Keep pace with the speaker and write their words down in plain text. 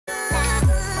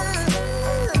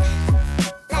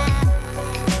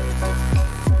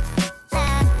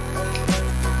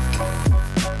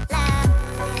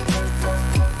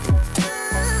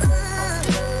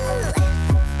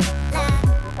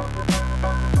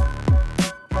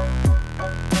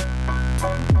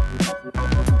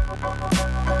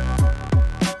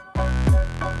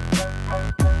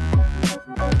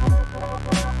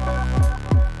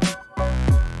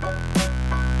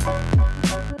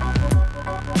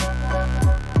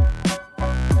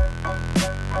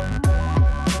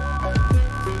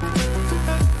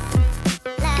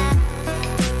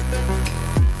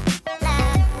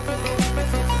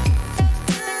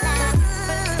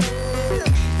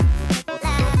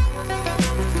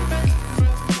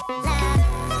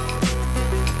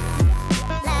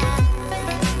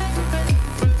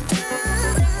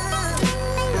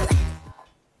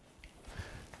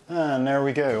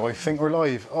we go. I think we're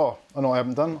live. Oh, no, I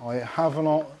haven't done. I have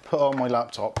not put on my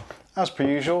laptop. As per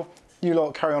usual, you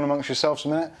lot carry on amongst yourselves a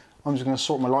minute. I'm just going to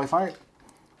sort my life out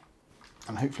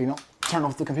and hopefully not turn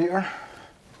off the computer.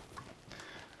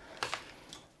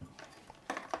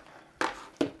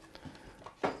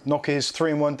 Nokia's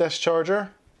 3-in-1 desk charger.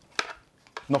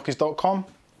 Nokias.com.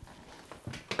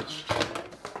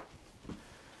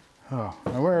 Oh,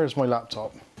 now where is my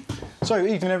laptop? So,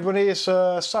 evening everybody, it's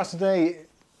Saturday,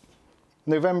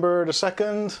 November the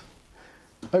 2nd.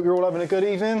 Hope you're all having a good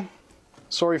evening.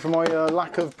 Sorry for my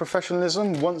lack of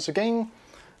professionalism once again.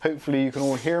 Hopefully you can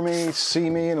all hear me, see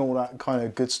me and all that kind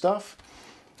of good stuff.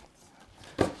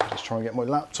 Just try and get my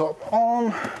laptop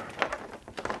on.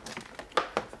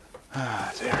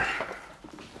 Ah dear.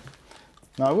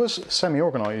 Now I was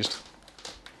semi-organised.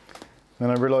 Then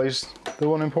I realised the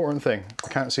one important thing. I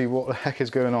can't see what the heck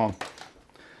is going on.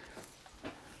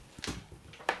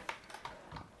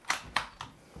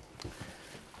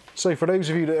 So for those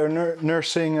of you that are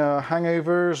nursing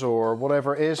hangovers or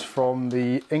whatever it is from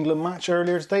the England match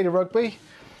earlier today, the rugby,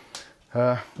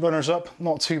 runners up,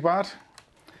 not too bad.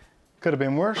 Could have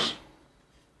been worse.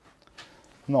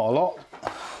 Not a lot,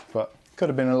 but could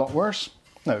have been a lot worse.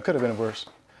 No, it could have been worse.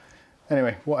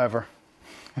 Anyway, whatever.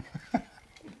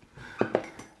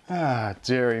 Ah,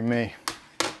 dearie me.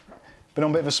 Been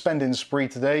on a bit of a spending spree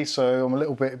today, so I'm a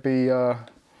little bit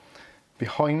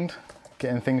behind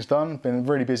getting things done. Been a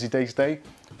really busy day today.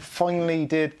 Finally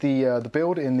did the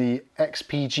build in the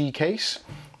XPG case,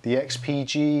 the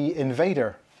XPG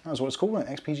Invader. That's what it's called, isn't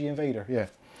it? XPG Invader, yeah.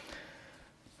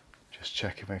 Just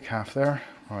checking my calf there.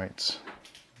 Right.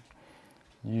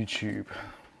 YouTube,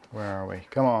 where are we?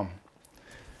 Come on.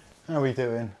 How are we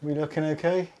doing? We looking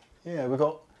okay? Yeah, we've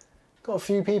got a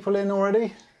few people in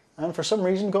already, and for some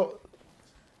reason got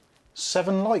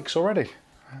 7 likes already.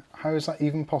 How is that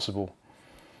even possible?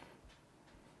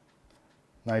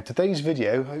 Now today's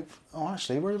video, oh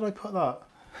actually, where did I put that?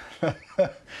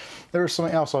 There was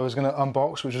something else I was going to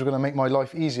unbox which was going to make my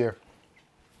life easier.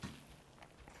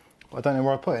 But I don't know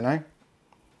where I put it now.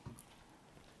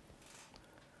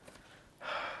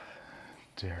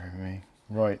 Dear me.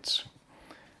 Right.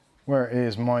 Where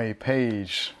is my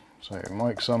page? So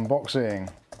Mike's unboxing.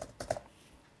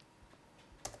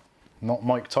 Not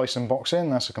Mike Tyson boxing,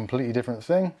 that's a completely different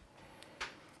thing.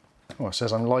 Oh, it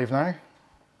says I'm live now.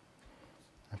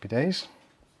 Happy days.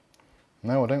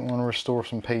 No, I don't want to restore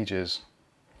some pages.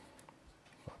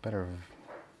 I better.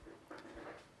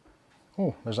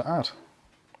 Oh, there's an ad.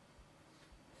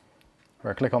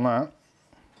 Better click on that.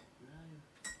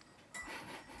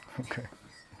 Okay.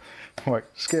 Right,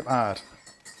 skip ad.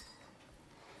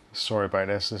 Sorry about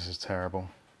this, this is terrible.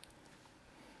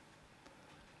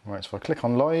 Right, so if I click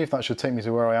on live, that should take me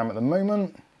to where I am at the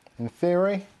moment, in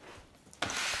theory.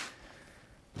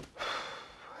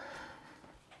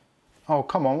 Oh,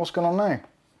 come on, what's going on now?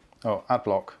 Oh, ad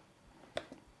block.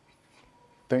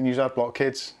 Don't use ad block,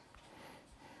 kids.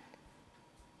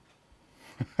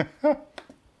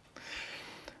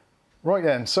 Right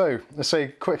then, so let's say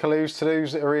quick hellos to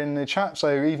those that are in the chat.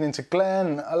 So evening to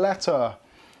Glenn, Aletta,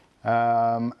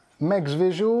 Meg's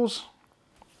Visuals,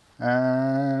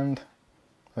 and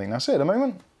I think that's it at the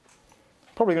moment.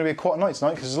 Probably going to be quite a night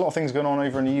tonight because there's a lot of things going on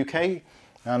over in the UK,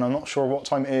 and I'm not sure what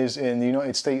time it is in the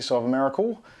United States of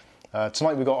America.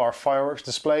 Tonight we've got our fireworks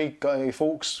display. Guy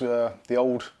Fawkes, the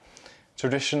old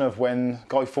tradition of when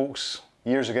Guy Fawkes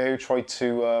years ago tried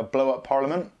to blow up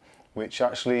Parliament, which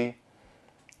actually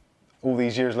all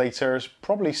these years later is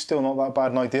probably still not that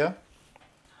bad an idea.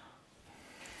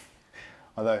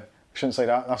 Although, I shouldn't say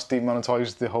that, that's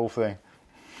demonetised the whole thing.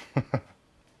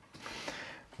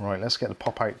 Right, let's get the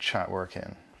pop-out chat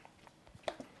working.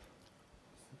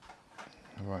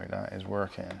 Right, that is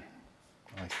working.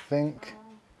 I think.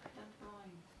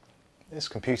 This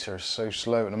computer is so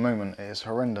slow at the moment, it is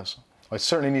horrendous. I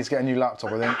certainly need to get a new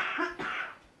laptop, I think.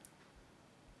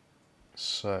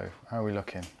 So, how are we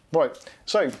looking? Right,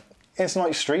 so, in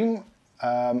tonight's stream,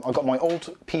 I got my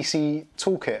old PC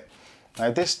toolkit.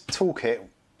 Now this toolkit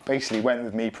basically went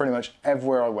with me pretty much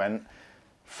everywhere I went,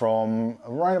 from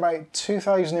around about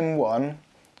 2001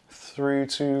 through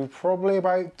to probably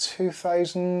about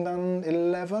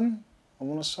 2011, I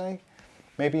want to say.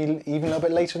 Maybe even a little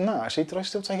bit later than that, actually. Did I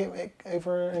still take it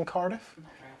over in Cardiff?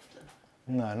 Not very often.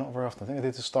 No, not very often. I think I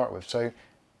did to start with. So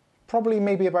probably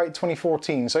maybe about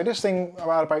 2014. So this thing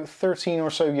had about 13 or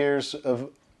so years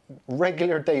of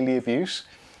regular daily abuse.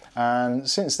 And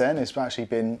since then, it's actually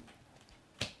been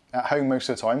at home most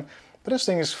of the time. But this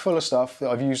thing is full of stuff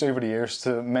that I've used over the years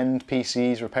to mend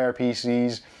PCs, repair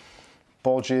PCs,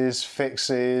 bodges,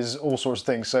 fixes, all sorts of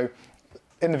things. So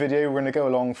in the video we're going to go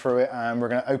along through it and we're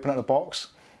going to open up the box,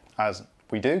 as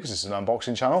we do because this is an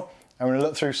unboxing channel, and we're going to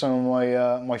look through some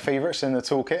of my favourites in the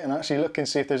toolkit and actually look and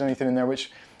see if there's anything in there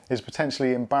which is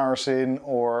potentially embarrassing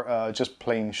or just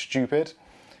plain stupid.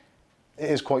 It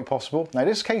is quite possible. Now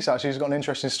this case actually has got an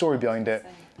interesting story behind it.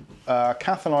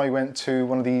 Kath and I went to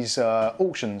one of these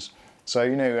auctions. So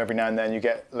you know, every now and then you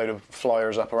get a load of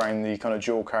flyers up around the kind of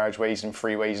dual carriageways and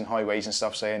freeways and highways and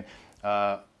stuff saying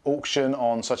auction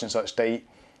on such and such date,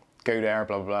 go there,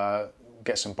 blah, blah, blah,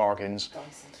 get some bargains.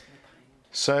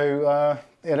 So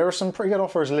yeah, there are some pretty good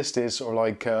offers listed, sort of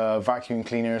like vacuum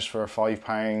cleaners for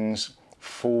 £5,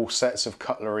 full sets of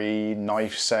cutlery,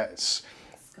 knife sets,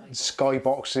 sky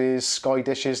boxes, sky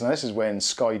dishes. Now this is when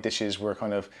sky dishes were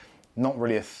kind of not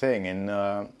really a thing, and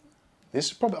this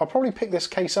is probably, I'll probably pick this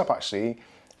case up actually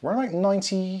around like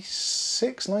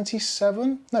 96,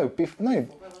 97? No,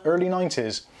 early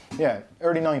 90s. Yeah,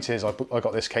 early 90s I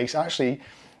got this case. Actually,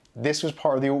 this was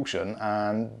part of the auction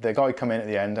and the guy come in at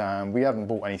the end and we hadn't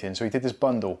bought anything, so he did this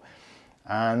bundle.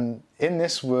 And in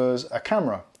this was a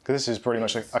camera, because this is pretty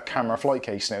much a camera flight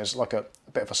case, and it was like a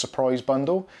bit of a surprise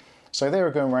bundle. So they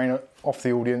were going around off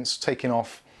the audience, taking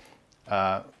off,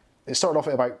 it started off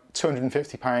at about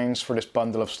 £250 for this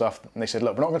bundle of stuff, and they said,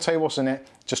 look, we're not going to tell you what's in it,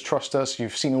 just trust us,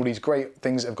 you've seen all these great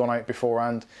things that have gone out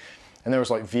beforehand. And there was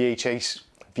like VHS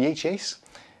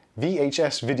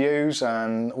videos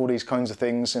and all these kinds of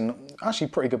things, and actually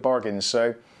pretty good bargains.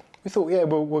 So we thought, yeah,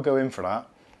 we'll go in for that.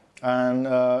 And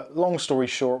long story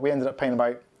short, we ended up paying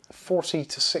about £40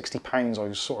 to £60,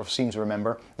 I sort of seem to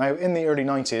remember. Now in the early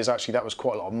 90s, actually that was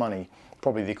quite a lot of money,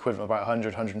 probably the equivalent of about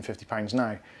 £100, £150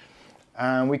 now.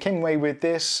 And we came away with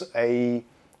this, a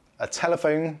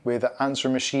telephone with an answer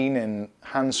machine and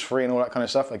hands-free and all that kind of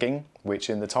stuff, again, which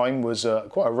in the time was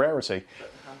quite a rarity.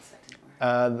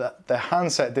 The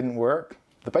handset didn't work.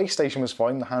 The base station was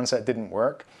fine, the handset didn't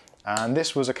work. And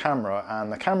this was a camera, and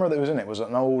the camera that was in it was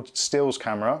an old stills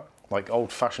camera, like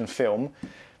old-fashioned film.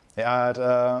 It had,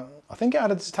 I think it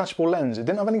had a detachable lens. It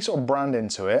didn't have any sort of branding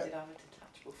to it.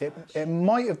 It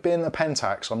might have been a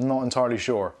Pentax, I'm not entirely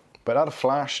sure. But it had a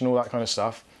flash and all that kind of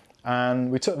stuff. And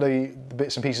we took the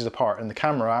bits and pieces apart, and the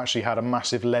camera actually had a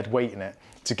massive lead weight in it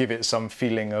to give it some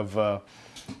feeling of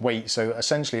weight. So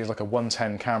essentially it's like a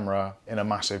 110 camera in a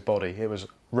massive body. It was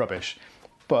rubbish.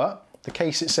 But the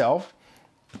case itself,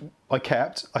 I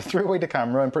threw away the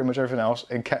camera and pretty much everything else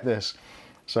and kept this.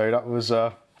 So that was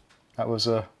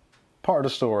part of the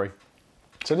story.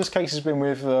 So this case has been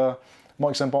with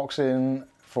Mike's Unboxing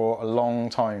for a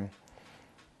long time.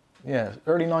 Yeah,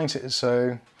 early 90s,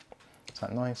 so it's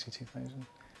like 90, 2000.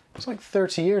 It's like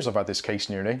 30 years I've had this case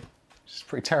nearly. It's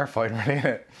pretty terrifying, really, isn't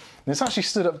it? And it's actually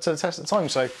stood up to the test of time,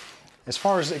 so as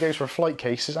far as it goes for a flight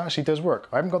case, it actually does work.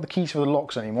 I haven't got the keys for the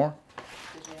locks anymore.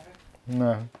 Did you ever?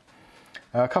 No.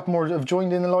 A couple more have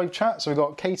joined in the live chat, so we've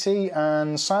got Katie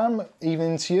and Sam.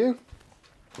 Evening to you.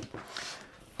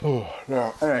 Oh,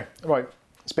 no. Anyway, right,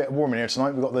 it's a bit warm in here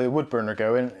tonight. We've got the wood burner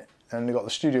going, and we've got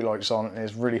the studio lights on, and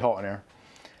it's really hot in here.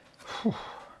 Whew.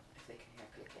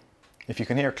 If you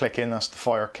can hear clicking, that's the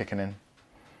fire kicking in.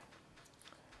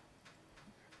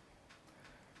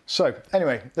 So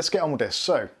anyway, let's get on with this.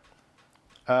 So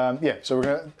yeah, so we're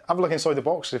gonna have a look inside the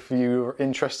box if you're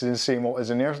interested in seeing what is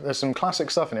in there. There's some classic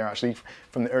stuff in here actually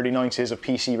from the early 90s of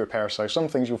PC repair. So some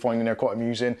things you'll find in there quite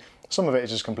amusing. Some of it is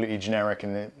just completely generic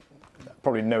and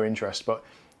probably no interest, but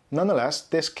nonetheless,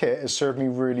 this kit has served me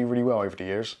really, really well over the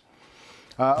years.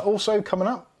 Also coming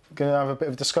up, going to have a bit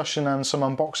of discussion and some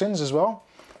unboxings as well.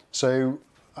 So,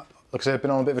 like I said, I've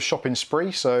been on a bit of a shopping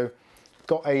spree. So,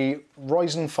 got a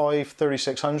Ryzen 5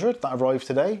 3600 that arrived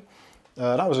today.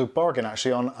 That was a bargain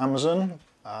actually on Amazon.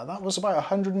 That was about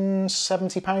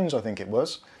 £170, I think it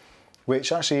was,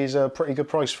 which actually is a pretty good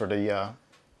price for the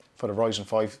Ryzen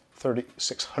 5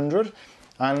 3600,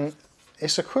 and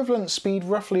it's equivalent speed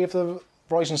roughly of the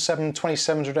Ryzen 7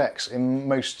 2700X in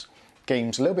most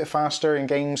games. A little bit faster in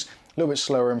games, a little bit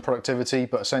slower in productivity,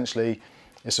 but essentially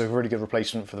it's a really good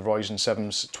replacement for the Ryzen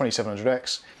 7's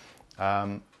 2700X,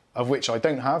 of which I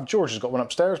don't have. George has got one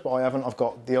upstairs, but I haven't. I've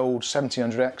got the old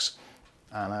 1700X,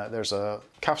 and there's a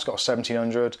Kath's got a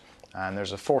 1700, and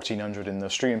there's a 1400 in the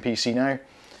streaming PC now,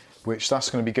 which that's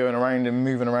going to be going around and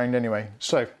moving around anyway.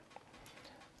 So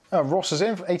Ross is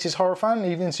in, 80s horror fan.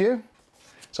 Evening to you.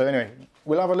 So anyway,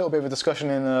 we'll have a little bit of a discussion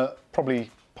in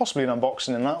possibly an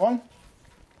unboxing in that one.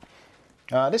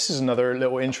 This is another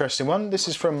little interesting one. This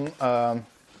is from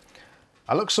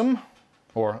Alxum,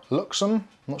 or Luxum, I'm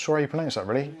not sure how you pronounce that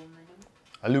really.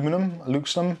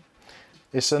 Alxum.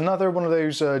 It's another one of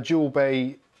those dual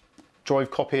bay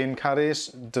drive copying caddies,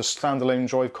 the standalone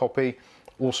drive copy,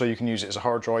 Also, you can use it as a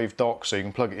hard drive dock, so you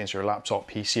can plug it into your laptop,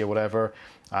 PC or whatever,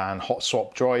 and hot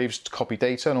swap drives to copy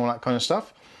data and all that kind of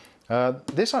stuff.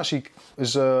 This actually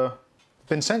has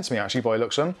been sent to me actually by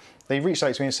Alxum. They reached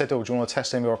out to me and said, oh, do you want to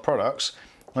test any of our products?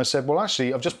 And I said, well,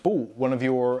 actually, I've just bought one of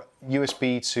your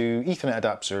USB to Ethernet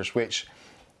adapters, which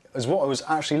is what I was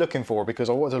actually looking for, because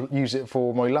I wanted to use it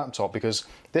for my laptop, because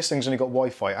this thing's only got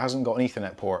Wi-Fi, it hasn't got an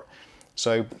Ethernet port.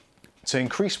 So to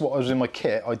increase what was in my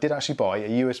kit, I did actually buy a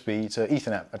USB to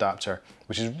Ethernet adapter,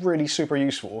 which is really super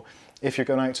useful if you're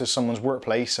going out to someone's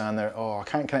workplace and they're, oh, I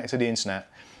can't connect to the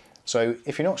internet. So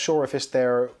if you're not sure if it's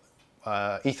their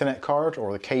Ethernet card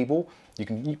or the cable,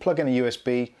 you plug in a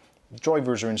USB,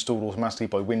 drivers are installed automatically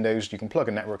by Windows, you can plug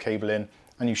a network cable in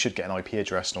and you should get an IP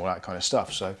address and all that kind of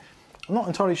stuff. So I'm not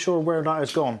entirely sure where that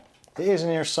has gone. It is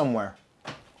in here somewhere,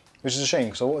 which is a shame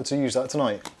because I wanted to use that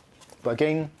tonight. But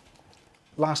again,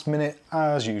 last minute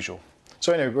as usual.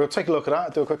 So anyway, we'll take a look at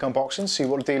that, do a quick unboxing, see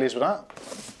what the deal is with that.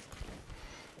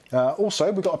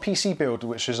 Also, we've got a PC build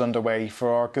which is underway for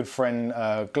our good friend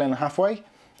Glenn Halfway,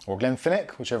 or Glenn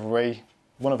Finnick, whichever way.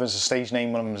 One of them is a stage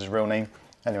name, one of them is a real name.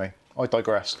 Anyway, I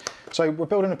digress. So we're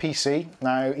building a PC.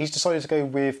 Now, he's decided to go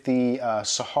with the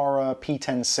Sahara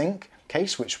P10 Sync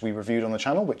case, which we reviewed on the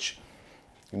channel, which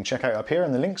you can check out up here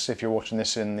in the links if you're watching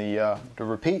this in the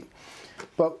repeat.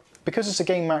 But because it's a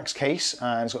GAMEMAX case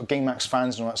and it's got GAMEMAX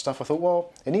fans and all that stuff, I thought,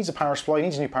 well, it needs a power supply, it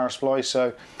needs a new power supply,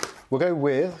 so we'll go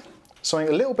with something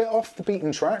a little bit off the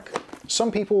beaten track.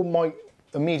 Some people might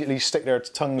immediately stick their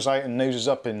tongues out and noses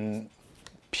up and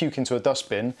puke into a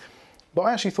dustbin, but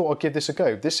I actually thought I'd give this a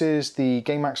go. This is the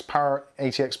GAMEMAX Power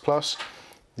ATX Plus,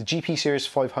 the GP Series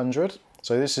 500.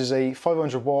 So this is a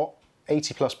 500 watt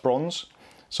 80 plus bronze.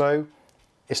 So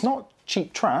it's not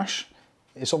cheap trash.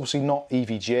 It's obviously not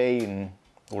EVGA and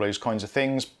all those kinds of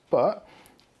things, but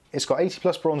it's got 80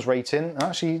 plus bronze rating. And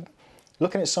actually,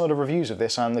 looking at some of the reviews of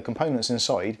this and the components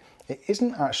inside, it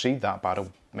isn't actually that bad a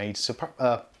made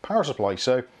power supply.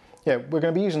 So yeah, we're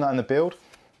going to be using that in the build.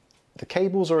 The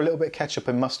cables are a little bit ketchup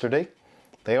and mustardy.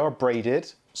 They are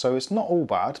braided, so it's not all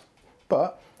bad,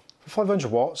 but for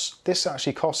 500 watts, this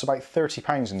actually costs about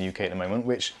 £30 in the UK at the moment,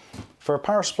 which for a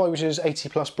power supply which is 80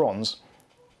 plus bronze,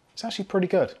 it's actually pretty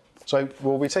good. So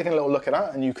we'll be taking a little look at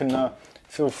that, and you can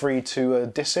feel free to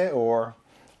diss it or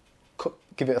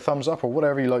give it a thumbs up or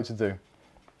whatever you like to do.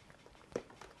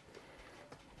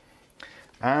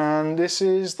 And this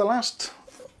is the last,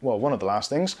 well, one of the last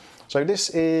things. So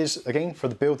this is, again, for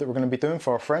the build that we're going to be doing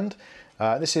for our friend.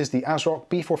 This is the Asrock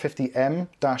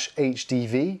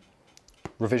B450M-HDV,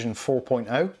 revision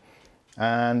 4.0.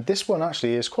 And this one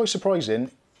actually is quite surprising.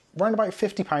 Around about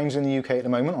 £50 in the UK at the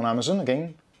moment on Amazon.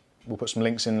 Again, we'll put some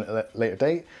links in at a later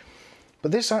date.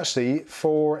 But this actually,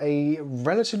 for a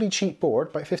relatively cheap board,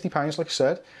 about £50 like I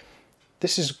said,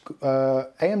 this is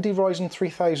AMD Ryzen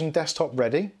 3000 desktop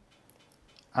ready.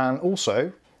 And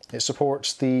also, it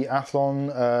supports the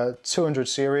Athlon 200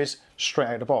 series straight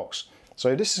out of the box.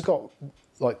 So this has got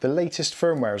like the latest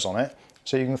firmwares on it.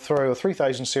 So you can throw a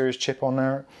 3000 series chip on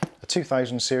there, a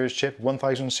 2000 series chip,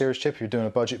 1000 series chip if you're doing a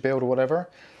budget build or whatever.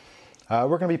 We're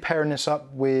going to be pairing this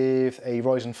up with a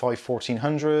Ryzen 5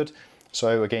 1400.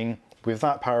 So again, with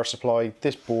that power supply,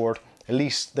 this board, at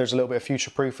least there's a little bit of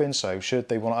future proofing. So should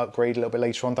they want to upgrade a little bit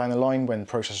later on down the line when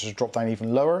processors drop down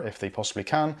even lower, if they possibly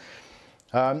can,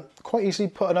 quite easily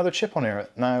put another chip on here.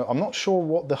 Now, I'm not sure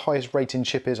what the highest rating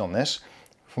chip is on this.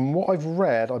 From what I've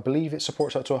read, I believe it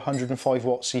supports up to 105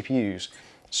 watt CPUs.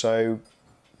 So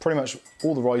pretty much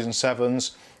all the Ryzen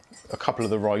 7s, a couple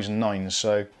of the Ryzen 9s.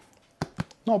 So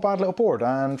not a bad little board.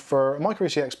 And for a micro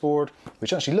ATX board,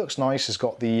 which actually looks nice, has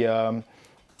got the,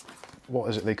 what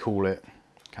is it they call it?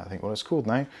 Can't think what it's called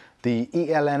now. The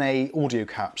ELNA audio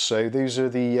caps. So these are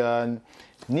the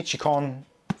Nichicon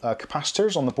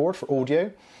capacitors on the board for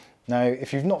audio. Now,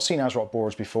 if you've not seen Asrock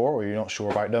boards before, or you're not sure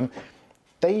about them,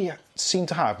 they seem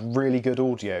to have really good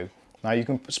audio. Now, you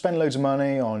can spend loads of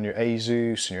money on your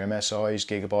Asus and your MSIs,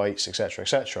 Gigabytes, etc,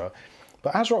 etc.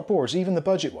 But Asrock boards, even the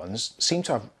budget ones, seem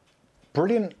to have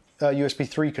brilliant USB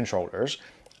 3 controllers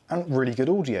and really good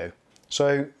audio.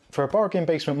 So for a bargain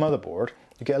basement motherboard,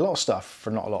 you get a lot of stuff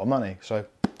for not a lot of money. So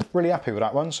really happy with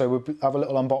that one. So we'll have a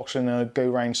little unboxing and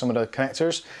go around some of the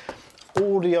connectors.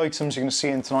 All the items you're going to see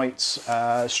in tonight's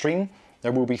stream,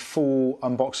 there will be full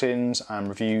unboxings and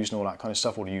reviews and all that kind of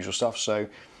stuff, all the usual stuff. So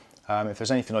if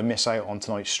there's anything I miss out on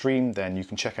tonight's stream, then you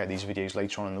can check out these videos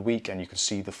later on in the week and you can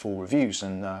see the full reviews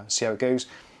and see how it goes.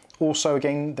 Also,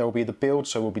 again, there will be the build,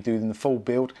 so we'll be doing the full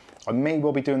build. I may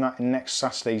well be doing that in next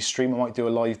Saturday's stream. I might do a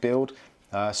live build,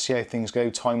 see how things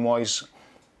go time-wise.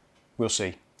 We'll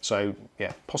see. So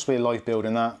yeah, possibly a live build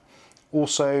in that.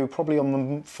 Also, probably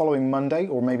on the following Monday,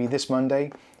 or maybe this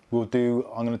Monday, I'm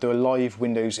going to do a live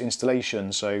Windows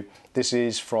installation. So this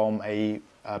is from a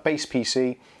base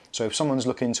PC. So if someone's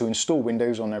looking to install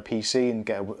Windows on their PC and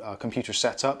get a computer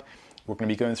set up, we're going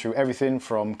to be going through everything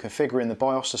from configuring the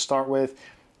BIOS to start with,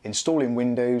 installing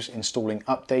Windows, installing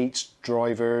updates,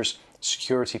 drivers,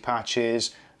 security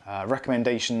patches,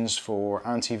 recommendations for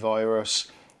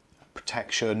antivirus,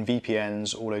 protection,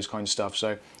 VPNs, all those kinds of stuff.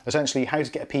 So essentially how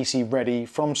to get a PC ready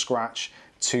from scratch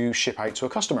to ship out to a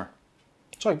customer.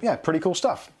 So yeah, pretty cool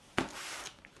stuff.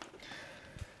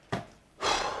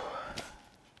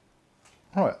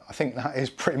 Right, I think that is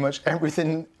pretty much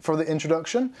everything for the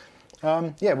introduction.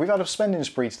 Yeah, we've had a spending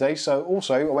spree today. So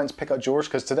also I went to pick up George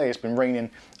because today it's been raining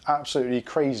absolutely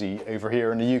crazy over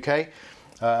here in the UK.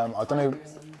 I don't know.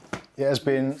 Yeah,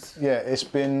 it's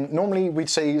been, normally we'd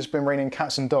say it's been raining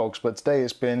cats and dogs, but today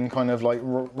it's been kind of like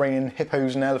raining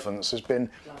hippos and elephants. It's been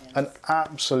an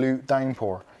absolute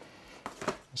downpour.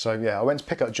 So yeah, I went to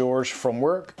pick up George from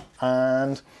work,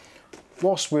 and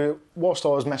whilst I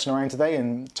was messing around today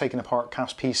and taking apart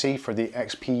Kath's PC for the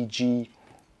XPG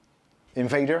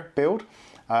Invader build,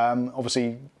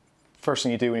 obviously first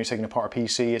thing you do when you're taking apart a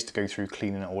PC is to go through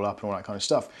cleaning it all up and all that kind of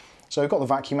stuff. So I got the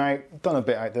vacuum out, done a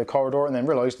bit out the corridor, and then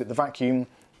realised that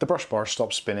the brush bar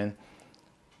stopped spinning,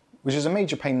 which is a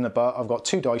major pain in the butt. I've got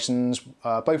two Dysons,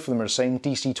 both of them are the same,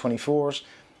 DC-24s,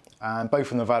 and both of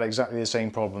them have had exactly the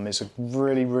same problem. It's a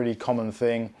really, really common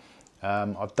thing.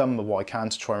 I've done what I can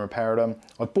to try and repair them.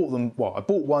 I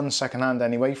bought one second-hand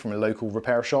anyway from a local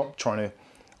repair shop, trying to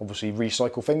obviously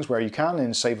recycle things where you can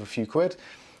and save a few quid.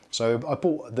 So I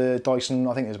bought the Dyson,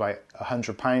 I think it was about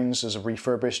 £100 as a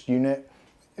refurbished unit.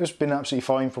 It's been absolutely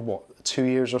fine for what, 2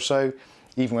 years or so.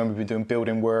 Even when we've been doing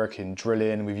building work and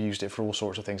drilling, we've used it for all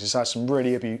sorts of things. It's had some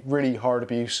really hard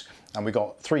abuse, and we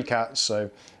got 3 cats, so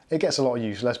it gets a lot of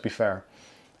use, let's be fair.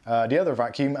 The other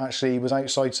vacuum actually was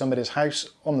outside somebody's house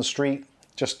on the street,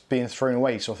 just being thrown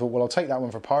away. So I thought, well, I'll take that one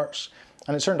for parts.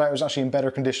 And it turned out it was actually in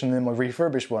better condition than my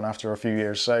refurbished one after a few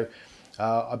years. So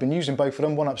I've been using both of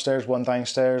them, one upstairs, one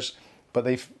downstairs, but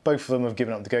both of them have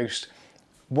given up the ghost.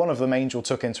 One of them Angel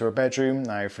took into her bedroom.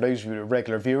 Now, for those of you that are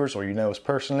regular viewers, or you know us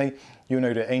personally, you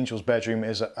know that Angel's bedroom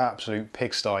is an absolute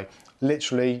pigsty.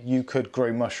 Literally, you could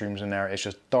grow mushrooms in there. It's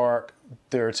just dark,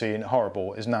 dirty, and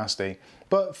horrible. It's nasty.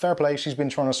 But fair play, she's been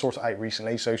trying to sort it out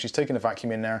recently, so she's taken a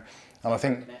vacuum in there. And I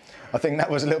think that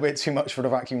was a little bit too much for the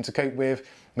vacuum to cope with.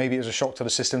 Maybe it was a shock to the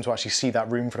system to actually see that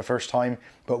room for the first time.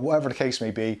 But whatever the case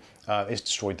may be, it's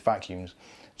destroyed the vacuums.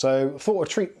 So I thought I'd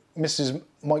treat Mrs.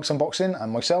 Mike's Unboxing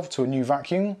and myself to a new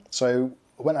vacuum. So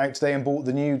I went out today and bought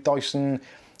the new Dyson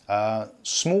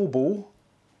Small Ball,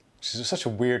 which is such a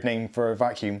weird name for a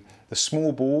vacuum. The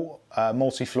Small Ball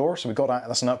multi-floor. So we got that,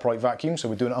 that's an upright vacuum. So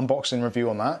we're doing an unboxing review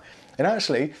on that. And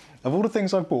actually, of all the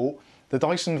things I've bought, the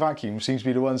Dyson vacuum seems to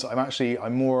be the ones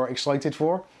I'm more excited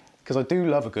for, because I do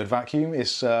love a good vacuum.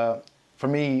 It's, for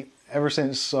me, ever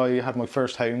since I had my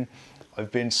first home,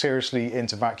 I've been seriously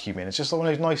into vacuuming. It's just one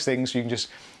of those nice things you can just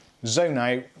zone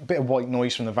out, a bit of white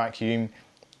noise from the vacuum,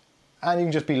 and you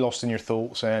can just be lost in your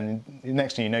thoughts, and the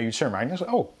next thing you know, you turn around and it's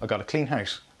like, oh, I got a clean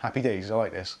house. Happy days, I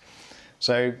like this.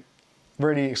 So,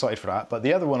 really excited for that. But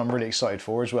the other one I'm really excited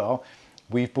for as well,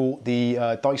 we've bought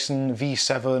the Dyson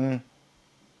V7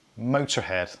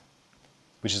 Motorhead,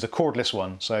 which is the cordless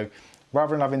one. So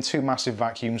rather than having 2 massive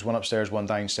vacuums, one upstairs, one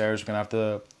downstairs, we're gonna have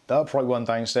the upright one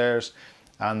downstairs,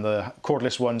 and the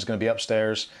cordless one's gonna be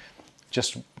upstairs,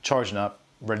 just charging up,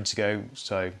 ready to go.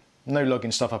 So no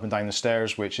lugging stuff up and down the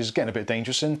stairs, which is getting a bit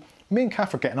dangerous. And me and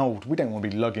Kath are getting old. We don't want to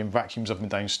be lugging vacuums up and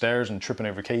down stairs and tripping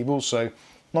over cables. So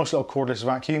nice little cordless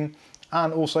vacuum.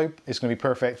 And also it's going to be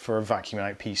perfect for vacuuming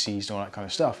out PCs and all that kind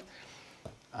of stuff.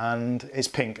 And it's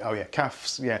pink. Oh yeah,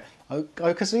 Kath's, yeah.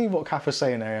 I can see what Kath was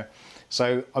saying there.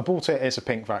 So I bought it, it's a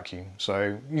pink vacuum.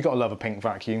 So you got to love a pink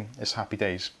vacuum. It's happy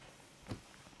days.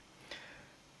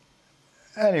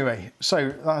 Anyway, so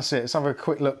that's it. Let's have a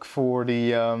quick look for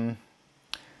the,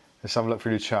 let's have a look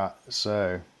through the chat.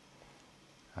 So,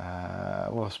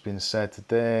 what's been said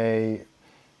today?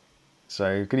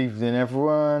 So, good evening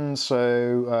everyone.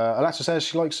 So, Alexa says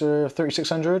she likes her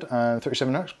 3600 and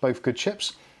 3700, both good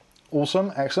chips.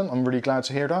 Awesome, excellent. I'm really glad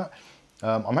to hear that.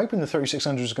 I'm hoping the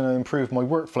 3600 is going to improve my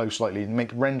workflow slightly and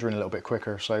make rendering a little bit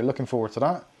quicker. So, looking forward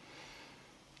to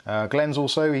that. Glenn's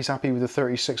also, he's happy with the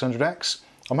 3600X.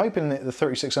 I'm hoping that the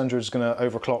 3600 is going to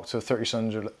overclock to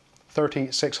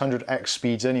 3600X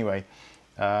speeds anyway.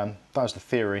 That's the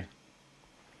theory.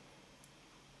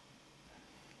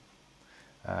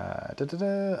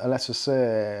 Alessa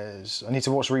says, I need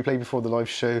to watch the replay before the live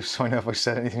show so I know if I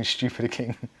said anything stupid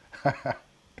again.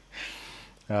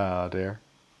 Oh dear.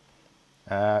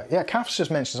 Yeah, Kath's just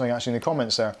mentioned something actually in the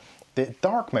comments there. The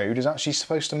dark mode is actually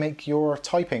supposed to make your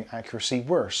typing accuracy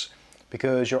worse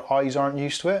because your eyes aren't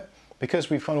used to it. Because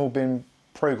we've kind of all been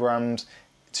programmed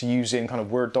to use in kind of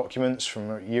Word documents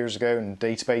from years ago and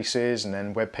databases and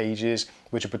then web pages,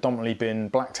 which have predominantly been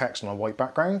black text on a white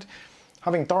background.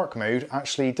 Having dark mode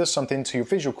actually does something to your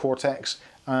visual cortex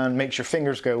and makes your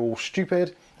fingers go all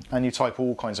stupid and you type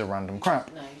all kinds of random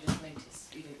crap. No, you just notice.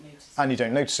 You don't notice. And you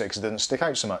don't notice it because it doesn't stick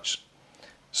out so much.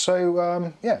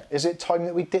 So yeah, is it time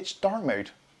that we ditch dark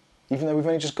mode? Even though we've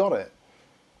only just got it.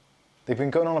 They've been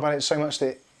going on about it so much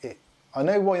that I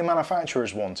know why the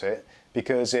manufacturers want it,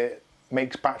 because it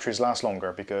makes batteries last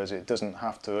longer, because it doesn't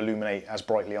have to illuminate as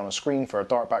brightly on a screen for a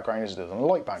dark background as it does on a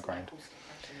light background.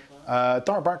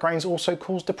 Dark backgrounds also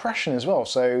cause depression as well.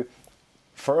 So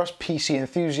for us PC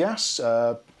enthusiasts,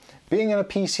 being a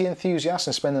PC enthusiast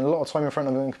and spending a lot of time in front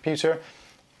of a computer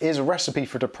is a recipe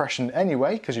for depression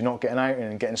anyway, because you're not getting out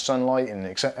and getting sunlight and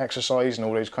exercise and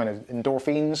all those kind of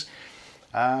endorphins.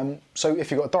 So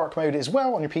if you've got dark mode as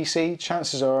well on your PC,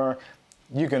 chances are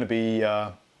you're going to be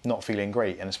not feeling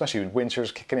great. And especially with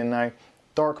winter's kicking in now,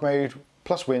 dark mode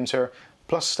plus winter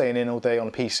plus staying in all day on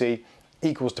the PC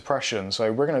equals depression.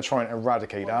 So we're going to try and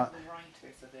eradicate that. The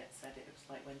writers of it said it was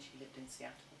like when she lived in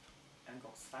Seattle and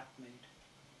got sad mood.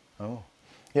 Oh.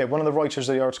 Yeah, one of the writers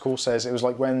of the article says it was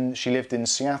like when she lived in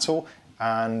Seattle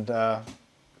and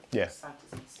yeah, Sad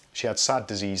disease. She had sad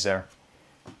disease there.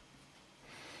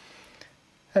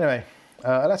 Anyway,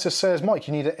 Aletta says, Mike,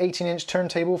 you need an 18-inch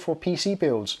turntable for PC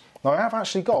builds. Now I have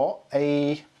actually got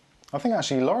I think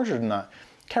actually larger than that.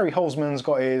 Kerry Holzman's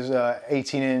got his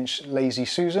 18-inch Lazy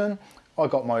Susan. I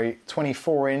got my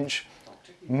 24-inch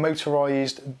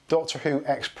motorised Doctor Who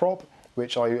X prop,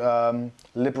 which I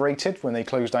liberated when they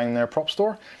closed down their prop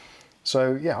store.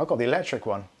 So yeah, I got the electric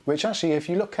one, which actually, if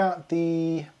you look at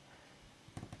the,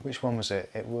 which one was it?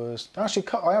 It was actually,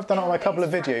 I have done it on a couple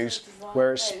of videos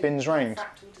where it spins round.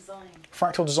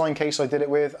 Fractal design case I did it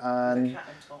with, and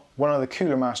one of the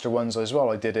Cooler Master ones as well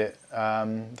I did it.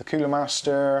 The Cooler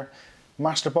Master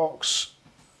Masterbox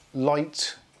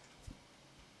Light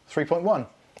 3.1.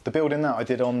 The build in that I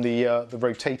did on the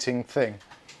rotating thing.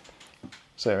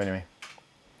 So anyway.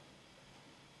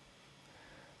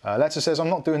 Letter says, I'm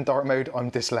not doing dark mode, I'm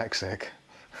dyslexic.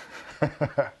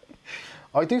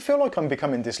 I do feel like I'm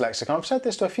becoming dyslexic. And I've said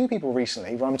this to a few people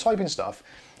recently where I'm typing stuff.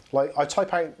 Like I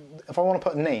type out, if I want to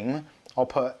put name, I'll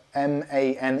put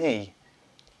M-A-N-E.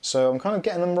 So I'm kind of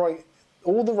getting them right,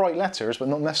 all the right letters, but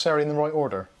not necessarily in the right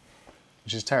order,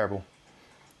 which is terrible.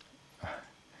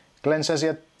 Glenn says he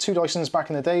had 2 Dysons back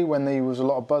in the day when there was a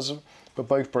lot of buzz, but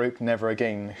both broke, never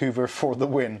again. Hoover for the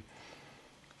win.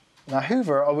 Now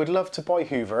Hoover, I would love to buy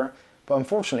Hoover, but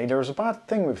unfortunately there was a bad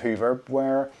thing with Hoover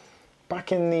where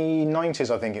back in the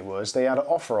 90s, I think it was, they had an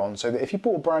offer on so that if you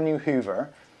bought a brand new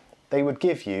Hoover, they would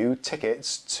give you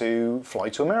tickets to fly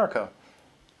to America.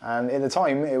 And at the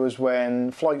time, it was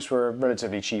when flights were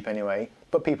relatively cheap anyway,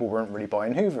 but people weren't really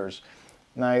buying Hoovers.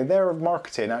 Now their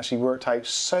marketing actually worked out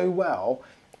so well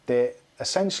that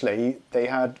essentially they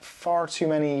had far too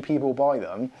many people buy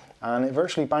them and it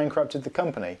virtually bankrupted the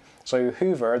company. So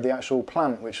Hoover, the actual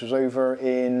plant, which was over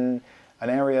in an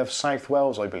area of South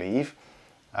Wales, I believe,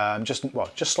 just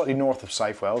slightly north of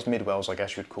South Wales, Mid Wales I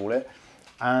guess you'd call it,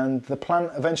 and the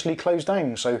plant eventually closed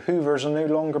down. So Hoovers are no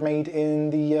longer made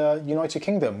in the United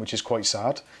Kingdom, which is quite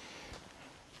sad.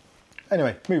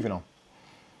 Anyway, moving on.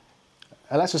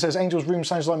 Alexa says, Angel's room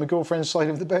sounds like my girlfriend's side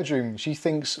of the bedroom. She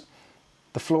thinks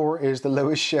the floor is the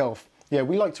lowest shelf. Yeah,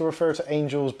 we like to refer to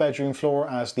Angel's bedroom floor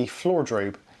as the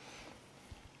floordrobe,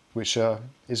 which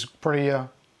is pretty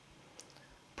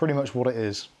much what it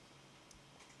is.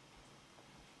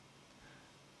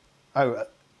 Oh,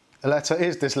 Aletta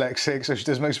is dyslexic, so she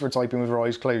does most of her typing with her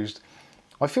eyes closed.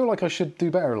 I feel like I should do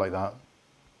better like that.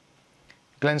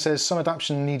 Glenn says, some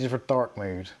adaptation needed for dark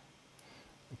mode.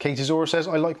 Katie Zora says,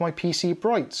 I like my PC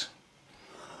bright.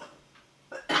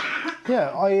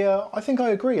 Yeah, I think I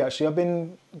agree actually. I've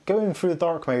been going through the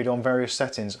dark mode on various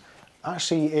settings.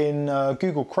 Actually in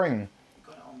Google Chrome,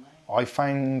 I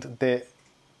found that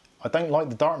I don't like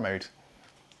the dark mode.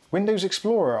 Windows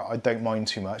Explorer I don't mind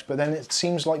too much, but then it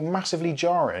seems like massively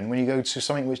jarring when you go to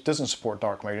something which doesn't support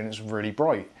dark mode and it's really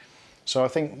bright. So I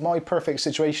think my perfect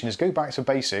situation is go back to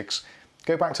basics,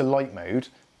 go back to light mode,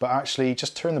 but actually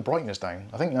just turn the brightness down.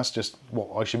 I think that's just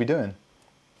what I should be doing.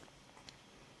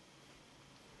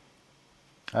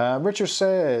 Richard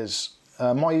says,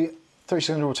 my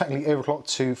 3600 will technically overclock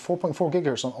to 4.4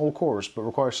 GHz on all cores, but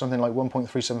requires something like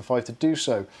 1.375 to do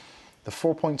so. The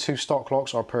 4.2 stock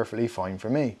clocks are perfectly fine for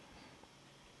me.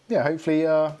 Yeah, hopefully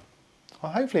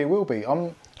it will be.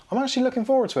 I'm actually looking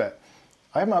forward to it.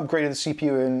 I haven't upgraded the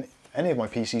CPU in any of my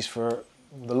PCs for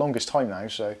the longest time now,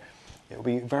 so it'll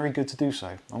be very good to do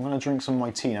so. I'm going to drink some of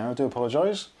my tea now. I do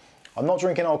apologise. I'm not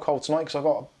drinking alcohol tonight because I've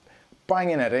got a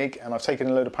banging headache and I've taken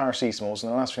a load of paracetamols,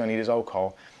 and the last thing I need is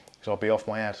alcohol because I'll be off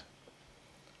my head.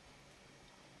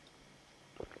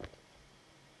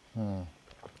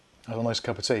 Have a nice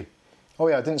cup of tea. Oh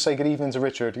yeah, I didn't say good evening to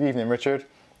Richard. Good evening, Richard.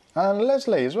 And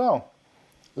Leslie as well.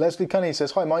 Leslie Cunny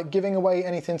says, hi Mike, giving away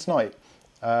anything tonight?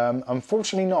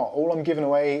 Unfortunately not. All I'm giving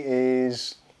away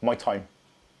is my time.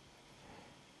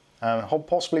 And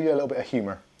possibly a little bit of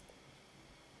humour.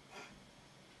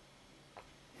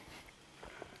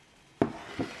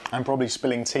 And probably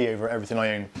spilling tea over everything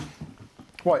I own.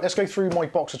 Right, let's go through my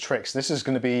box of tricks. This is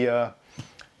going to be,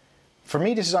 for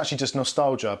me this is actually just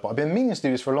nostalgia, but I've been meaning to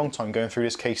do this for a long time, going through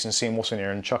this case and seeing what's in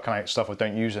here and chucking out stuff I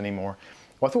don't use anymore.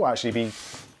 Well, I thought it'd actually be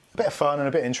a bit of fun and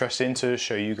a bit interesting to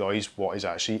show you guys what is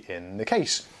actually in the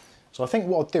case. So I think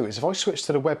what I'll do is if I switch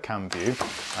to the webcam view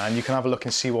and you can have a look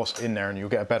and see what's in there and you'll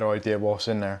get a better idea of what's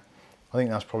in there. I think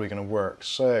that's probably going to work.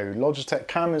 So Logitech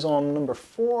cam is on number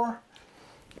 4,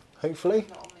 hopefully.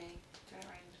 Not on me. Do it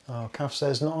around. Oh, Kath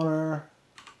says not on her.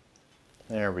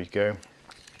 There we go.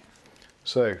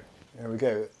 So there we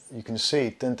go. You can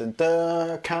see dun, dun,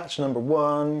 dun, catch number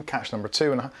 1, catch number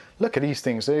 2, and look at these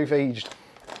things. They've aged.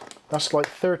 That's like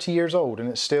 30 years old and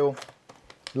it's still,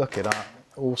 look at that,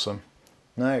 awesome.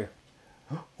 No.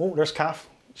 Oh, there's Kath.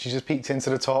 She just peeked into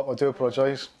the top. I do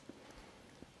apologise.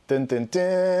 Dun, dun,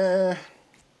 dun.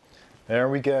 There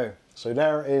we go. So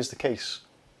there is the case.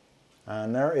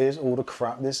 And there is all the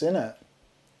crap that's in it.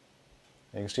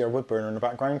 You can see our wood burner in the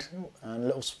background and a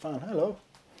little fan. Hello.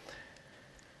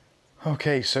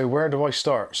 Okay, so where do I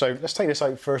start? So let's take this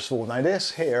out first of all. Now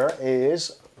this here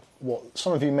is what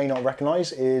some of you may not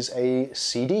recognise is a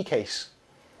CD case.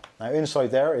 Now inside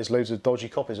there is loads of dodgy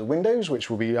copies of Windows, which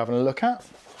we'll be having a look at.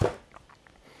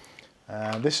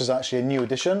 This is actually a new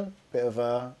edition, bit of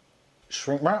a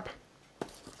shrink wrap.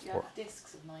 You have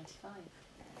discs of 95.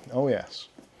 Oh yes.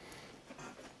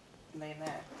 Laying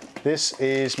there. This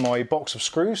is my box of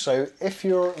screws. So if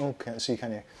you're, oh, can't see,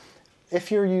 can you?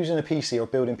 If you're using a PC or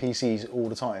building PCs all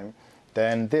the time,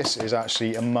 then this is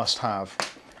actually a must-have.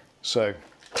 So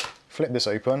flip this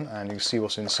open and you can see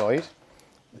what's inside.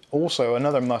 Also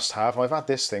another must-have, I've had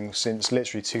this thing since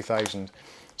literally 2000.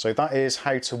 So that is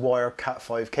how to wire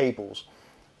Cat5 cables.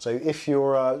 So if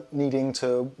you're needing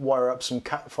to wire up some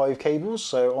Cat5 cables,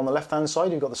 so on the left-hand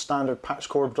side you've got the standard patch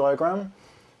cord diagram,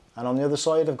 and on the other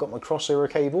side I've got my crossover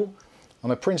cable,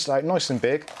 and I printed it out nice and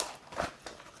big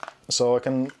so I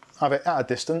can have it at a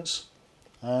distance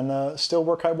and still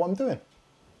work out what I'm doing.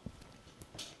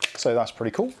 So that's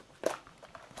pretty cool,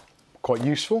 quite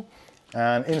useful.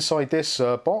 And inside this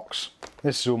box,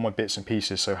 this is all my bits and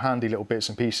pieces, so handy little bits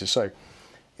and pieces. So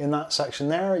in that section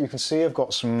there you can see I've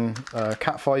got some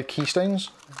Cat5 keystones.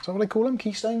 Is that what they call them?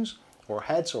 Keystones? Or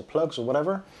heads or plugs or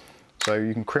whatever. So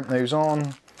you can crimp those on.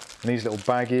 And these little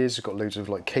baggies, I've got loads of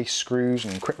like case screws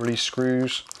and quick release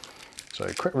screws.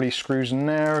 So quick release screws in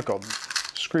there, I've got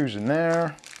screws in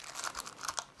there.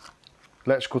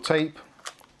 Electrical tape,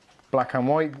 black and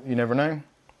white, you never know.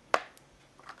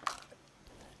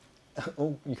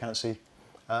 Oh, you can't see.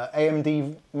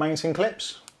 AMD mounting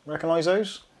clips, recognise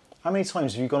those? How many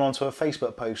times have you gone onto a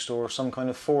Facebook post or some kind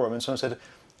of forum and someone said,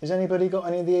 has anybody got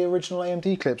any of the original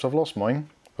AMD clips? I've lost mine.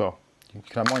 Well, you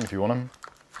can have mine if you want them.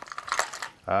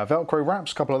 Velcro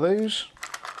wraps, a couple of those.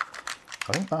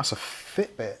 I think that's a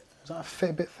Fitbit. Is that a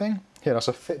Fitbit thing? Yeah, that's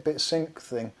a Fitbit sync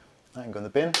thing. That can go in the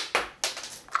bin.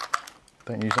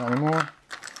 Don't use that anymore.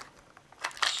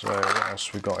 So what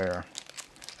else we got here?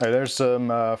 Oh, there's some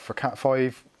for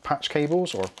Cat5 patch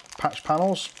cables or patch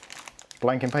panels,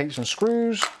 blanking plates and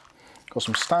screws. Got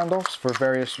some standoffs for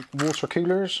various water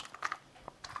coolers.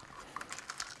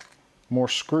 More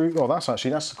screw. Oh,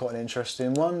 that's quite an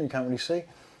interesting one. You can't really see.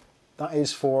 That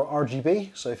is for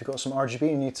RGB. So if you've got some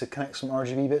RGB, you need to connect some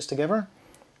RGB bits together.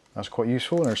 That's quite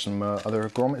useful. There's some other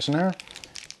grommets in there.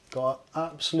 Got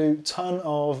an absolute ton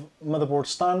of motherboard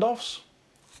standoffs,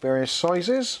 various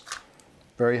sizes.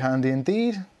 Very handy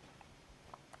indeed.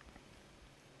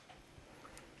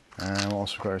 And what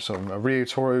else we got? Some Rio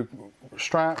Toro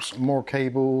straps, more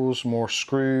cables, more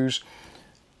screws,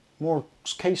 more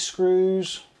case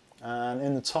screws, and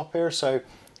in the top here, so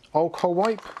alcohol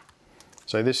wipe.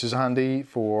 So this is handy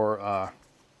for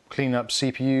cleaning up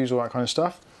CPUs, all that kind of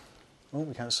stuff. Oh,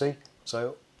 we can't see.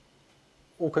 So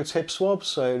Orco tip swabs,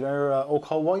 so they're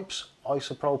alcohol wipes,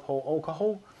 isopropyl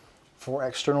alcohol for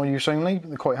external use only.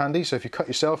 They're quite handy, so if you cut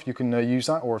yourself, you can use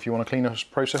that, or if you want to clean a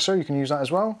processor, you can use that as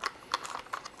well.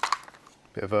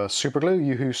 Bit of a super glue,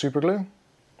 Yoo-hoo super glue.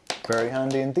 Very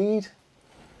handy indeed.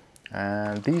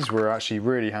 And these were actually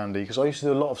really handy because I used to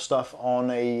do a lot of stuff on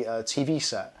a TV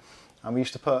set, and we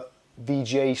used to put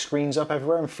VGA screens up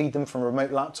everywhere and feed them from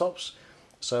remote laptops.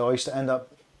 So I used to end up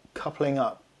coupling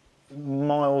up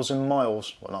miles and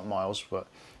miles, well not miles, but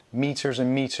meters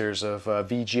and meters of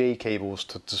VGA cables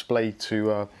to display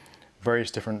to various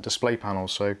different display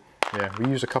panels. So yeah, we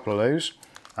used a couple of those.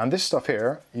 And this stuff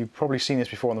here, you've probably seen this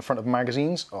before on the front of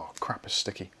magazines. Oh crap, it's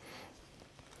sticky.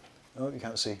 Oh, you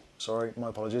can't see, sorry, my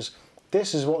apologies.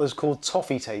 This is what is called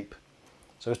toffee tape.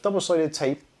 So it's double-sided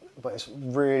tape, but it's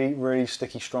really, really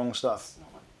sticky, strong stuff.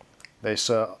 There's,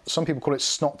 some people call it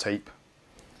snot tape,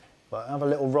 but I have a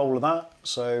little roll of that,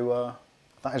 so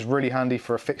that is really handy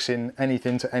for affixing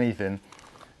anything to anything.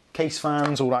 Case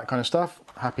fans, all that kind of stuff,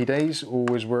 happy days,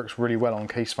 always works really well on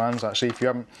case fans. Actually, if you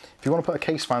want to put a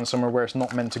case fan somewhere where it's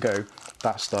not meant to go,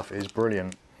 that stuff is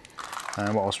brilliant.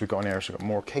 And what else we got in here? So we've got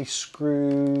more case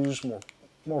screws,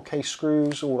 more case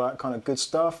screws, all that kind of good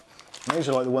stuff. And those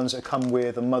are like the ones that come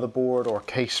with a motherboard or a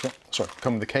case, sorry,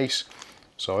 come with the case.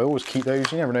 So I always keep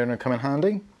those, you never know when they come in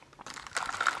handy.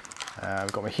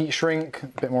 We've got my heat shrink, a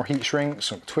bit more heat shrink,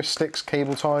 some twist sticks,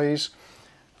 cable ties.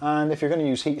 And if you're going to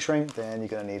use heat shrink, then you're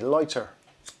going to need a lighter.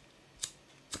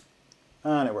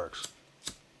 And it works.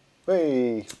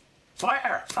 Hey!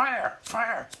 Fire! Fire!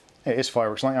 Fire! It is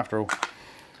fireworks night after all.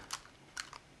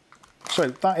 So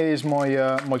that is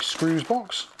my my screws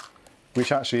box,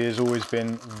 which actually has always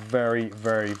been very,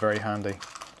 very, very handy.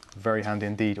 Very handy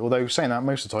indeed. Although saying that,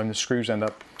 most of the time the screws end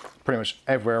up pretty much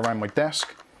everywhere around my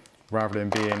desk, rather than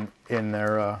being in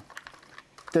their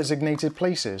designated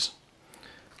places.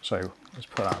 So let's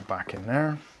put that back in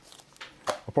there.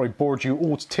 I'll probably bored you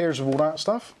all to tears with all that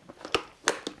stuff.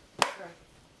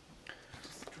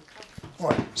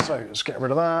 Right, so let's get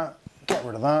rid of that, get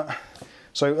rid of that.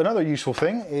 So another useful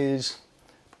thing is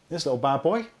this little bad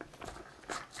boy.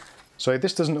 So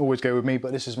this doesn't always go with me,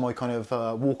 but this is my kind of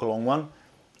walk along one.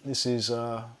 This is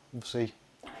obviously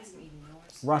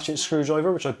ratchet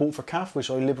screwdriver, which I bought for Kath, which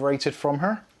I liberated from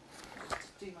her.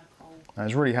 And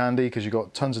it's really handy because you've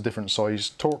got tons of different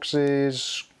size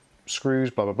Torxes, screws,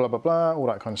 blah, blah, blah, blah, blah, all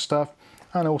that kind of stuff.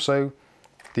 And also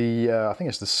the, I think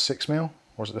it's the 6mm,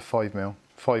 or is it the 5mm?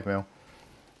 5mm.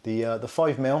 The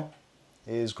 5mm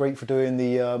is great for doing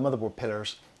the motherboard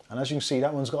pillars. And as you can see,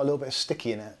 that one's got a little bit of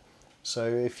sticky in it. So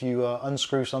if you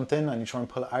unscrew something and you try and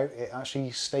pull it out, it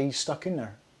actually stays stuck in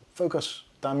there. Focus,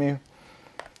 damn you.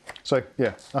 So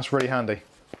yeah, that's really handy.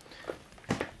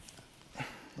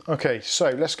 Okay, so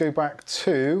let's go back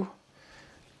to,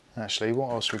 actually,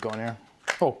 what else we got in here?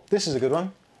 Oh, this is a good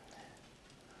one.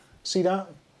 See that?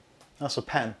 That's a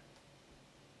pen.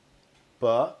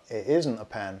 But it isn't a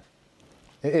pen.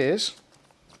 It is.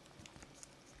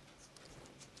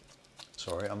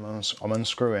 Sorry, I'm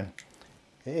unscrewing.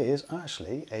 It is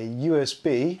actually a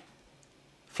USB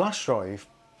flash drive.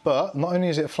 But not only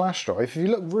is it a flash drive, if you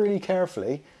look really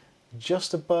carefully,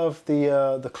 just above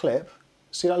the clip,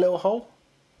 see that little hole?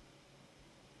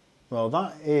 Well,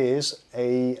 that is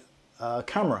a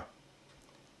camera.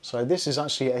 So this is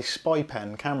actually a spy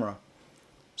pen camera.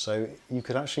 So you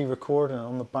could actually record, and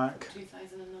on the back,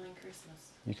 2009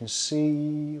 Christmas. You can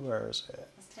see, where is it?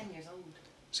 That's 10 years old.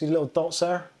 See the little dots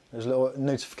there? There's little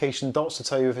notification dots to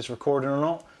tell you if it's recording or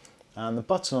not. And the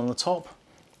button on the top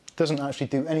doesn't actually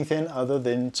do anything other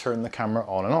than turn the camera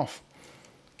on and off.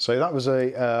 So that was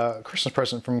a Christmas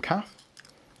present from Kath.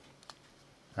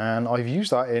 And I've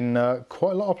used that in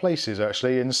quite a lot of places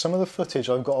actually, and some of the footage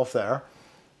I've got off there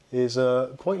is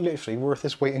quite literally worth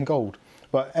its weight in gold.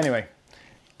 But anyway,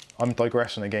 I'm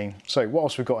digressing again. So what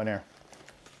else we've got in here?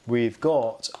 We've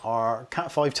got our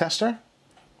Cat 5 tester.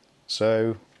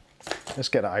 So let's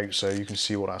get that out so you can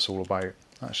see what that's all about.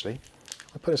 Actually,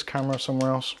 I'll put this camera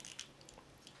somewhere else.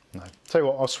 No, tell you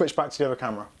what, I'll switch back to the other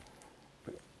camera.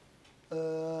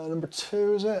 Number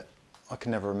 2, is it? I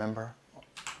can never remember.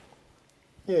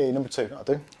 Yeah, number 2, that'll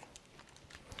do.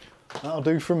 That'll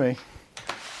do for me.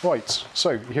 Right,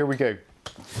 so here we go.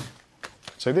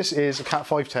 So this is a Cat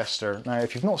 5 tester. Now,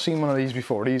 if you've not seen one of these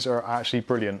before, these are actually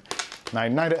brilliant. Now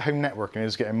that home networking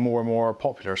is getting more and more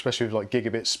popular, especially with like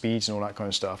gigabit speeds and all that kind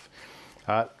of stuff,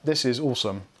 this is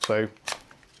awesome. So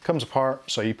it comes apart,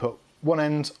 so you put one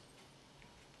end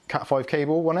Cat 5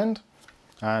 cable one end,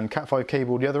 and Cat 5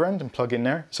 cable the other end, and plug in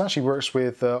there. It actually works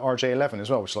with RJ11 as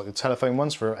well, which is like the telephone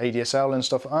ones for ADSL and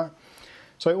stuff like that.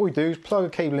 So all we do is plug a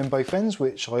cable in both ends,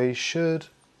 which I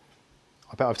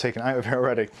bet I've taken out of here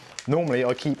already. Normally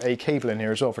I keep a cable in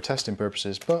here as well for testing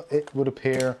purposes, but it would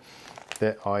appear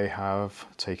that I have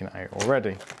taken it out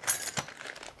already.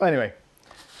 But anyway,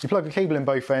 you plug a cable in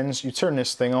both ends, you turn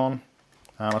this thing on,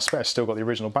 and I expect it's still got the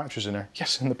original batteries in there.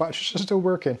 Yes, and the batteries are still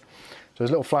working. So there's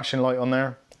a little flashing light on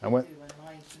there, and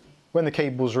when the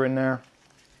cables are in there,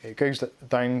 it goes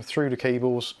down through the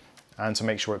cables and to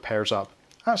make sure it pairs up.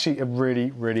 Actually a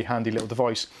really, really handy little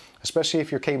device, especially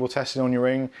if you're cable testing on your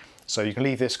own. So you can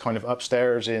leave this kind of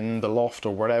upstairs in the loft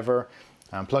or whatever,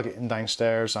 and plug it in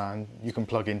downstairs, and you can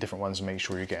plug in different ones and make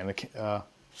sure you're getting a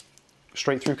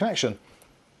straight through connection,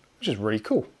 which is really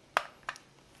cool.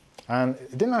 And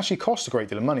it didn't actually cost a great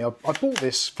deal of money. I bought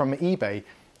this from eBay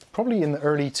probably in the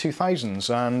early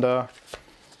 2000s, and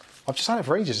I've just had it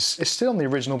for ages. It's still on the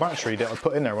original battery that I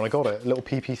put in there when I got it, a little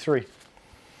PP3.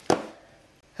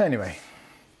 Anyway.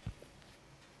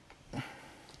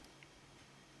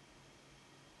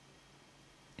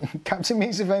 Captain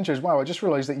Meets Adventures. Wow, I just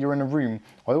realised that you're in a room.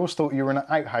 I always thought you were in an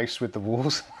outhouse with the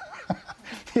walls.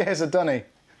 Yeah, it's a dunny.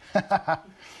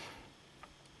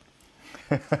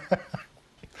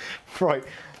 Right,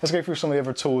 let's go through some of the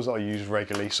other tools that I use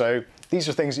regularly. So these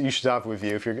are things that you should have with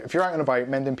you. If you're out and about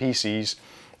mending PCs,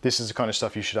 this is the kind of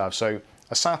stuff you should have. So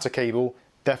a SATA cable,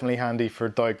 definitely handy for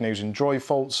diagnosing drive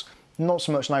faults. Not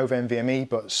so much now with NVMe,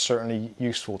 but certainly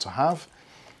useful to have.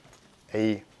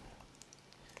 A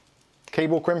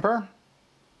cable crimper.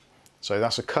 So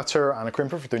that's a cutter and a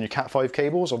crimper for doing your Cat5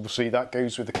 cables. Obviously that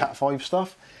goes with the Cat5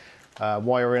 stuff.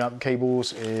 Wiring up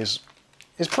cables is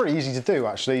pretty easy to do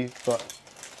actually, but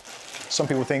some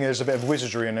people think there's a bit of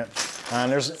wizardry in it. And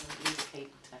there's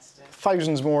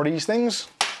thousands more of these things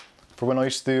for when I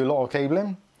used to do a lot of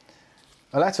cabling.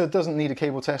 Aletta doesn't need a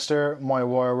cable tester. My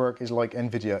wire work is like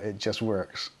NVIDIA, it just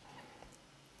works.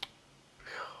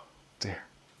 Oh, dear.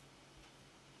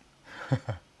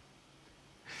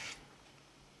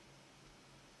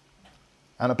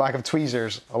 And a bag of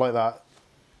tweezers, I like that.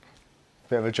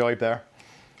 Bit of a jibe there.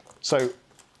 So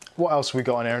what else have we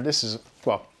got in here? This is,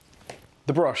 well,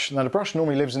 the brush. Now the brush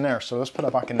normally lives in there, so let's put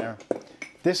that back in there.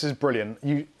 This is brilliant.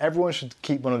 Everyone should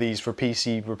keep one of these for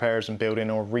PC repairs and building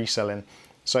or reselling.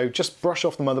 So just brush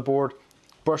off the motherboard,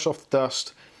 brush off the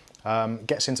dust,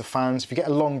 gets into fans. If you get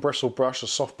a long bristle brush, a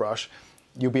soft brush,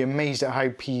 you'll be amazed at how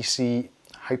clean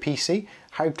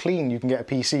you can get a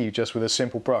PC just with a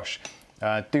simple brush.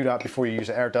 Do that before you use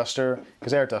an air duster,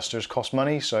 because air dusters cost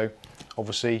money, so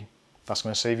obviously that's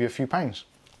going to save you a few pounds.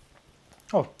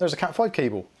 Oh, there's a Cat5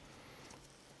 cable.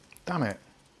 Damn it.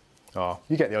 Oh,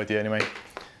 you get the idea anyway.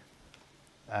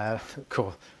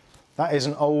 Cool. That is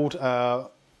an old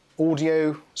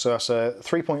audio, so that's a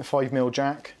 3.5mm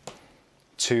jack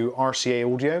to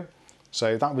RCA audio.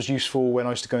 So that was useful when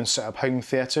I used to go and set up home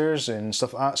theatres and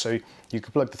stuff like that. So you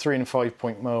could plug the 3 and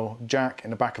 5.0 jack in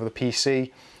the back of the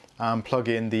PC and plug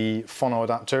in the phono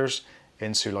adapters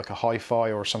into like a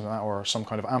hi-fi or something like that, or some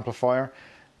kind of amplifier.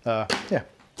 Yeah.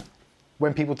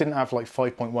 When people didn't have like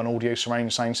 5.1 audio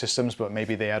surround sound systems, but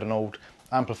maybe they had an old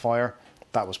amplifier,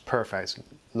 that was perfect.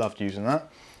 Loved using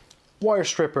that. Wire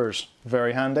strippers,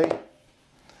 very handy.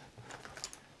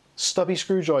 Stubby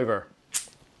screwdriver,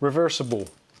 reversible.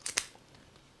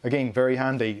 Again, very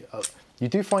handy. You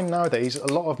do find nowadays a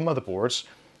lot of motherboards,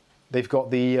 they've got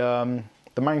the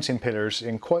mounting pillars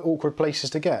in quite awkward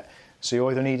places to get. So you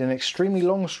either need an extremely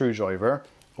long screwdriver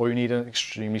or you need an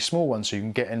extremely small one so you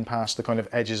can get in past the kind of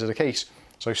edges of the case.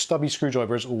 So stubby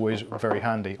screwdriver is always very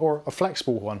handy, or a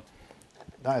flexible one.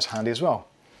 That is handy as well.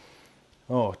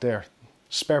 Oh dear,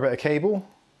 spare bit of cable.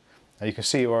 Now you can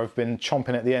see where I've been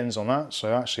chomping at the ends on that,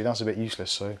 so actually that's a bit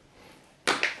useless, so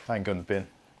that ain't going in the bin.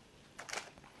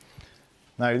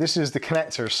 Now this is the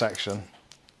connectors section.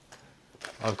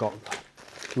 I've got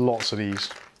lots of these,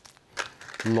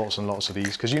 lots and lots of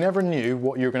these, because you never knew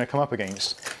what you were going to come up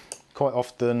against. Quite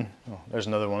often, oh, there's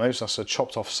another one of those, that's a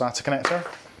chopped off SATA connector.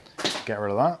 Get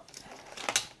rid of that.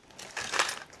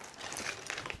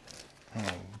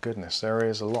 Oh goodness, there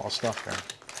is a lot of stuff here.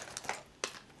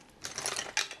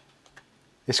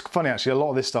 It's funny actually, a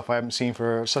lot of this stuff I haven't seen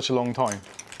for such a long time.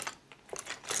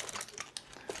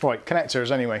 Right, connectors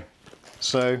anyway.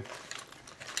 So,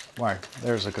 wow,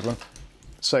 there's a good one.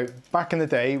 So back in the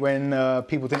day when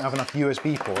people didn't have enough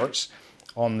USB ports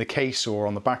on the case or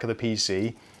on the back of the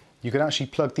PC, you could actually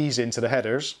plug these into the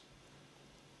headers.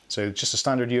 So just a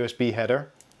standard USB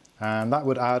header, and that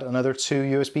would add another two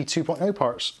USB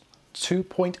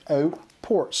 2.0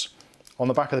 ports on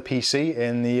the back of the PC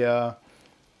in the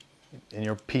in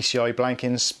your PCI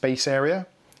blanking space area,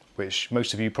 which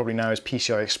most of you probably know as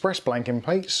PCI Express blanking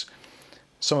plates.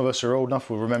 Some of us are old enough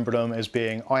will remember them as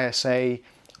being ISA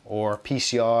or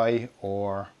PCI,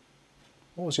 or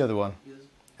what was the other one?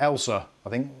 ELSA, I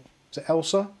think. Is it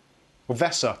ELSA? Or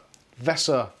VESA?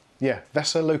 VESA, yeah,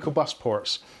 VESA local bus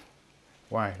ports.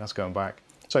 Wow, that's going back.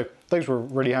 So those were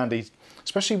really handy,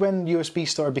 especially when USB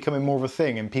started becoming more of a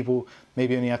thing and people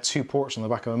maybe only had two ports on the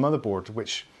back of a motherboard,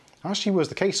 which Actually was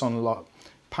the case on a lot.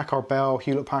 Packard Bell,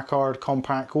 Hewlett Packard,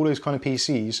 Compaq, all those kind of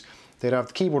PCs. They'd have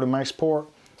the keyboard and mouse port,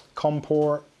 COM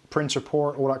port, printer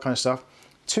port, all that kind of stuff.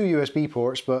 2 USB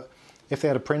ports, but if they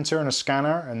had a printer and a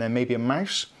scanner and then maybe a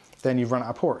mouse, then you've run out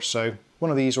of ports. So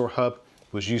one of these or hub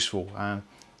was useful, and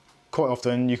quite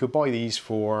often you could buy these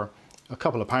for a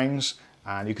couple of pounds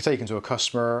and you could take them to a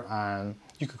customer and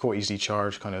you could quite easily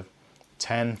charge kind of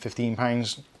 10, 15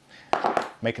 pounds,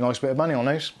 make a nice bit of money on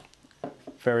those.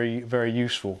 Very, very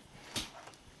useful.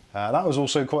 That was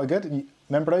also quite good.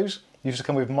 Remember those? Used to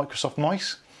come with Microsoft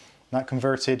mice. That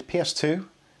converted PS2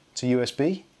 to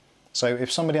USB. So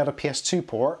if somebody had a PS2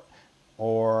 port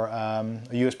or a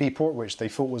USB port which they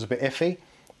thought was a bit iffy,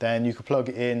 then you could plug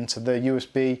it into the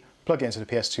USB, plug it into the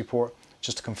PS2 port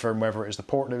just to confirm whether it was the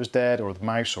port that was dead or the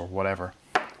mouse or whatever.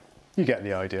 You get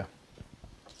the idea.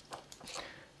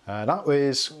 That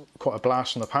was quite a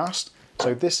blast from the past.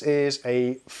 So this is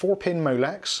a 4-pin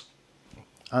Molex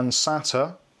and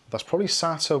SATA. That's probably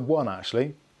SATA 1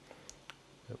 actually.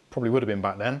 It probably would have been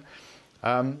back then.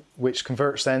 Which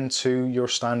converts then to your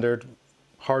standard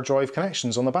hard drive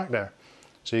connections on the back there.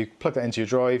 So you plug that into your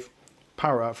drive,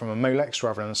 power it up from a Molex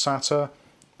rather than a SATA,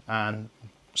 and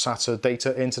SATA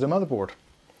data into the motherboard.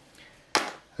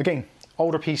 Again,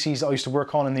 older PCs that I used to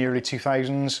work on in the early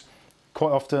 2000s,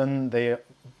 quite often they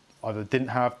either didn't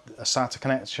have a SATA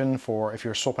connection for if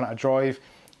you're swapping out a drive.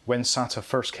 When SATA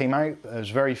first came out, there's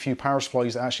very few power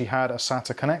supplies that actually had a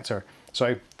SATA connector.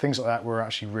 So things like that were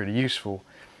actually really useful.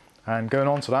 And going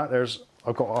on to that,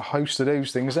 I've got a host of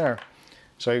those things there.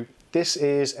 So this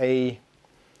is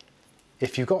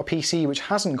if you've got a PC which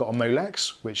hasn't got a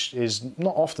Molex, which is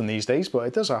not often these days, but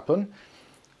it does happen.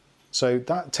 So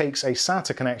that takes a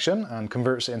SATA connection and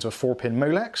converts it into a 4-pin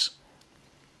Molex.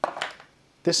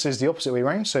 This is the opposite way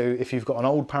around. So if you've got an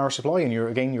old power supply and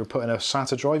you're putting a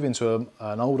SATA drive into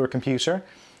an older computer,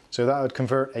 so that would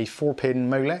convert a 4-pin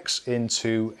Molex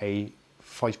into a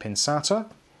 5-pin SATA.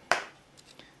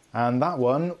 And that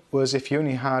one was if you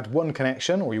only had one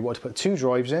connection or you wanted to put 2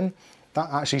 drives in, that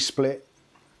actually split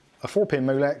a 4-pin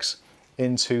Molex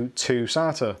into 2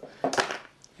 SATA.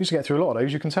 Used to get through a lot of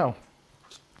those, you can tell.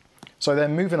 So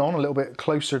then moving on a little bit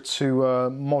closer to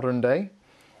modern day.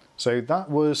 So that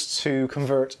was to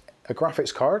convert a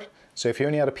graphics card. So if you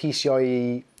only had a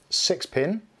PCIe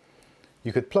 6-pin,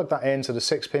 you could plug that into the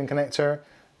 6-pin connector,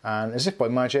 and as if by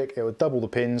magic, it would double the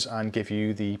pins and give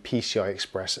you the PCI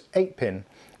Express 8-pin,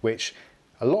 which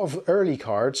a lot of early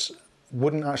cards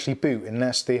wouldn't actually boot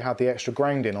unless they had the extra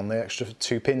grounding on the extra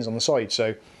 2 pins on the side.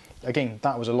 So again,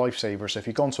 that was a lifesaver. So if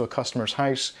you've gone to a customer's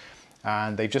house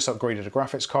and they've just upgraded a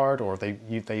graphics card, or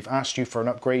they've asked you for an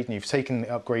upgrade and you've taken the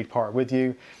upgrade part with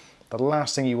you, the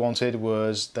last thing you wanted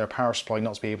was their power supply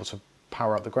not to be able to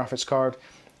power up the graphics card.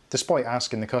 Despite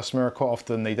asking the customer, quite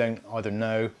often they don't either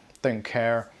know, don't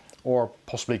care, or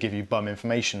possibly give you bum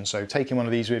information. So taking one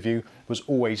of these with you was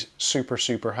always super,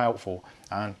 super helpful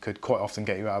and could quite often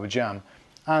get you out of a jam.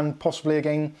 And possibly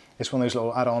again, it's one of those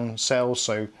little add-on sales.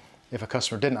 So if a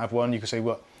customer didn't have one, you could say,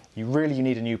 well, you really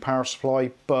need a new power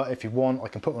supply, but if you want, I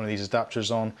can put one of these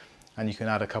adapters on and you can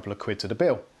add a couple of quid to the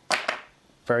bill.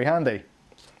 Very handy.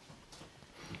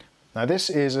 Now this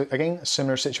is, again, a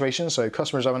similar situation. So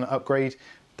customers having an upgrade,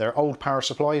 their old power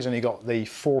supply has only got the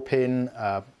 4-pin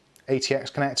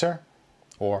ATX connector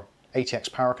or ATX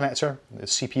power connector, the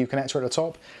CPU connector at the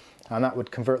top, and that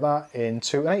would convert that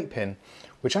into an 8-pin,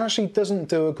 which actually doesn't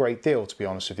do a great deal, to be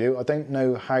honest with you. I don't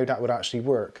know how that would actually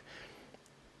work.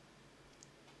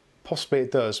 Possibly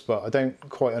it does, but I don't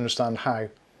quite understand how,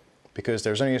 because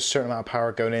there's only a certain amount of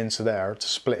power going into there to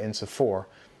split into 4.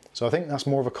 So I think that's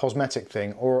more of a cosmetic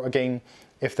thing. Or again,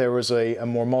 if there was a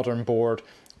more modern board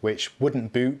which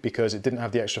wouldn't boot because it didn't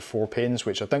have the extra 4 pins,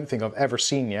 which I don't think I've ever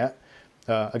seen yet,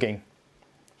 again,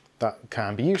 that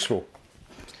can be useful.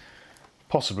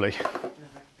 Possibly.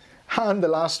 And the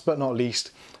last but not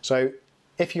least, so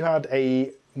if you had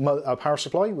a power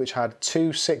supply which had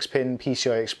 2 6-pin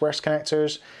PCI Express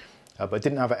connectors, but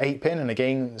didn't have an 8-pin, and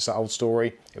again, it's that old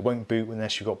story, it won't boot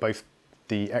unless you've got both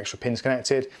the extra pins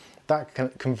connected,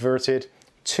 that converted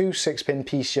 2 6-pin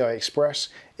PCI Express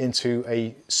into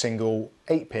a single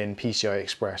 8-pin PCI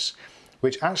Express,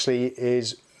 which actually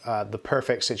is the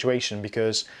perfect situation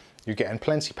because you're getting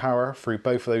plenty power through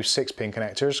both of those 6-pin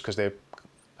connectors because they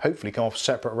hopefully come off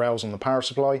separate rails on the power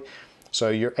supply. So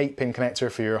your 8-pin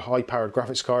connector for your high-powered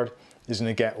graphics card is going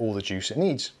to get all the juice it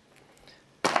needs.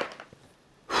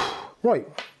 Right,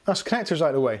 that's connectors out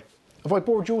of the way. Have I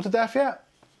bored you all to death yet?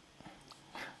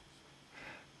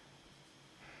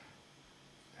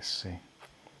 Let's see.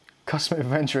 Custom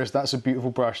Adventurous, that's a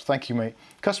beautiful brush. Thank you, mate.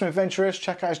 Custom Adventurous,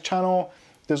 check out his channel.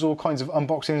 does all kinds of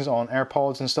unboxings on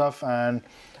AirPods and stuff, and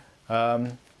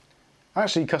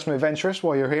actually, customer adventurous,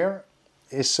 while you're here,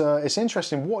 it's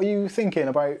interesting. What are you thinking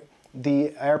about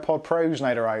the AirPod Pros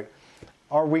now they're out?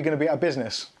 Are we going to be out of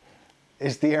business?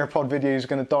 Is the AirPod videos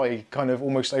going to die kind of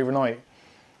almost overnight?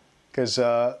 Because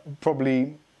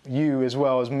probably you as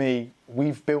well as me,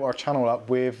 we've built our channel up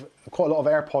with quite a lot of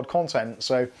AirPod content,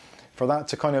 so for that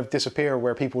to kind of disappear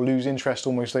where people lose interest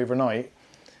almost overnight,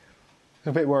 it's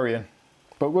a bit worrying,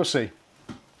 but we'll see.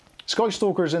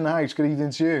 Skystalker's in the house, good evening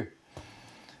to you.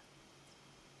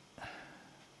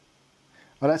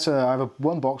 Well, I have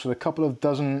one box with a couple of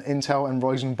dozen Intel and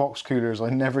Ryzen box coolers. I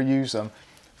never use them.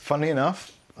 Funnily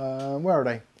enough, where are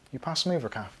they? You pass them over,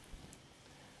 Kath.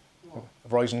 What?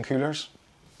 Ryzen coolers.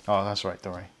 Oh, that's right,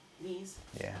 don't worry. These?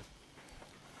 Yeah.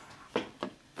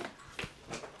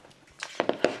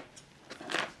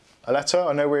 Aletta,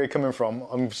 I know where you're coming from.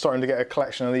 I'm starting to get a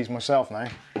collection of these myself now.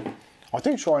 I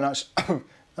do try and actually, that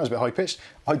was a bit high pitched.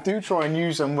 I do try and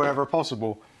use them wherever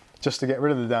possible, just to get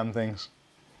rid of the damn things.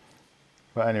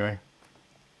 But anyway.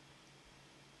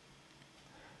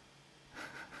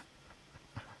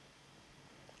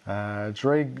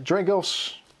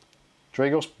 Dragos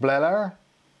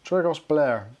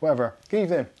Blair, whatever. Good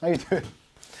evening, how you doing?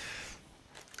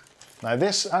 Now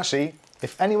this, actually,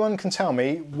 if anyone can tell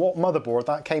me what motherboard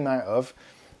that came out of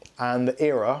and the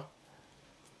era,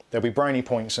 there'll be brownie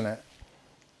points in it.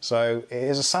 So it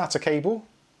is a SATA cable,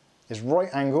 it's right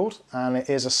angled, and it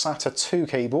is a SATA 2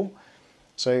 cable.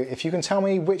 So if you can tell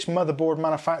me which motherboard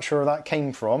manufacturer that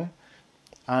came from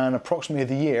and approximately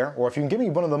the year, or if you can give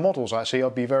me one of the models actually,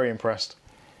 I'd be very impressed.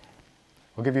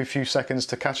 I'll give you a few seconds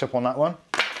to catch up on that one.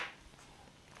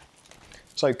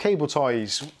 So cable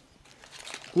ties,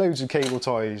 loads of cable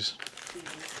ties.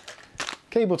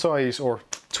 Cable ties, or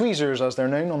tweezers as they're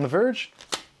known on the Verge.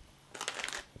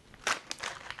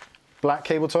 Black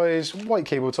cable ties, white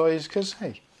cable ties, because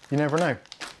hey, you never know.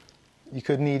 You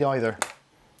could need either.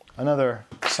 Another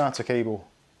SATA cable.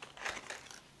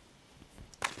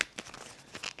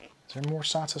 Is there more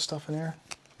SATA stuff in here?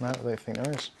 No, I don't think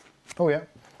there is. Oh yeah.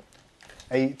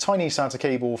 A tiny SATA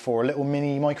cable for little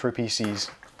mini micro PCs.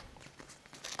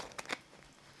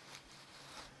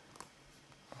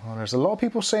 Oh, there's a lot of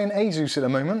people saying Asus at the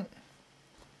moment.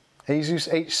 Asus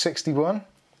H61,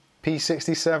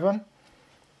 P67.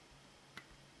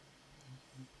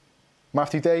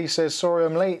 Matthew Day says, sorry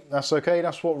I'm late. That's okay,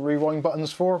 that's what rewind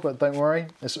button's for, but don't worry,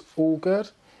 it's all good.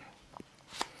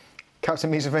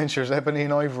 Captain Me's Adventures, Ebony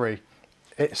and Ivory.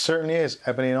 It certainly is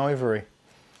Ebony and Ivory.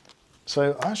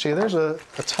 So actually there's a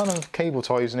ton of cable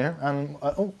ties in here, and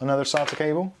oh, another SATA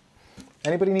cable.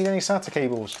 Anybody need any SATA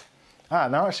cables? Ah,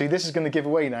 now actually this is going to give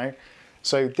away now.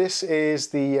 So this is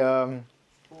the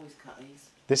Always cut these.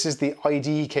 This is the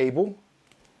IDE cable,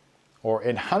 or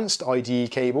enhanced IDE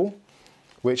cable,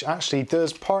 which actually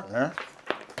does partner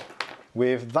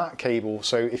with that cable.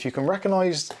 So if you can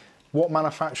recognise what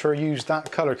manufacturer used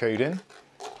that colour coding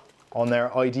on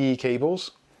their IDE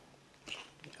cables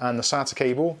and the SATA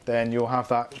cable, then you'll have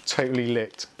that totally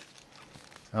licked.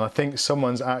 And I think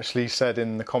someone's actually said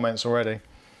in the comments already.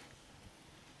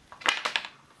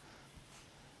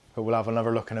 But we'll have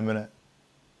another look in a minute.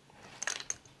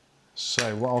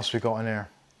 So what else we got in here?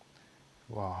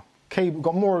 Wow. Cable,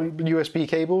 got more USB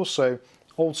cables, so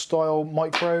old style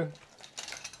micro.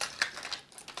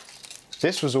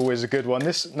 This was always a good one.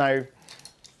 This now,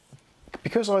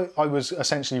 because I was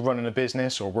essentially running a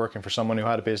business or working for someone who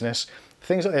had a business,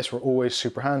 things like this were always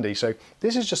super handy. So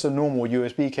this is just a normal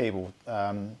USB cable,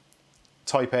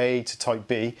 type A to type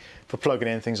B, for plugging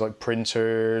in things like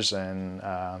printers and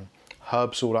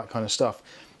hubs, all that kind of stuff.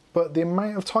 But the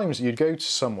amount of times that you'd go to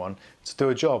someone to do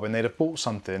a job and they'd have bought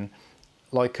something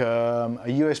like a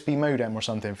USB modem or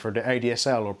something for the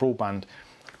ADSL or broadband,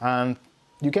 and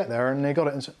you get there and they got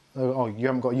it and say, oh, you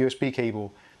haven't got a USB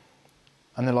cable.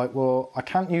 And they're like, well, I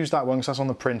can't use that one because that's on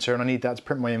the printer and I need that to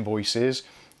print my invoices.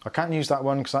 I can't use that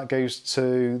one because that goes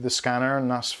to the scanner and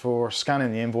that's for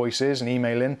scanning the invoices and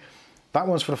emailing. That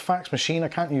one's for the fax machine, I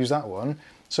can't use that one.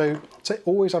 So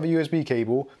always have a USB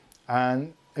cable,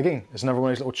 and again, there's another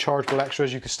one of those little chargeable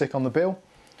extras you could stick on the bill,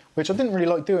 which I didn't really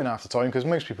like doing half the time because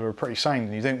most people are pretty sound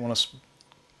and you don't want to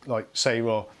like say,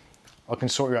 well, I can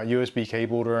sort you out a USB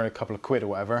cable or a couple of quid or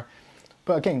whatever.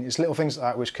 But again, it's little things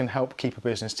like that which can help keep a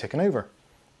business ticking over.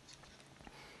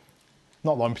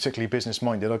 Not that I'm particularly business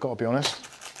minded, I've got to be honest.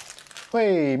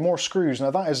 Hey, more screws.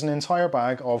 Now that is an entire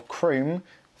bag of chrome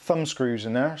thumb screws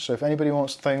in there. So if anybody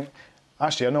wants to think,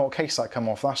 actually I know what case that come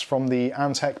off. That's from the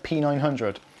Antec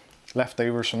P900.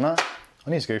 Leftovers from that. I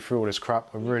need to go through all this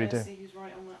crap, I really do. See who's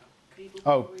right on that cable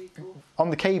Oh, on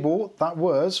the cable, that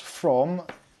was from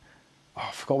Oh,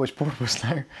 I forgot which board it was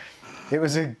now. It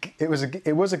was a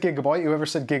gigabyte. Whoever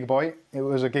said gigabyte, it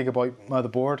was a gigabyte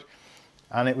motherboard,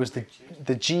 and it was the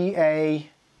GA.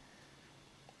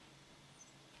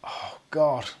 Oh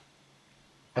God.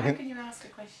 How can you ask a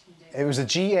question, Dave? It was a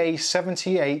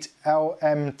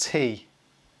GA78LMT,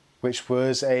 which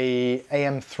was a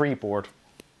AM3 board.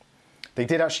 They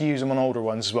did actually use them on older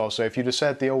ones as well. So if you'd have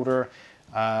said the older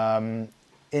Intel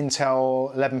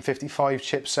 1155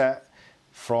 chipset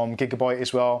from Gigabyte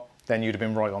as well, then you'd have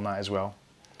been right on that as well.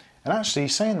 And actually,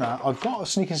 saying that, I've got a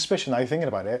sneaking suspicion now thinking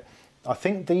about it. I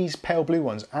think these pale blue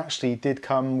ones actually did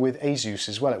come with Asus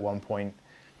as well at one point,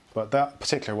 but that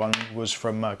particular one was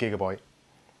from Gigabyte.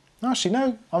 Actually,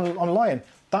 no, I'm lying.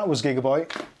 That was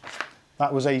Gigabyte.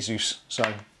 That was Asus. So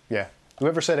yeah,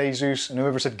 whoever said Asus and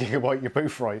whoever said Gigabyte, you're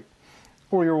both right,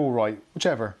 or you're all right,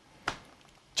 whichever.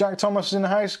 Jack Thomas is in the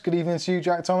house. Good evening to you,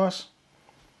 Jack Thomas.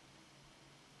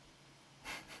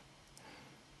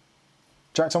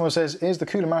 Jack Thomas says, is the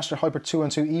Cooler Master Hyper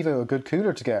 212 Evo a good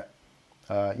cooler to get?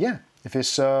 Yeah, if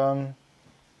it's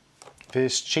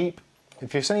cheap,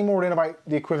 if it's any more than about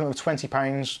the equivalent of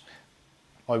 £20,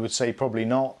 I would say probably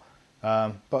not.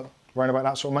 But around about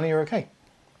that sort of money, you're okay.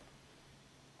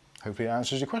 Hopefully that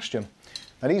answers your question.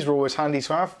 Now these are always handy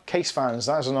to have. Case fans,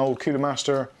 that's an old Cooler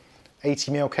Master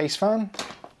 80mm case fan.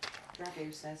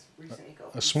 Drago says recently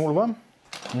got a smaller one.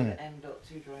 The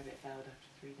M.2 drive, it failed after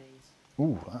 3 days.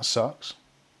 Ooh, that sucks.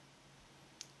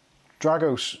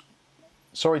 Dragos,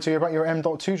 sorry to hear about your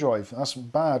M.2 drive. That's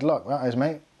bad luck, that is,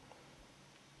 mate.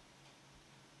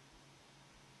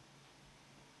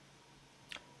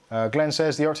 Glenn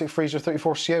says the Arctic Freezer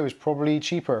 34CO is probably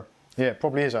cheaper. Yeah, it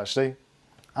probably is actually.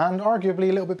 And arguably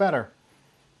a little bit better.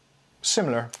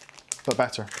 Similar, but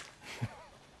better.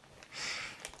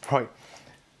 Right.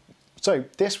 So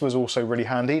this was also really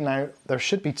handy. Now, there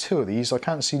should be 2 of these. I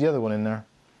can't see the other one in there.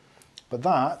 But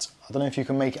that, I don't know if you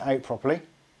can make it out properly,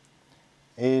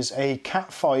 is a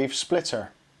Cat5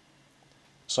 splitter.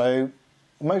 So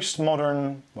most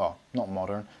modern, well, not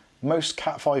modern, most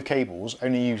Cat5 cables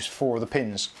only use 4 of the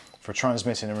pins for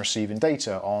transmitting and receiving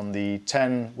data on the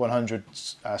 10100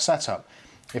 setup.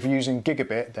 If you're using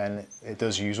gigabit, then it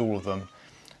does use all of them.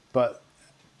 But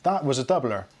that was a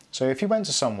doubler. So if you went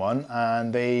to someone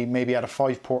and they maybe had a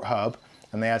 5-port hub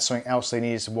and they had something else they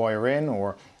needed to wire in,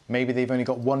 or maybe they've only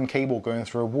got 1 cable going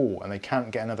through a wall and they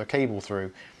can't get another cable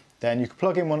through, then you could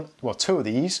plug in 2 of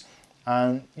these,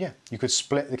 and yeah, you could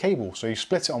split the cable. So you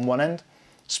split it on one end,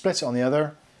 split it on the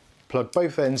other, plug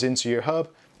both ends into your hub,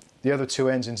 the other 2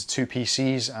 ends into 2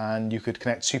 PCs, and you could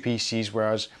connect 2 PCs,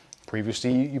 whereas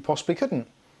previously you possibly couldn't.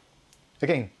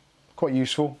 Again, quite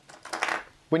useful.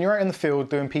 When you're out in the field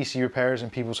doing PC repairs in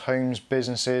people's homes,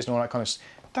 businesses, and all that kind of stuff.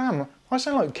 Damn, I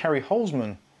sound like Kerry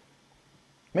Holzman.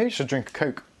 Maybe you should drink a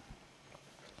Coke.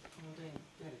 You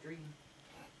had a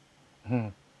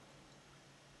dream.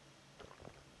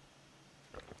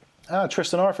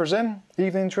 Tristan Arthur's in.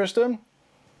 Evening, Tristan.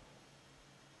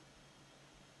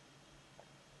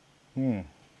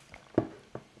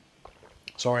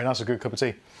 Sorry, that's a good cup of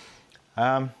tea.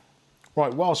 Right,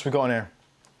 what else we got in here?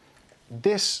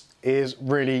 This is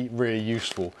really, really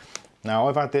useful. Now,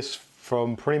 I've had this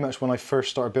from pretty much when I first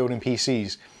started building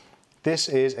PCs. This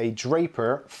is a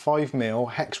Draper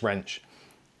 5mm hex wrench.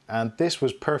 And this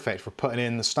was perfect for putting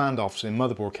in the standoffs in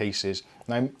motherboard cases.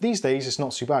 Now, these days it's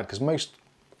not too bad because most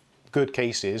good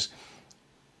cases,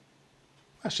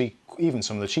 actually even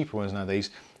some of the cheaper ones nowadays,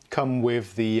 come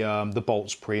with the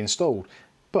bolts pre-installed.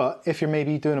 But if you're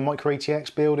maybe doing a micro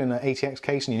ATX build in an ATX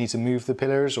case and you need to move the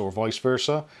pillars or vice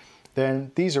versa,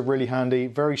 then these are really handy,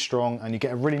 very strong, and you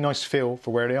get a really nice feel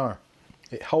for where they are.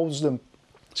 It holds them,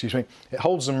 excuse me, it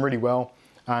holds them really well,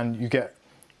 and you get,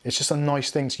 it's just a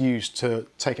nice thing to use to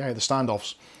take out the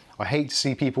standoffs. I hate to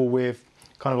see people with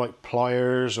kind of like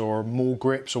pliers or maul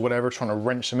grips or whatever trying to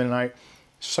wrench them in and out.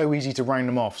 It's so easy to round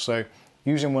them off. So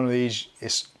using one of these,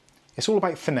 it's all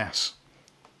about finesse.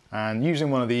 And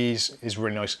using one of these is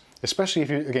really nice, especially if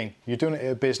you're doing it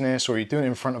at a business or you're doing it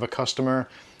in front of a customer.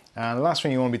 And the last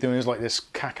thing you want to be doing is like this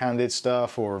cack-handed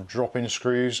stuff or drop-in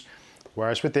screws.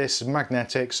 Whereas with this, it's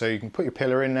magnetic, so you can put your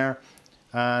pillar in there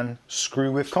and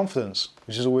screw with confidence,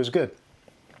 which is always good.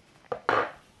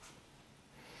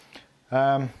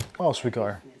 What else we got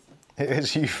here? It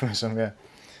is euphemism, yeah.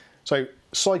 So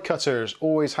side cutters,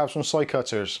 always have some side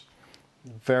cutters.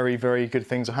 Very, very good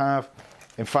thing to have.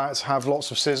 In fact, have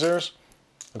lots of scissors.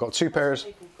 I've got 2 pairs.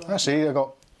 Actually, I've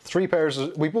got 3 pairs.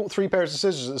 We bought 3 pairs of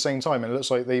scissors at the same time, and it looks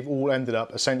like they've all ended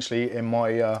up essentially in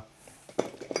my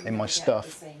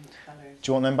stuff. Do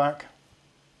you want them back?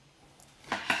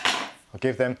 I'll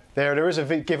give them. There is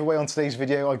a giveaway on today's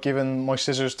video. I've given my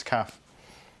scissors to Kath.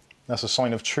 That's a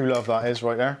sign of true love, that is,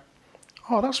 right there.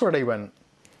 Oh, that's where they went.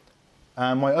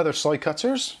 And my other side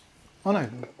cutters. Oh no,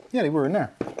 yeah, they were in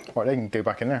there. Right, they can go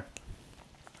back in there.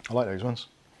 I like those ones.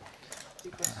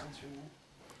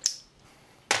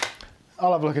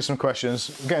 I'll have a look at some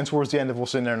questions. We're getting towards the end of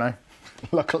what's in there now,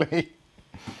 luckily.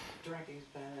 Drago's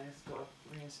Bear's got to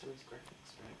reinstall his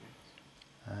graphics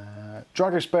drivers.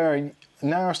 Drago's Bear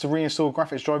now has to reinstall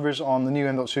graphics drivers on the new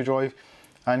M.2 drive,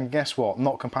 and guess what?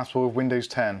 Not compatible with Windows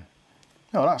 10.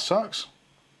 Oh, that sucks.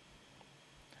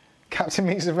 Captain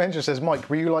Meets Adventure says, Mike,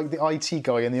 were you like the IT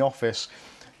guy in the office?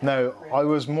 No, I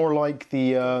was more like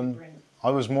the.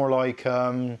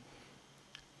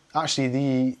 Actually,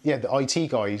 the IT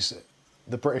guys,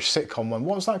 the British sitcom one.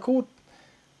 What was that called?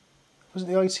 Was it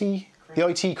the IT? The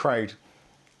IT crowd.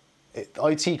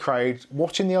 IT crowd.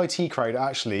 Watching the IT crowd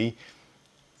actually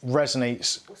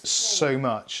resonates so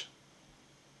much.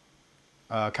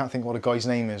 I can't think what the guy's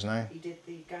name is now. He did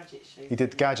the Gadget show. He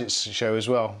did the Gadgets show as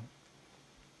well.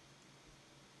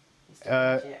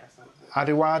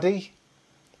 Adewadi?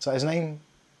 Is that his name?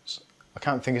 I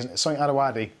can't think. It's something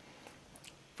Adewadi.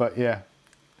 But yeah.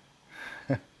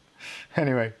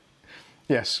 Anyway,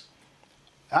 yes.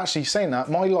 Actually, saying that,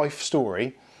 my life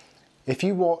story, if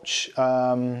you watch,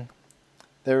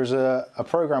 there's a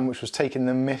program which was taking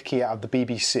the mickey out of the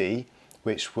BBC,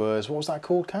 which was, what was that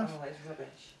called, Kath? Oh, it's rubbish.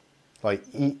 Like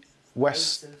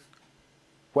West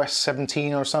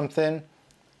 17 or something.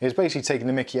 It was basically taking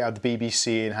the mickey out of the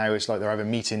BBC and how it's like they're having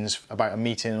meetings about a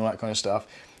meeting and all that kind of stuff.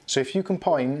 So if you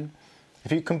combine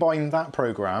that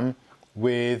program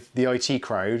with the IT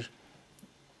crowd,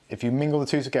 if you mingle the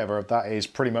two together, that is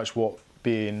pretty much what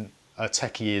being a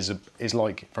techie is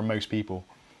like for most people.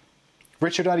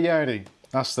 Richard Adiardi,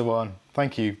 that's the one.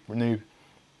 Thank you, Renew.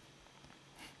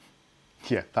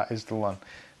 Yeah, that is the one.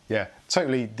 Yeah,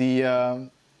 totally.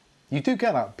 You do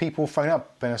get that. People phone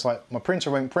up and it's like, my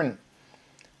printer won't print.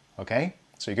 Okay,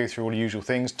 so you go through all the usual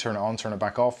things, turn it on, turn it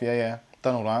back off. Yeah,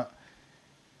 done all that.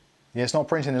 Yeah, it's not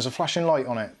printing. There's a flashing light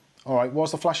on it. All right,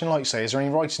 what's the flashing light say? Is there any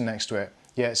writing next to it?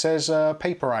 Yeah, it says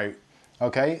paper out.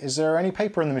 Okay, is there any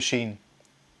paper in the machine?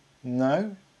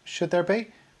 No, should there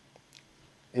be?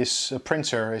 It's a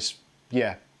printer,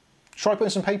 yeah. Try putting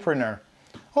some paper in there.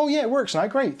 Oh yeah, it works now,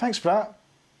 great, thanks for that.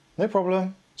 No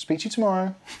problem, speak to you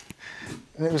tomorrow.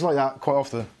 And it was like that quite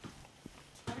often.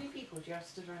 How many people do you have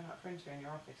stood around that printer in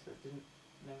your office that didn't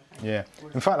know how Yeah,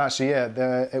 in fact actually,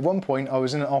 yeah, at one point I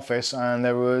was in an office and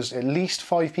there was at least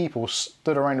 5 people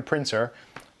stood around the printer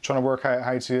trying to work out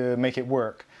how to make it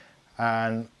work,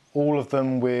 and all of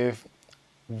them with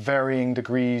varying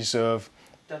degrees of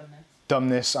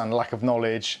dumbness and lack of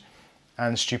knowledge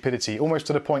and stupidity, almost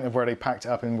to the point of where they packed it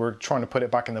up and were trying to put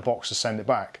it back in the box to send it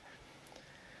back.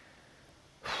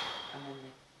 And then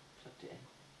they plugged it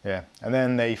in. Yeah, and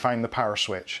then they found the power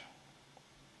switch.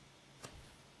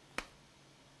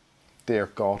 Dear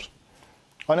God.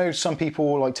 I know some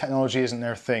people, like, technology isn't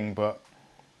their thing, but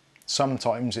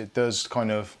sometimes it does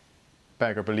kind of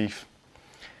beggar belief.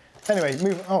 Anyway,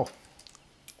 oh,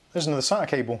 there's another SATA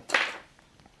cable.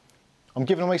 I'm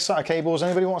giving away SATA cables.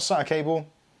 Anybody want a SATA cable?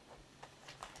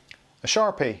 A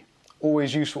Sharpie.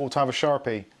 Always useful to have a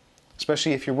Sharpie,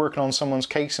 especially if you're working on someone's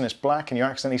case and it's black and you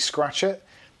accidentally scratch it.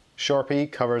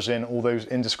 Sharpie covers in all those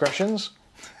indiscretions.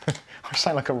 I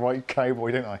sound like a right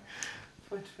cowboy, don't I?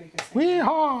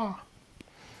 Wee-haw!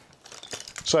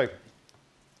 So,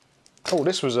 oh,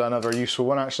 this was another useful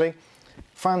one actually.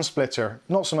 Fan splitter,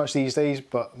 not so much these days,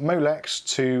 but Molex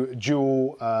to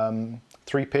dual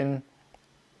 3-pin.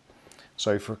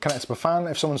 So for connect to a fan,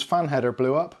 if someone's fan header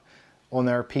blew up on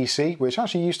their PC, which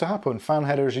actually used to happen, fan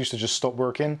headers used to just stop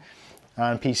working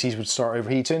and PCs would start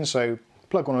overheating, so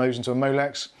plug one of those into a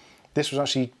Molex. This was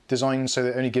actually designed so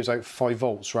that it only gives out 5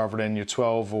 volts rather than your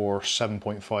 12 or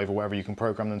 7.5 or whatever you can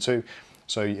program them to.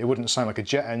 So it wouldn't sound like a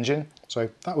jet engine. So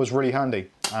that was really handy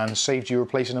and saved you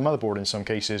replacing a motherboard in some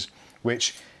cases,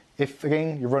 which if,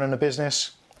 again, you're running a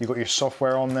business, you've got your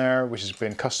software on there, which has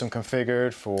been custom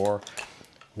configured for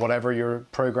whatever your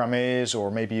program is,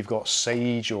 or maybe you've got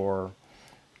Sage or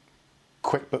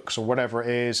QuickBooks or whatever it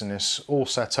is, and it's all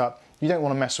set up. You don't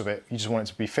want to mess with it. You just want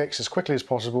it to be fixed as quickly as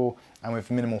possible and with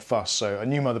minimal fuss. So a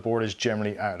new motherboard is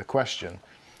generally out of the question.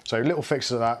 So little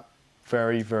fixes of that,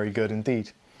 very, very good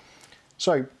indeed.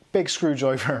 So big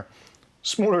screwdriver,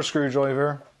 smaller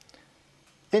screwdriver,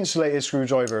 insulated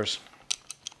screwdrivers.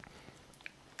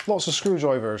 Lots of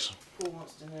screwdrivers. Paul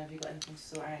wants to know, have you got anything to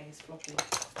sort out his floppy?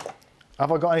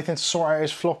 Have I got anything to sort out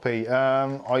his floppy?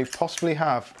 I possibly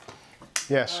have.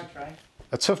 Yes.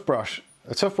 A toothbrush.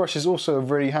 A toothbrush is also a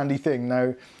really handy thing.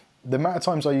 Now, the amount of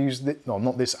times I use, no,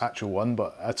 not this actual one,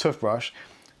 but a toothbrush,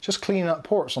 just cleaning up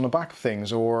ports on the back of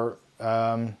things, or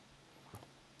what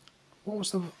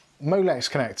was the Molex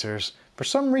connectors. For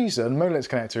some reason, Molex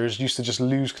connectors used to just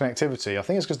lose connectivity. I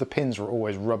think it's because the pins were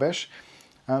always rubbish.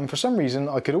 And for some reason,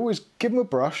 I could always give them a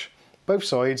brush, both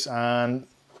sides, and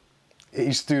it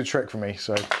used to do the trick for me.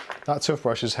 So that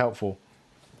toothbrush is helpful.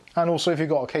 And also, if you've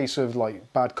got a case of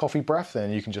like bad coffee breath,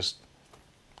 then you can just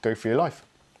go for your life.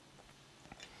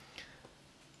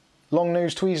 Long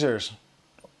nose tweezers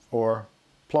or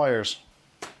pliers,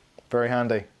 very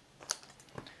handy.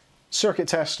 Circuit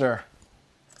tester.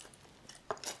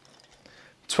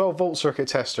 12 volt circuit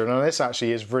tester. Now this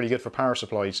actually is really good for power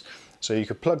supplies. So you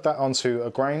could plug that onto a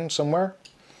ground somewhere.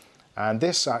 And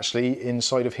this actually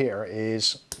inside of here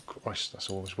is, Christ, that's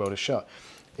always welded shut,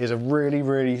 is a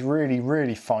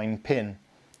really fine pin.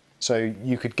 So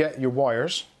you could get your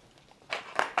wires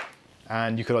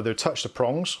and you could either touch the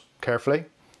prongs carefully,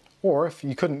 or if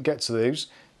you couldn't get to those,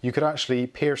 you could actually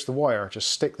pierce the wire,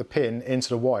 just stick the pin into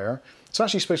the wire. It's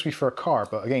actually supposed to be for a car,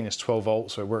 but again, it's 12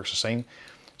 volts, so it works the same.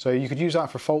 So you could use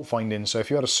that for fault finding. So if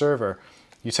you had a server,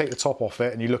 you take the top off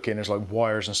it and you look in, there's like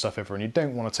wires and stuff everywhere, and you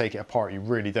don't want to take it apart, you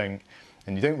really don't.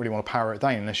 And you don't really want to power it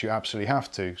down unless you absolutely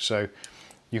have to. So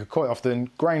you could quite often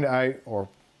grind it out or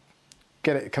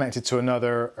get it connected to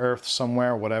another earth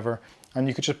somewhere or whatever, and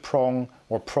you could just prong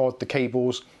or prod the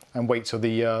cables and wait till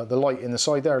the light in the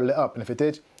side there lit up, and if it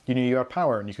did, you knew you had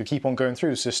power, and you could keep on going through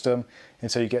the system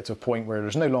until you get to a point where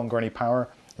there's no longer any power,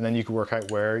 and then you could work out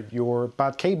where your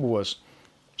bad cable was.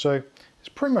 So it's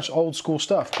pretty much old school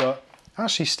stuff, but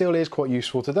actually still is quite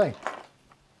useful today.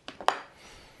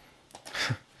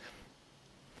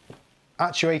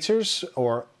 Actuators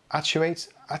or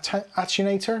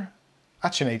attunator,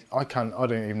 I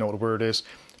don't even know what the word is.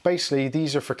 Basically,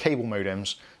 these are for cable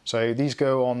modems. So these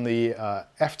go on the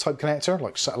F-type connector,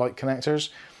 like satellite connectors.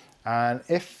 And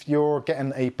if you're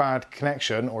getting a bad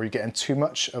connection or you're getting too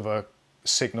much of a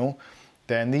signal,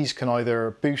 then these can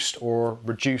either boost or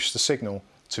reduce the signal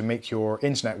to make your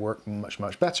internet work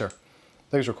much better.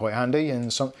 Those are quite handy,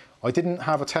 and I didn't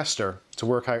have a tester to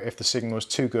work out if the signal was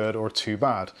too good or too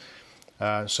bad.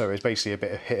 So it's basically a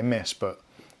bit of hit and miss, but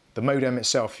the modem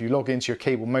itself, if you log into your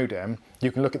cable modem, you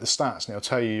can look at the stats and it'll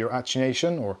tell you your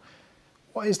attenuation, or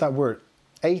what is that word?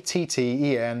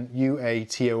 A-T-T-E-N-U-A-T-O-R,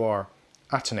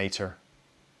 attenuator.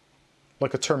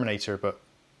 Like a Terminator, but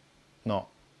not.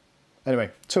 Anyway,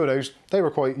 2 of those, they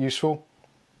were quite useful.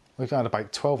 We've had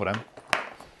about 12 of them.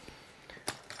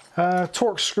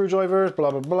 Torx screwdrivers,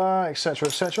 blah, blah, blah, etc,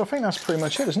 etc. I think that's pretty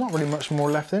much it. There's not really much more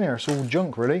left in here. It's all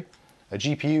junk, really. A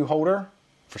GPU holder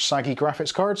for saggy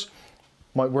graphics cards.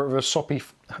 Might work with a soppy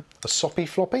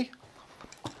floppy.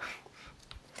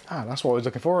 Ah, that's what I was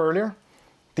looking for earlier.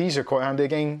 These are quite handy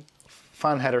again.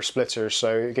 Fan header splitters.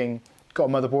 So again, got a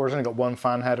motherboard, it's only got one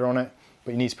fan header on it,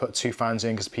 but you need to put 2 fans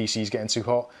in because the PC is getting too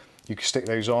hot. You can stick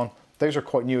those on. Those are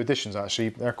quite new additions actually.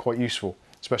 They're quite useful,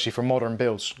 especially for modern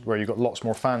builds where you've got lots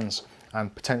more fans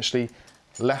and potentially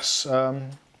less,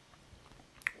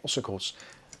 what's it called?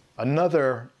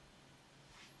 Another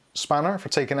spanner for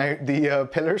taking out the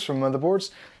pillars from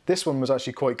motherboards. This one was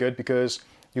actually quite good because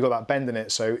you've got that bend in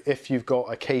it, so if you've got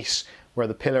a case where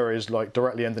the pillar is like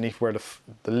directly underneath where the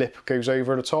lip goes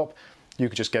over the top, you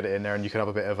could just get it in there and you could have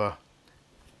a bit of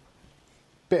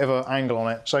an angle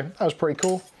on it. So that was pretty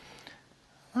cool.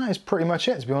 That is pretty much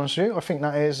it, to be honest with you. I think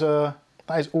that is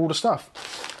all the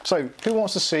stuff. So who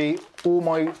wants to see all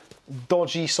my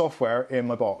dodgy software in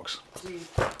my box?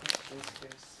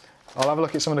 I'll have a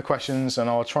look at some of the questions and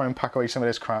I'll try and pack away some of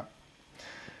this crap.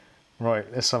 Right,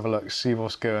 let's have a look, see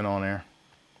what's going on here.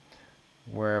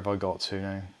 Where have I got to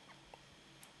now?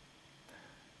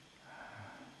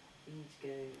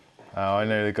 Oh, I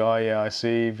know the guy, yeah, I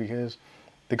see, because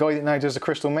the guy that now does the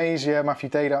Crystal Maze, yeah, Matthew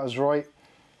Day, that was right.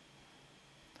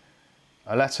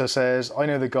 Aletta says, I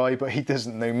know the guy, but he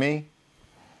doesn't know me.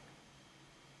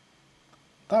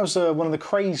 That was one of the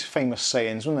Craze famous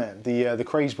sayings, wasn't it? The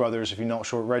Craze brothers, if you're not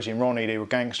sure, Reggie and Ronnie, they were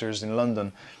gangsters in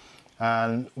London.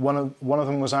 And one of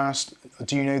them was asked,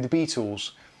 do you know the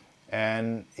Beatles?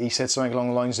 And he said something along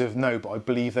the lines of, no, but I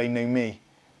believe they know me.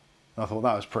 And I thought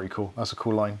that was pretty cool. That's a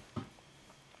cool line.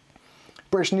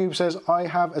 British Noob says, I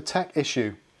have a tech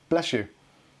issue. Bless you.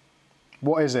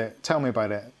 What is it? Tell me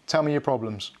about it. Tell me your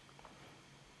problems.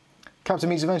 Captain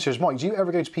Meets Adventures. Mike, do you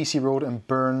ever go to PC World and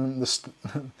burn the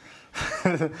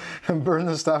and burn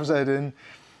the staff's head in?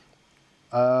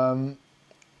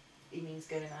 He means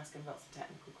go and ask him lots of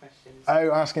technical questions.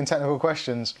 Oh, asking technical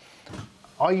questions.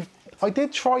 I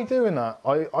did try doing that.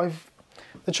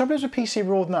 The trouble is with PC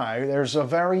World now, there's a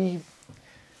very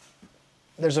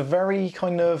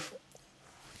kind of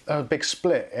a big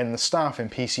split in the staff in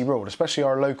PC World, especially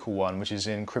our local one, which is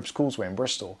in Cribbs Causeway in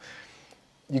Bristol.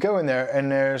 You go in there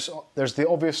and there's the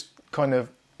obvious kind of,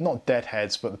 not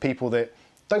deadheads, but the people that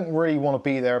don't really want to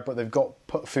be there, but they've got to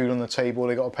put food on the table,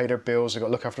 they've got to pay their bills, they've got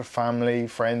to look after family,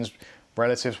 friends,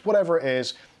 relatives, whatever it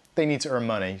is, they need to earn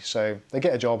money. So they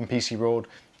get a job in PC World,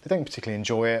 they don't particularly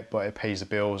enjoy it, but it pays the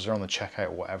bills, they're on the checkout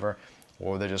or whatever,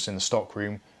 or they're just in the stock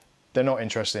room. They're not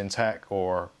interested in tech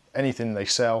or anything they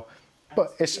sell,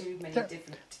 but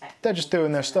they're just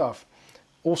doing their stuff.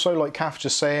 Also, like Kath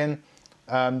just saying,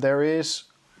 there is,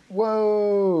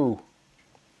 whoa,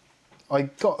 I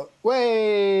got,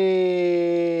 way,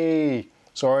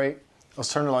 sorry,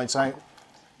 let's turn the lights out.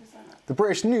 The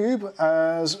British noob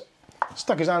has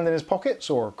stuck his hand in his pockets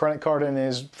or credit card in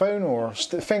his phone or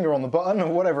finger on the button or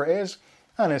whatever it is,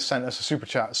 and has sent us a super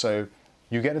chat. So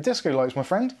you get the disco lights, my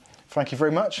friend. Thank you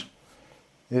very much.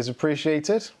 It is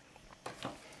appreciated.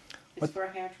 It's for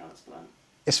a hair transplant.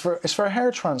 It's for a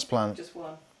hair transplant. Just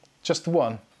one. Just the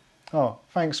one. Oh,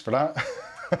 thanks for that.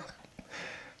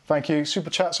 Thank you. Super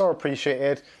chats are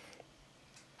appreciated.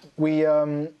 We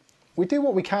do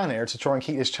what we can here to try and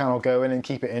keep this channel going and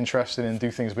keep it interesting and do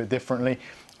things a bit differently.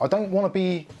 I don't want to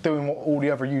be doing what all the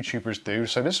other YouTubers do,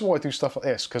 so this is why I do stuff like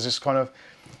this, because it's kind of,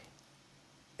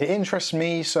 it interests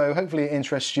me, so hopefully it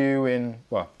interests you in,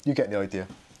 well, you get the idea.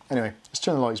 Anyway, let's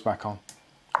turn the lights back on.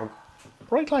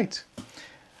 Bright light.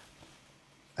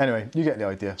 Anyway, you get the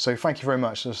idea. So thank you very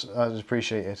much, that's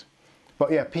appreciated.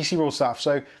 But yeah, PC World staff.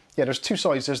 So yeah, there's two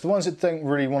sides. There's the ones that don't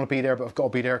really want to be there, but have got to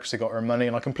be there because they got to earn money,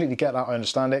 and I completely get that. I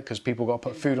understand it because people got to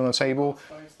put food on the table.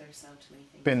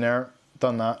 Been there,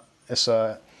 done that. It's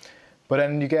but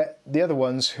then you get the other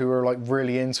ones who are like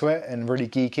really into it and really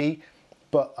geeky.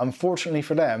 But unfortunately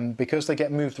for them, because they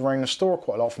get moved around the store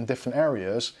quite a lot from different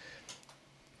areas.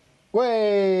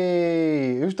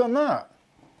 Way, who's done that?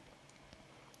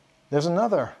 There's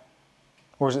another.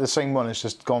 Or is it the same one? It's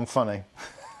just gone funny.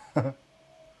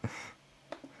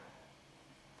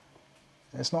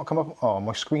 It's not come up. Oh,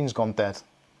 my screen's gone dead.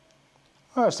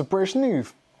 Oh, it's the British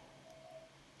noob.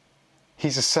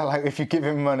 He's a sellout if you give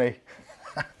him money.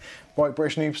 Right,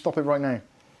 British noob, stop it right now.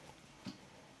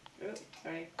 Oh,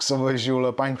 sorry. Because otherwise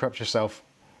you'll bankrupt yourself.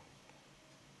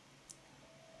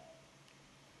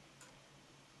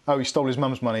 Oh, he stole his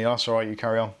mum's money. That's all right, you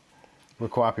carry on. We're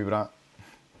quite happy with that.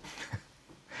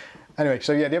 Anyway,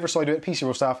 so yeah, the other side of it, PC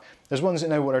World staff, there's ones that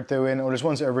know what they're doing, or there's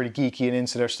ones that are really geeky and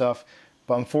into their stuff.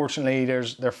 But unfortunately,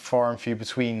 they're far and few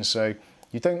between, so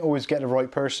you don't always get the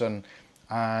right person.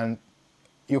 And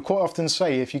you'll quite often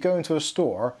say, if you go into a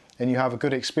store and you have a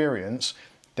good experience,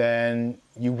 then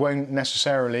you won't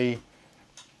necessarily...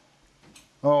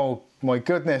 Oh my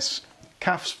goodness,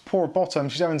 Kath's poor bottom,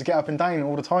 she's having to get up and down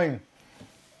all the time.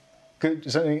 Good,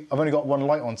 I've only got one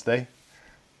light on today.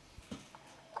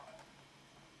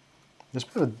 There's a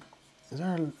bit of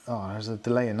there's a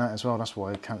delay in that as well, that's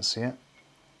why I can't see it.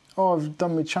 Oh, I've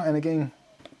done me chatting again.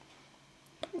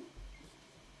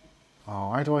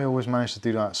 Oh, how do I always manage to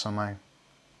do that somehow?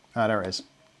 Ah, there it is.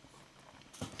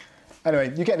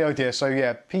 Anyway, you get the idea. So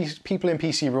yeah, people in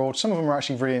PC World, some of them are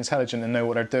actually really intelligent and know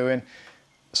what they're doing.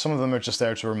 Some of them are just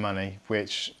there to earn money,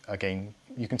 which, again,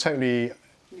 you can totally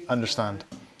understand.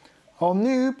 Oh,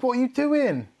 noob, what are you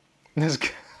doing?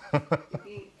 Break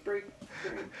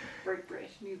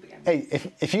British noob again. Hey,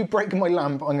 if you break my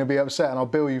lamp, I'm going to be upset and I'll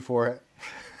bill you for it.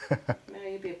 No,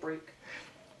 you'd be a broke.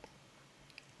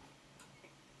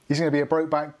 He's going to be a broke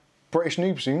back British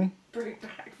noob soon. Broke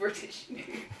back British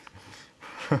noob.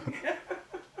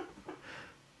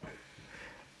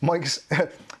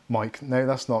 Mike, no,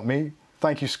 that's not me.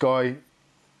 Thank you, Sky.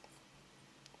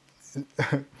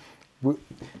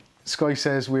 Sky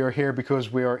says we are here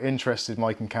because we are interested,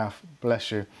 Mike and Kath. Bless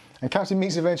you. And Captain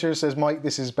Meets Adventure says, Mike,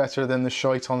 this is better than the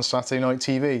shite on Saturday Night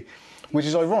TV. Which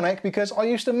is ironic because I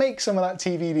used to make some of that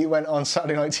TV that went on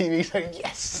Saturday Night TV, so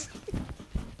yes!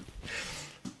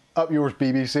 Up yours,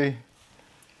 BBC.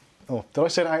 Oh, did I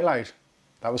say that out loud?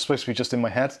 That was supposed to be just in my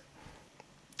head.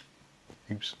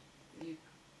 Oops.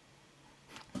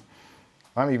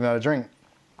 I haven't even had a drink.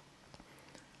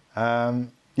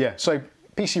 Yeah, so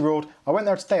PC World. I went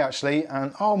there today actually,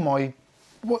 and oh my,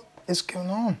 what is going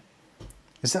on?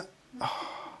 Is that?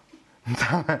 Oh,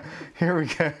 damn it! Here we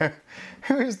go.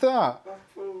 Who is that?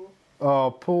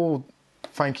 Oh, Paul.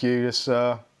 Thank you. This,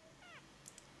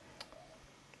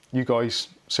 you guys,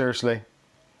 seriously.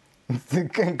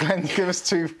 Glenn, give us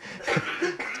two.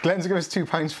 Glenn's give us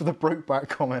 £2 for the broke back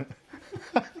comment.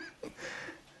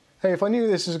 Hey, if I knew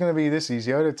this was going to be this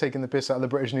easy, I would have taken the piss out of the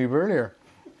British noob earlier.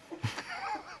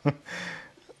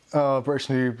 Oh, British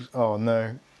noobs. Oh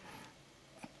no.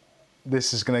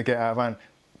 This is going to get out of hand.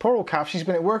 Poor old Kath, she's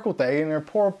been at work all day and her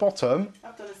poor bottom.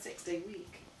 I've done a 6-day week.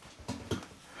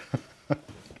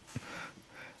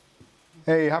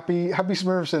 Hey, happy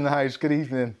Smurfs in the house. Good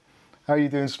evening. How are you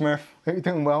doing, Smurf? Are you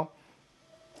doing well?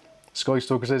 Sky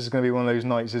Stalker says it's going to be one of those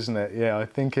nights, isn't it? Yeah, I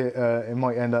think it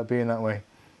might end up being that way.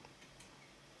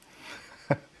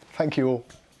 Thank you all.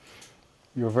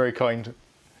 You're very kind.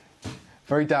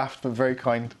 Very daft, but very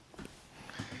kind.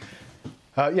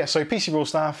 Yeah, so PC World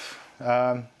staff.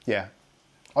 Yeah,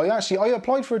 I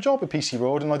applied for a job at PC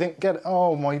World and I didn't get it.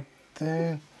 Oh my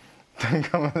dude. Don't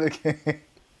come at the game.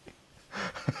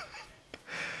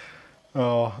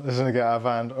 Oh, this is gonna get out of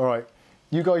hand. All right,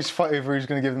 you guys fight over who's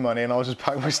gonna give the money and I'll just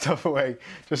pack my stuff away.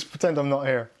 Just pretend I'm not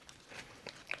here.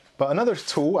 But another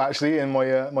tool actually in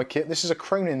my my kit, this is a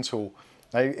Cronin tool.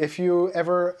 Now, have you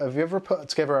ever put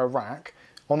together a rack,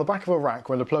 on the back of a rack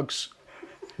where the plugs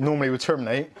normally would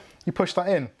terminate, you push that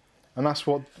in and that's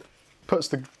what puts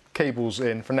the cables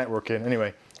in for networking.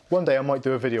 Anyway, one day I might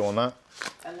do a video on that.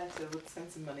 Aletta would send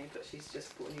some money, but she's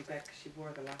just bought a new bed because she wore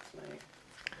the last night.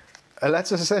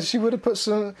 Aletta says she would have put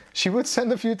some, she would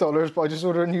send a few dollars, but I just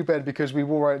ordered a new bed because we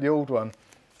wore out the old one.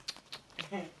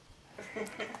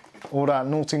 All that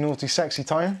naughty, naughty, sexy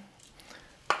time.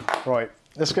 Right,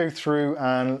 let's go through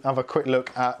and have a quick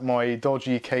look at my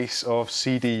dodgy case of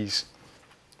CDs.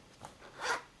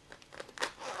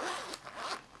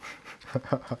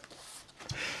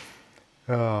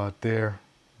 Oh dear,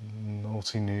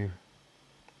 naughty new.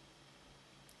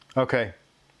 Okay.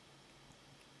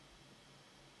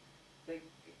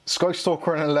 Sky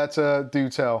Stalker and Aletta do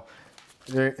tell.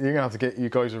 You're gonna have to get you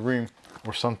guys a room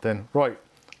or something. Right,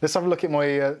 let's have a look at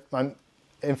my,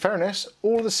 in fairness,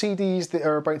 all the CDs that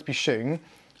are about to be shown,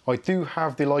 I do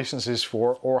have the licenses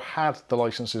for, or had the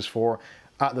licenses for,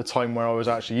 at the time where I was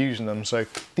actually using them. So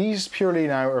these purely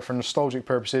now are for nostalgic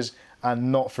purposes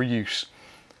and not for use.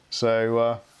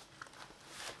 So,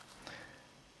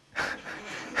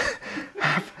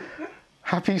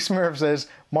 Happy Smurf says,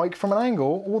 Mike, from an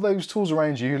angle, all those tools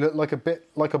around you look like a bit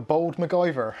like a bold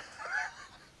MacGyver.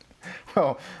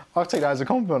 Well, I'll take that as a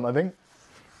compliment, I think.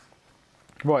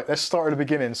 Right, let's start at the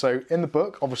beginning. So in the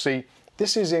book, obviously,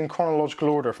 this is in chronological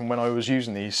order from when I was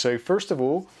using these. So first of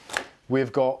all,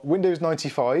 we've got Windows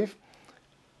 95,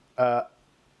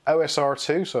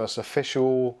 OSR2, so that's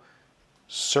official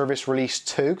service release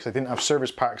 2, because I didn't have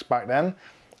service packs back then.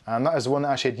 And that is the one that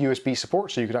actually had USB support,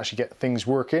 so you could actually get things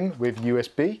working with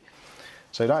USB.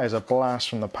 So that is a blast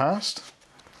from the past.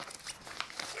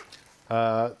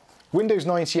 Windows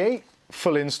 98,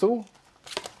 full install.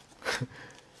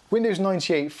 Windows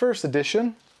 98 first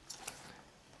edition.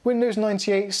 Windows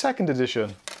 98 second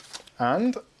edition.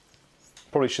 And,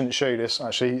 probably shouldn't show you this,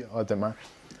 actually, I don't know.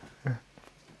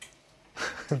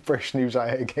 Fresh news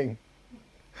out again.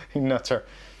 You nutter.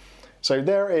 So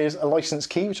there is a license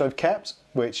key which I've kept,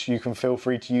 which you can feel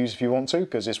free to use if you want to,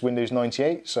 because it's Windows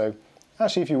 98. So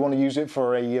actually, if you want to use it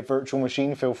for a virtual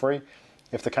machine, feel free.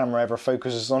 If the camera ever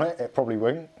focuses on it, it probably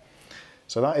won't.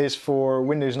 So that is for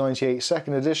Windows 98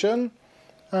 second edition.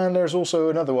 And there's also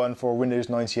another one for Windows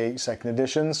 98 second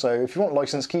edition. So if you want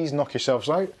license keys, knock yourselves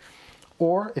out.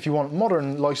 Or if you want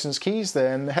modern license keys,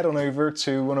 then head on over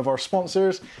to one of our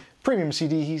sponsors,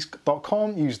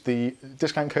 premiumcdkeys.com. Use the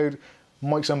discount code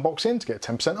Mike's Unboxing to get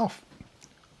 10% off.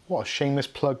 What a shameless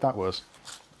plug that was.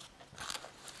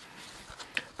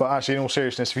 But actually, in all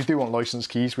seriousness, if you do want license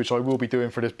keys, which I will be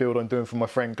doing for this build I'm doing for my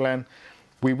friend Glenn,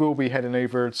 we will be heading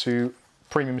over to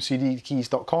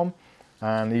premiumcdkeys.com,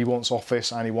 and he wants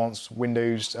Office and he wants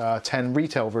Windows 10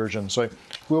 retail version. So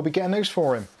we'll be getting those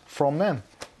for him from them.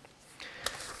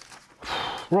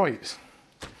 Right.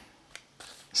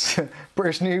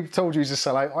 British Noob told you he's a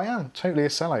sellout. I am totally a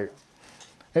sellout.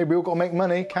 Hey, we all got to make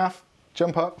money. Kath,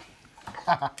 jump up.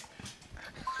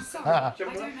 Sorry, I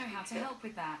don't know how to help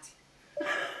with that.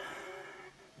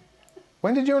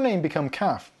 When did your name become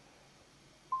Kath?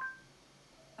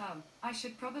 Oh, I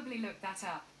should probably look that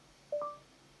up.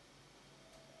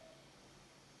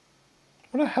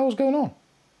 What the hell's going on?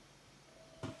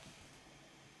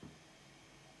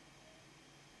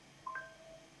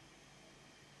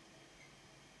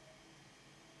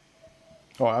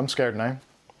 Oh, I'm scared now.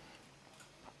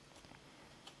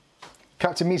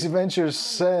 Captain Meets Adventures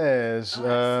says,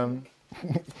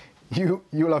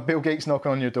 you'll have Bill Gates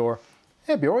knocking on your door.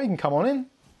 Yeah, be alright, you can come on in.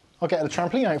 I'll get the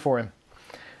trampoline out for him.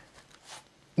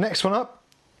 Next one up,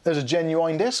 there's a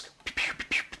genuine disc.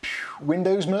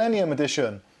 Windows Millennium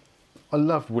Edition. I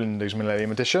love Windows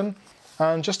Millennium Edition.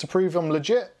 And just to prove I'm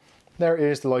legit, there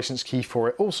is the license key for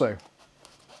it also.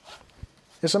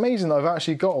 It's amazing that I've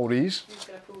actually got all these. Who's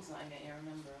going to pull something that you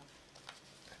remember?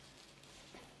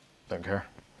 Don't care.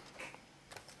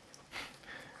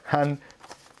 And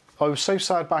I was so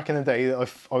sad back in the day that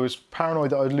I was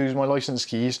paranoid that I'd lose my license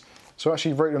keys. So I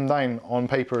actually wrote them down on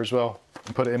paper as well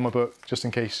and put it in my book just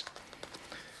in case.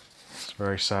 It's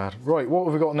very sad. Right, what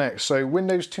have we got next? So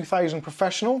Windows 2000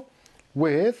 Professional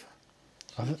with...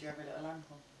 Do you have a little lamp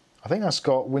on? I think that's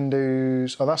got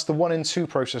Windows... Oh, that's the 1 in 2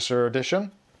 processor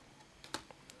edition.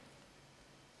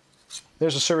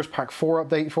 There's a Service Pack 4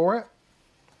 update for it.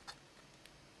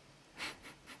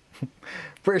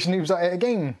 British Noob's at it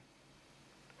again.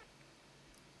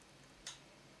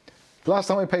 Last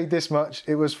time I paid this much,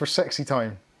 it was for Sexy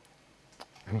Time.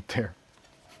 Oh dear.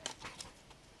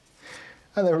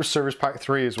 And there was Service Pack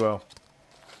 3 as well.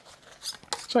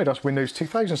 So that's Windows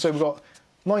 2000. So we've got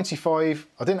 95.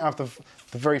 I didn't have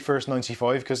the very first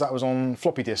 95 because that was on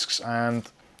floppy disks. And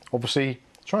obviously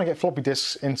trying to get floppy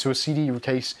disks into a CD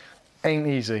case ain't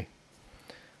easy.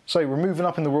 So we're moving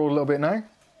up in the world a little bit now.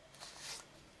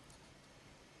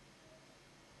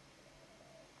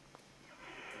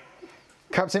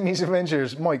 Captain Meets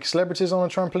Adventures, Mike, celebrities on a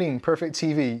trampoline, perfect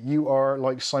TV. You are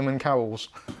like Simon Cowell's.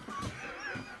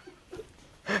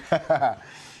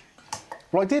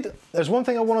 Well, there's one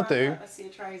thing I want to do. I see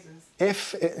your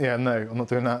trousers. Yeah, no, I'm not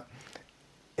doing that.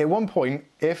 At one point,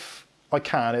 if I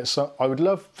can, I would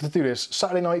love to do this.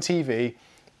 Saturday Night TV,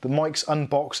 the Mike's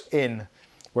Unbox In,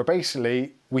 where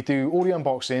basically we do all the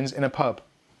unboxings in a pub.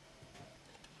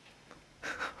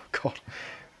 God.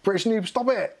 British Noob, stop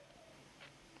it!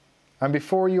 And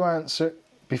before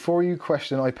you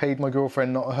question, I paid my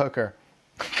girlfriend, not a hooker.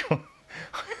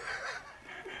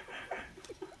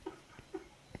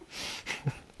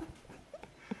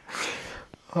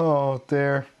 Oh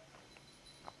dear.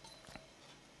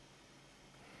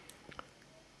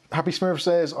 Happy Smurf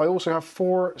says, I also have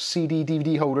 4 CD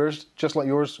DVD holders, just like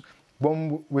yours.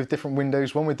 One with different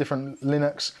Windows, one with different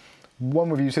Linux, one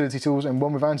with utility tools, and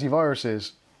one with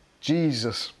antiviruses.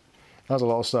 Jesus, that's a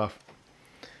lot of stuff.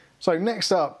 So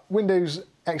next up, Windows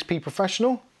XP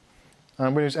Professional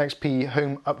and Windows XP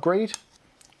Home Upgrade.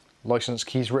 License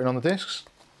keys written on the discs.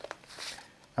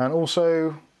 And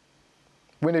also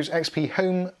Windows XP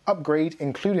Home Upgrade,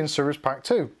 including Service Pack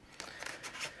 2.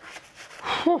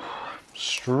 Whew,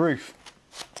 Struth.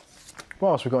 What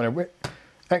else we got in here?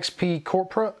 XP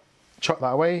Corporate, chuck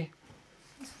that away.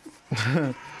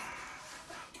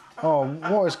 Oh,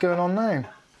 what is going on now?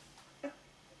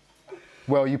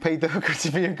 Well, you paid the hooker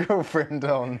to be your girlfriend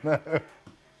on. No.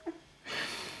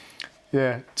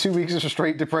 Yeah, 2 weeks of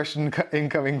straight depression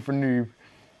incoming for Noob.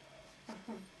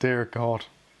 Dear God.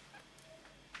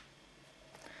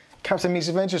 Captain Meets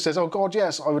Adventure says, oh God,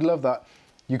 yes, I would love that.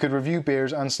 You could review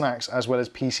beers and snacks as well as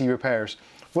PC repairs.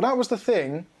 Well, that was the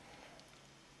thing.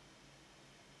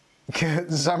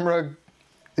 Zamra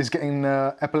is getting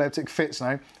epileptic fits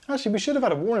now. Actually, we should have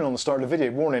had a warning on the start of the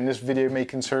video. Warning, this video may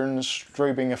concern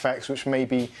strobing effects which may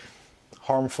be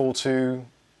harmful to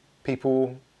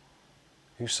people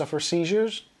who suffer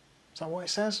seizures. Is that what it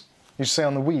says? You should say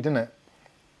on the weed, isn't it?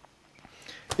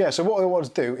 Yeah, so what I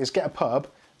want to do is get a pub,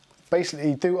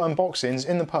 basically do unboxings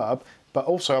in the pub, but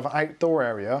also have an outdoor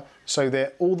area so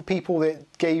that all the people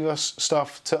that gave us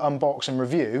stuff to unbox and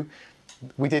review,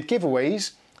 we did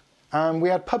giveaways and we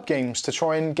had pub games to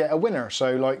try and get a winner.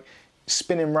 So like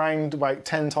spinning round about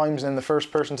 10 times and then the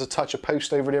first person to touch a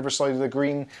post over the other side of the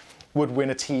green would win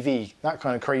a TV. That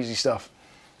kind of crazy stuff.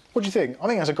 What do you think? I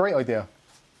think that's a great idea.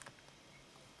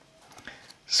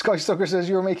 Skystalker says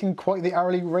you're making quite the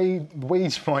hourly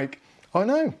wage, Mike. I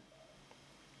know.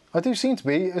 I do seem to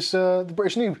be. It's the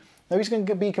British Noob. Now he's going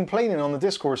to be complaining on the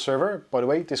Discord server. By the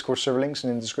way, Discord server links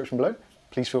in the description below.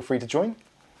 Please feel free to join.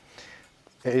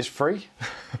 It is free.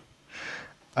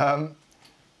 Yeah,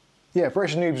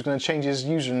 British Noob is going to change his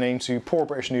username to Poor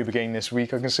British Noob again this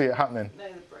week. I can see it happening. No,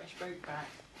 the British broke back.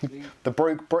 The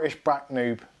broke British back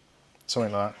noob.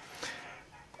 Something like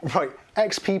that. Right,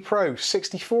 XP Pro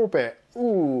 64-bit.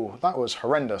 Ooh, that was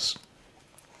horrendous.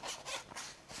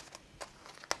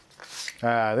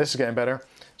 This is getting better.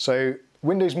 So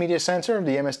Windows Media Center,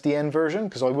 the MSDN version,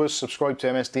 because I was subscribed to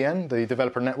MSDN, the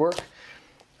developer network.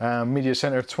 Media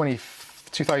Center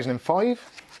 2005.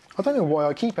 I don't know why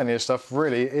I keep any of this stuff,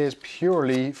 really. It is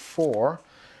purely for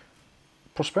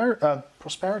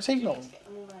prosperity? Get them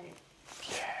all out.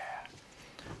 Yeah.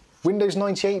 Windows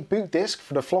 98 boot disk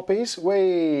for the floppies.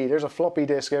 Wait, there's a floppy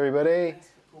disk, everybody.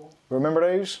 Remember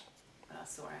those?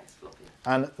 That's alright, it's floppy.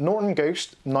 And Norton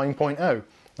Ghost 9.0.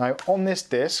 Now on this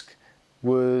disk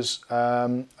was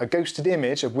a ghosted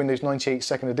image of Windows 98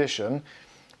 2nd edition,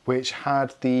 which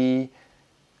had the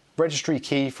registry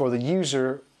key for the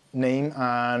user name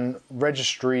and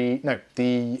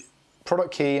the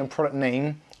product key and product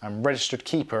name and registered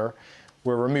keeper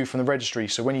were removed from the registry.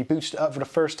 So when you booted it up for the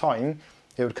first time,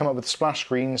 it would come up with a splash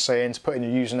screen saying to put in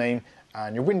your username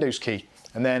and your Windows key.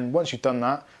 And then once you've done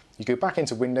that, you go back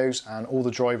into Windows and all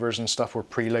the drivers and stuff were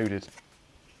preloaded.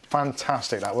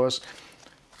 Fantastic that was.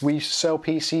 We used to sell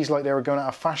PCs like they were going out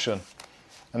of fashion.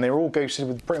 And they were all ghosted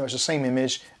with pretty much the same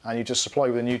image, and you just supply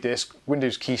with a new disk,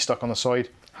 Windows key stuck on the side.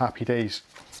 Happy days.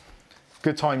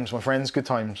 Good times, my friends, good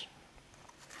times.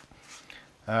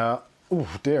 Oh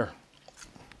dear.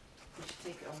 We should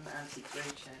take it on the Antique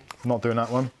Roadshow. Not doing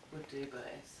that one. Would do, but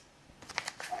it's...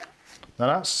 Now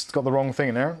that's got the wrong thing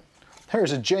in there.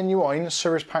 Here's a genuine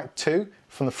Service Pack 2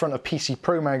 from the front of PC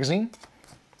Pro magazine.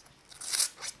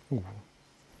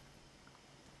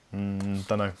 Don't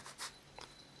know.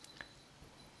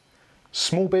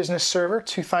 Small Business Server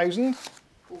 2000.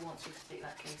 Paul wants you to take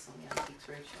that case on the Antiques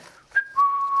Roadshow.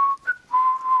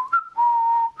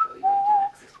 But we won't do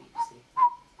Access BBC.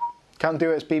 Can't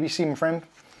do it, it's BBC, my friend.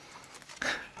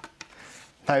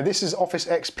 Now this is Office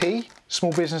XP,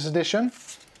 Small Business Edition.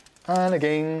 And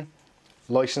again,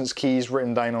 license keys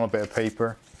written down on a bit of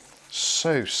paper.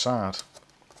 So sad.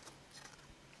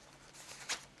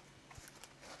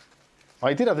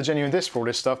 I did have the genuine disc for all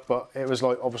this stuff, but it was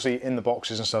like obviously in the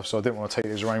boxes and stuff, so I didn't want to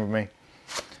take these around with me.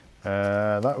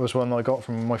 That was one I got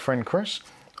from my friend Chris.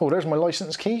 Oh, there's my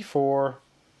license key for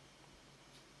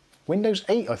Windows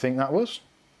 8, I think that was.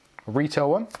 A retail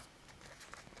one.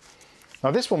 Now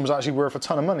this one was actually worth a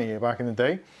ton of money back in the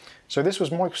day. So this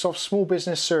was Microsoft Small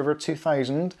Business Server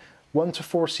 2000, 1 to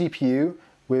 4 CPU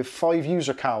with 5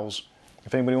 user cals.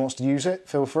 If anybody wants to use it,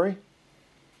 feel free.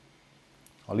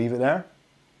 I'll leave it there.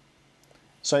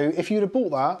 So if you'd have bought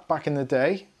that back in the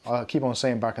day, I keep on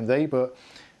saying back in the day, but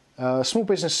Small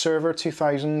Business Server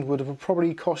 2000 would have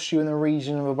probably cost you in the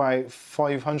region of about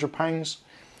 £500.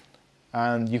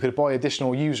 And you could buy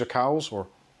additional user cals or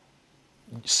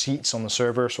seats on the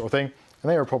server sort of thing.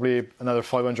 And they were probably another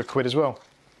 500 quid as well.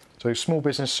 So Small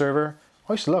Business Server,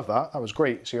 I used to love that, that was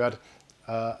great. So you had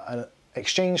an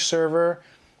Exchange server,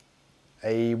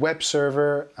 a web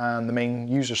server, and the main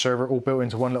user server all built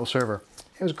into one little server.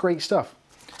 It was great stuff.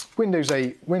 Windows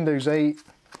 8,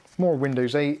 more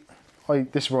Windows 8.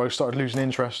 This is where I started losing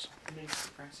interest.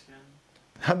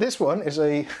 And this one is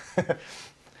a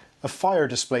a fire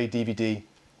display DVD.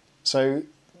 So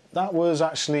that was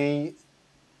actually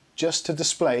just to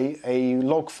display a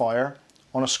log fire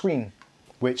on a screen,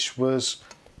 which was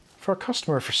for a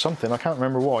customer for something. I can't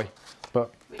remember why,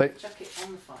 but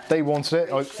they wanted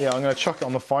it. Yeah, I'm going to chuck it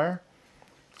on the fire.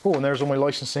 Oh, and there's all my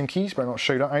licensing keys. Better not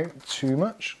show that out too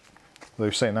much.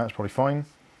 Although saying that, it's probably fine.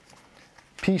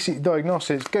 PC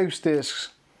Diagnostics, Ghost Discs,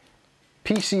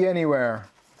 PC Anywhere.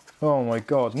 Oh my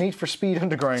God, Need for Speed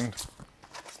Underground.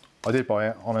 I did buy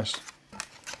it, honest.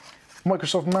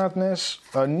 Microsoft Madness,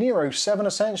 Nero 7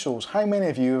 Essentials. How many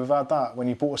of you have had that when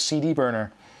you bought a CD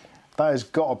burner? That has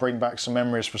got to bring back some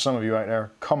memories for some of you out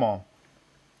there. Come on.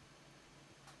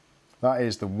 That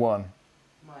is the one.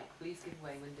 Mike, please give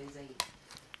away Windows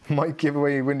 8. Might give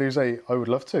away Windows 8. I would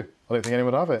love to. I don't think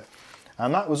anyone would have it.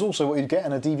 And that was also what you'd get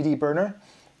in a DVD burner.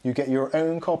 You get your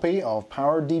own copy of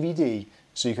Power DVD,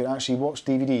 so you could actually watch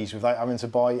DVDs without having to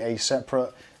buy a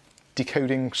separate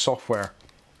decoding software.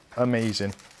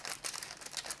 Amazing.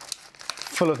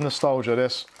 Full of nostalgia,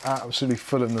 this. Absolutely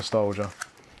full of nostalgia.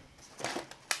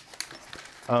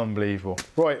 Unbelievable.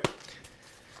 Right.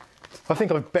 I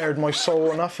think I've bared my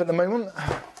soul enough at the moment.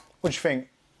 What do you think?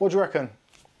 What do you reckon?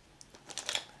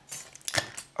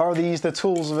 Are these the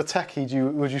tools of a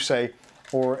techie, would you say?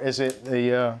 Or is it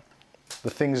the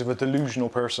things of a delusional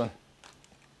person?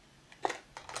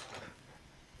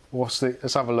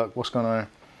 Let's have a look, what's going on here?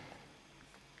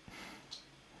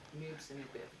 Noob's in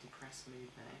a bit of a depressed mood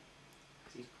now,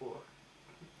 because he's poor.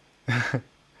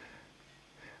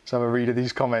 Let's have a read of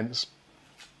these comments.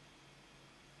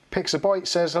 Pixabyte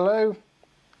says hello.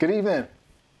 Good evening.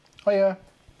 Hiya.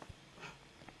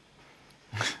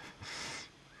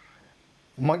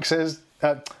 Mike says,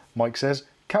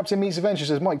 Captain Meets Adventure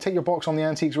says, Mike, take your box on the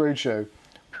Antiques Roadshow.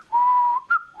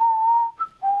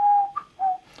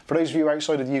 For those of you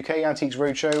outside of the UK, Antiques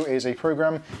Roadshow is a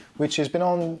programme which has been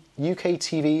on UK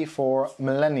TV for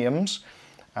millenniums,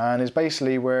 and is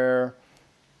basically where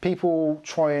people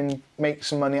try and make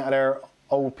some money out of their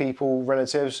old people,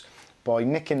 relatives, by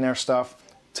nicking their stuff,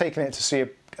 taking it to see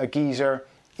a geezer,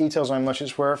 he tells them how much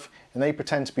it's worth, and they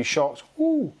pretend to be shocked.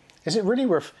 Ooh, is it really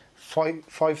worth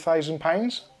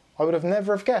 £5,000? I would have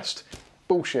never have guessed.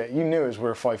 Bullshit, you knew it was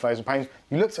worth £5,000.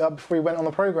 You looked it up before you went on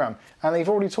the programme, and they've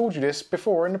already told you this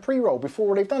before in the pre-roll,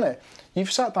 before they've done it.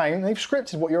 You've sat down and they've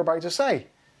scripted what you're about to say.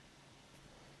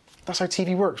 That's how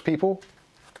TV works, people.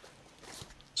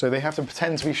 So they have to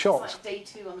pretend to be shocked. It's like day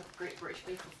 2 on the Great British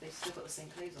Bake Off, they've still got the same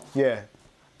clothes on. Yeah.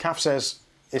 Kath says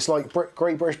it's like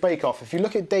Great British Bake Off. If you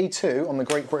look at day 2 on the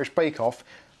Great British Bake Off,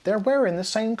 they're wearing the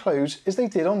same clothes as they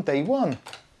did on day 1.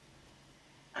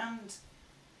 And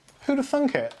who'd have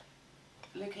thunk it?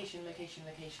 Location, they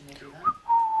do that.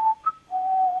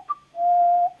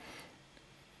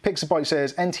 Pixabyte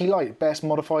says NT Lite, best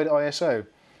modified ISO.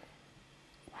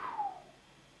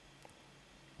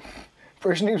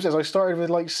 British Noob says I started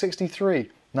with like 63.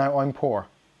 Now I'm poor.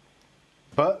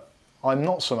 But I'm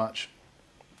not so much.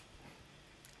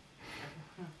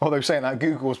 Although saying that,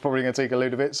 Google's probably going to take a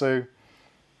load of it, so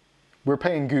we're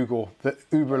paying Google, the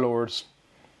Uber lords.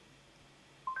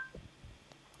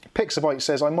 Pixabyte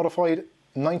says I modified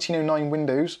 1909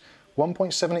 Windows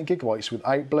 1.78 gigabytes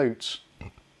without bloats.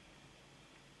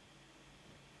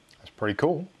 That's pretty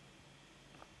cool.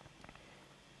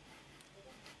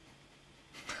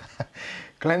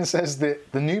 Glenn says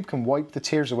that the noob can wipe the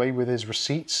tears away with his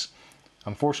receipts.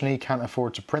 Unfortunately, he can't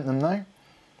afford to print them now.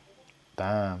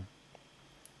 Damn.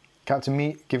 Captain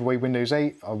Meat, give away Windows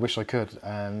 8. I wish I could.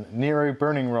 And Nero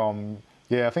Burning ROM.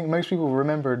 Yeah, I think most people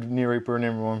remembered Nero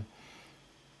Burning ROM.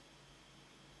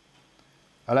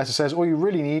 Alessa says, all you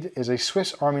really need is a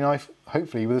Swiss Army knife,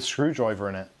 hopefully with a screwdriver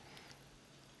in it.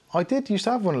 I did used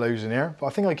to have one of those in here, but I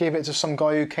think I gave it to some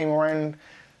guy who came around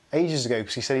ages ago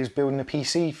because he said he was building a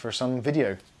PC for some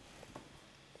video.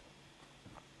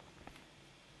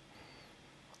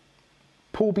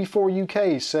 Paul B4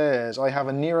 UK says, I have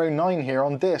a Nero 9 here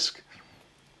on disc.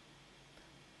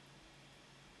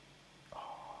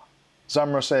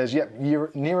 Zamra says, yep,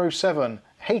 Nero 7.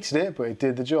 Hated it, but it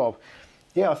did the job.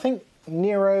 Yeah, I think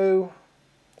Nero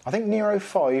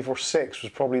 5 or 6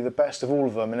 was probably the best of all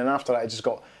of them. And then after that, it just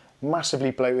got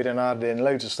massively bloated and added in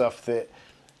loads of stuff that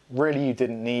really you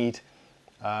didn't need.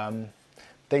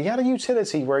 They had a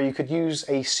utility where you could use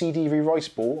a CD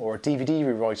rewritable or a DVD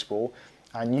rewritable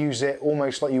and use it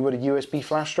almost like you would a USB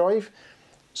flash drive.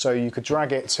 So you could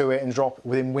drag it to it and drop it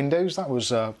within Windows. That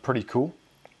was pretty cool.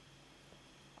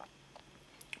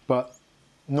 But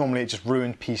normally it just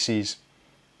ruined PCs.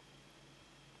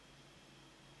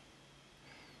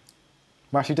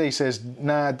 Matthew Day says,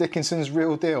 nah, Dickinson's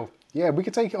real deal. Yeah, we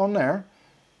could take it on there.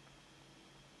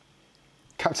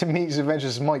 Captain Meat's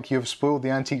Adventures, Mike, you have spoiled the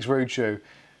Antiques Roadshow.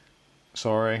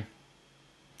 Sorry.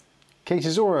 Katie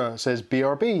Zora says,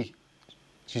 BRB.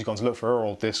 She's gone to look for her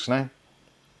old discs now.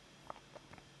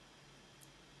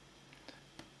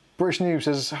 British Noob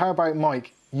says, how about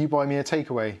Mike, you buy me a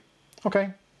takeaway? Okay.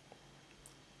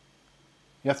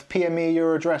 You have to PM me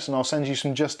your address and I'll send you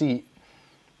some Just Eat.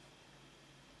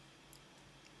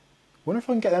 Wonder if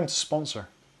I can get them to sponsor.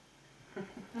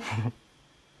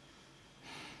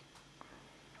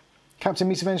 Captain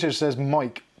Meat Adventures says,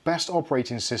 Mike, best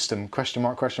operating system, question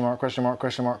mark, question mark, question mark,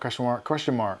 question mark, question mark,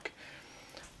 question mark.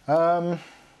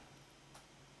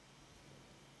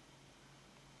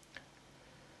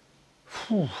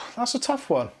 That's a tough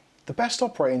one. The best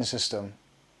operating system.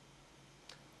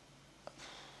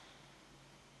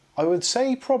 I would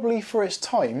say probably for its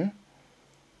time,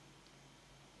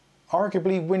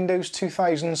 arguably Windows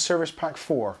 2000 Service Pack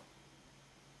 4.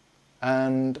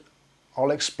 And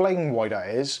I'll explain why that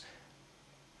is.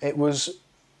 It was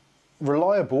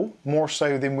reliable, more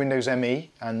so than Windows ME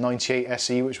and 98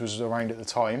 SE, which was around at the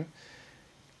time.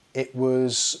 It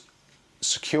was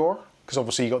secure, because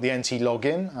obviously you got the NT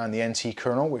login and the NT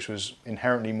kernel, which was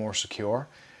inherently more secure.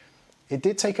 It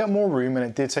did take up more room and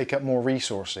it did take up more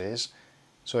resources,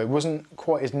 so it wasn't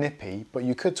quite as nippy, but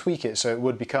you could tweak it so it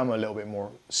would become a little bit more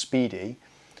speedy.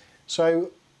 So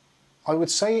I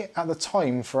would say at the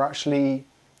time, for actually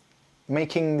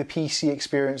making the PC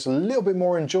experience a little bit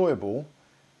more enjoyable,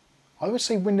 I would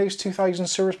say Windows 2000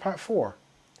 Service Pack 4,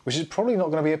 which is probably not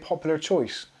going to be a popular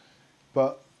choice,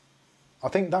 but I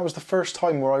think that was the first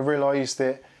time where I realised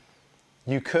that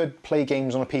you could play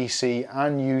games on a PC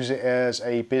and use it as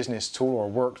a business tool or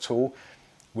work tool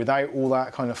without all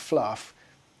that kind of fluff,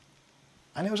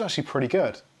 and it was actually pretty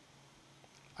good.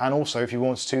 And also, if you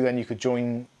wanted to, then you could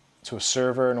join to a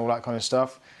server and all that kind of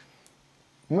stuff.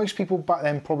 Most people back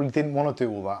then probably didn't want to do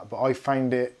all that, but I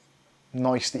found it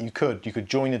nice that you could. You could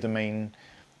join a domain,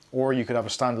 or you could have a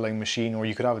standalone machine, or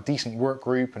you could have a decent work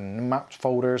group and mapped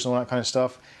folders and all that kind of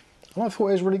stuff. And I thought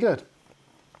it was really good.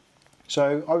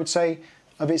 So I would say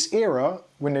of its era,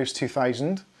 Windows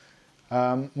 2000.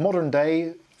 Modern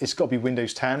day, it's got to be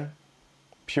Windows 10,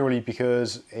 purely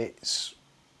because it's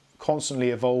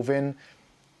constantly evolving.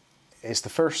 It's the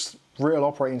first real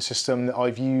operating system that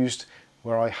I've used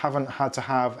where I haven't had to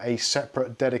have a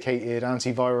separate dedicated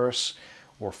antivirus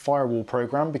or firewall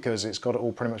program, because it's got it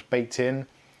all pretty much baked in.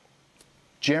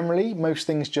 generally most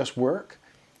things just work.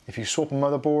 If you swap a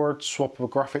motherboard, swap a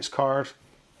graphics card,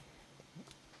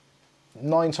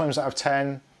 9 times out of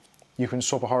 10 you can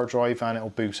swap a hard drive and it'll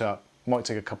boot up. Might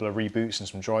take a couple of reboots and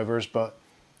some drivers, but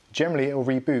generally it'll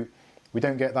reboot. We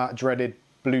don't get that dreaded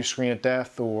blue screen of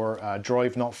death or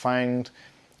drive not found,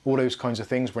 all those kinds of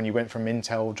things when you went from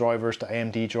Intel drivers to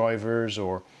AMD drivers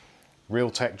or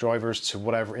Realtek drivers to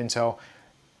whatever Intel.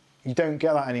 You don't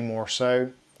get that anymore.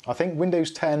 So I think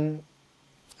Windows 10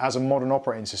 as a modern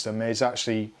operating system is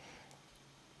actually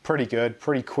pretty good,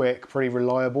 pretty quick, pretty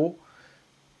reliable.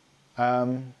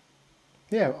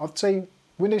 Yeah, I'd say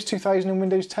Windows 2000 and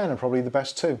Windows 10 are probably the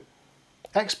best two.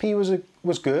 XP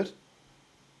was good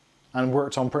and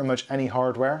worked on pretty much any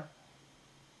hardware.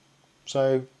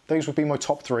 So those would be my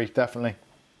top 3, definitely.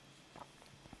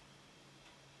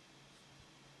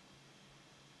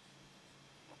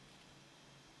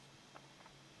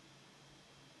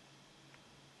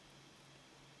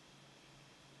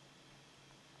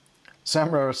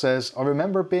 Samra says, I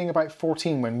remember being about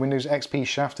 14 when Windows XP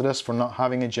shafted us for not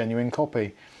having a genuine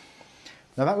copy.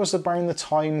 Now that was around the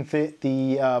time that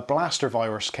the Blaster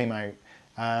virus came out,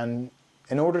 and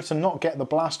in order to not get the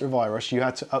Blaster virus you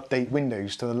had to update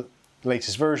Windows to the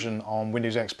latest version on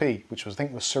Windows XP, which was, I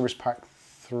think was Service Pack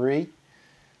 3,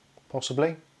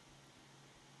 possibly,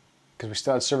 because we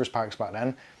still had Service Packs back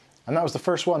then. And that was the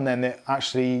first one then that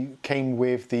actually came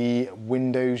with the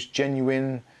Windows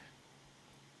Genuine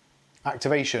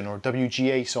Activation or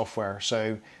WGA software.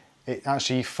 So it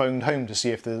actually phoned home to see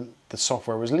if the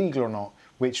software was legal or not,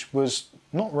 which was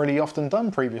not really often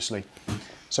done previously.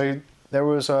 So there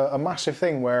was a massive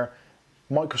thing where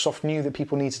Microsoft knew that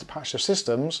people needed to patch their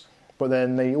systems, but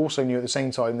then they also knew at the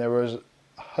same time there was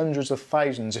hundreds of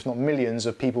thousands, if not millions,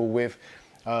 of people with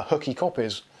hooky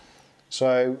copies.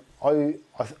 So I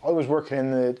was working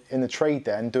in the trade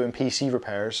then, doing PC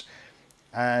repairs,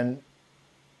 and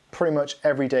pretty much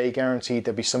every day guaranteed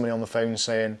there'd be somebody on the phone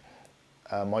saying,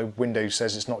 my Windows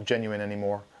says it's not genuine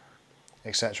anymore,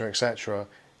 etc, etc.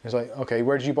 It's like, okay,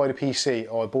 where did you buy the PC?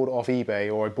 Oh, I bought it off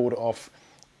eBay, or I bought it off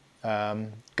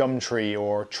Gumtree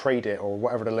or Trade It, or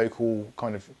whatever the local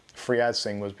kind of free ads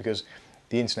thing was, because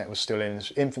the internet was still in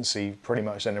its infancy pretty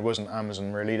much then. There wasn't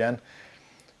Amazon really then.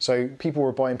 So people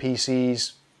were buying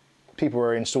PCs, people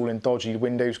were installing dodgy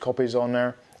Windows copies on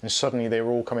there, and suddenly they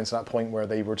were all coming to that point where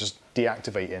they were just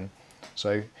deactivating.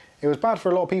 So it was bad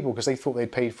for a lot of people because they thought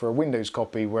they'd paid for a Windows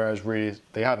copy, whereas really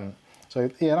they hadn't. So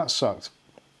yeah, that sucked.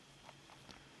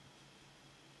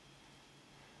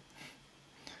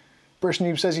 British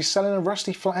Noob says he's selling a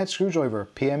rusty flathead screwdriver.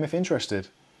 PM if interested.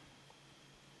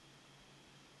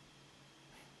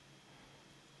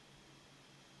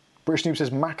 British Noob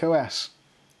says Mac OS.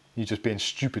 You're just being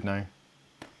stupid now.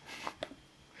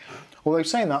 Although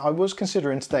saying that, I was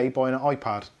considering today buying an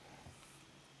iPad.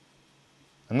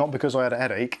 And not because I had a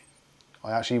headache.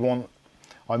 I actually want...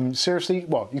 I'm seriously...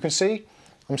 Well, you can see,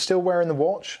 I'm still wearing the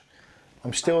watch.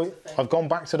 I've gone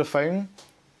back to the phone.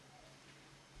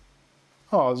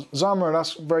 Oh, Zamra,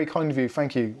 that's very kind of you.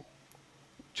 Thank you.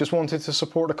 Just wanted to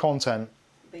support the content.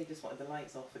 They just wanted the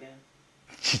lights off again.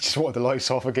 You just wanted the lights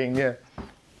off again, yeah.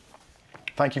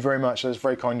 Thank you very much. That's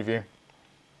very kind of you.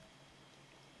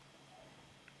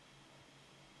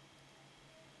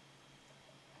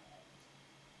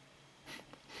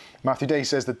 Matthew Day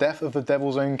says the death of the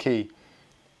devil's own key.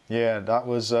 Yeah, that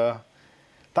was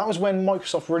when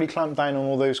Microsoft really clamped down on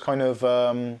all those kind of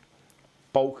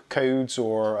bulk codes,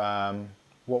 or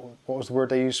what was the word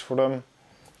they used for them?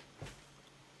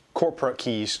 Corporate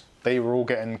keys. They were all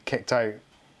getting kicked out.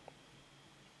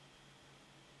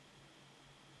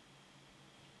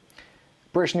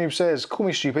 British Noob says, call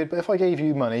me stupid, but if I gave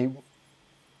you money...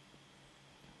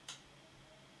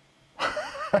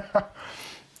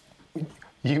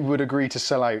 you would agree to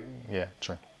sell out. Yeah,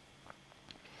 true.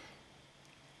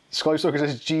 Skystalker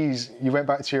says, geez, you went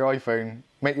back to your iPhone.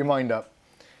 Make your mind up.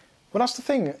 Well, that's the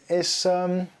thing. It's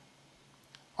I've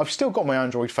still got my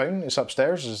Android phone. It's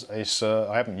upstairs.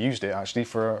 I haven't used it actually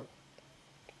for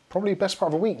probably the best part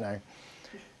of a week now.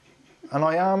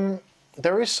 And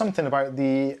there is something about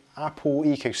the Apple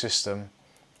ecosystem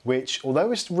which,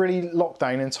 although it's really locked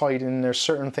down and tied in, there's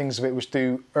certain things of it which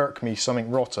do irk me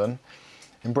something rotten.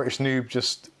 And British Noob,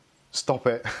 just stop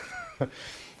it.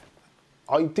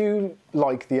 I do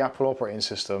like the Apple operating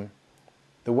system.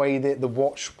 The way that the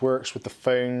watch works with the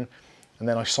phone, and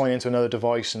then I sign into another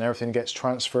device and everything gets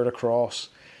transferred across.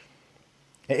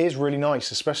 It is really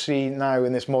nice, especially now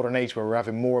in this modern age where we're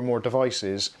having more and more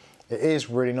devices. It is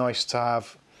really nice to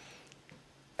have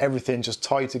everything just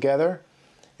tied together.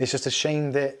 It's just a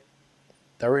shame that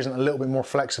there isn't a little bit more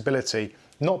flexibility.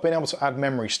 not being able to add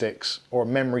memory sticks or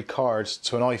memory cards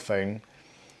to an iPhone,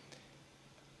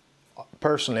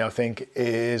 personally, I think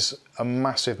is a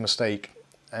massive mistake.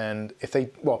 And if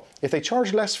they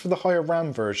charge less for the higher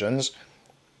RAM versions,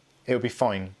 it would be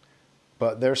fine.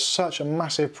 But there's such a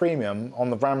massive premium on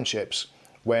the RAM chips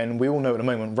when we all know at the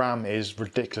moment RAM is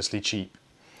ridiculously cheap.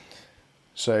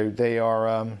 So they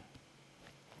are,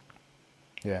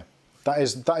 yeah, that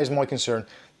is my concern.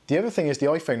 The other thing is the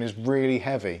iPhone is really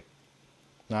heavy.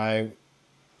 Now,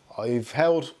 I've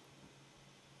held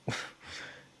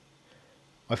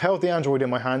the Android in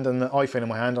my hand and the iPhone in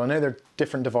my hand. I know they're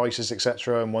different devices,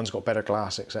 etc., and one's got better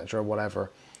glass, etc.,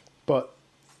 whatever. But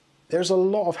there's a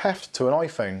lot of heft to an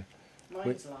iPhone.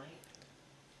 Mine's light.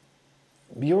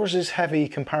 Yours is heavy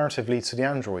comparatively to the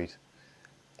Android,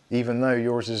 even though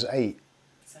yours is 8.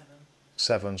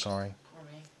 7, sorry. Poor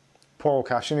me. Poor old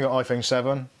Cash, you only got iPhone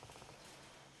 7.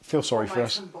 Feel sorry for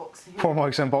us. Poor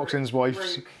Mike's unboxing's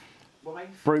wife's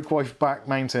broke wife back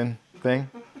mountain thing.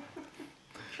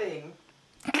 Thing.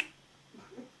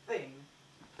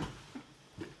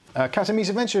 Captain Meets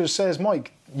Adventures says,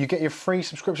 Mike, you get your free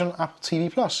subscription on Apple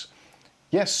TV Plus.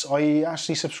 Yes, I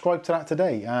actually subscribed to that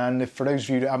today, and for those of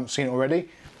you that haven't seen it already,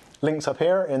 links up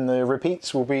here in the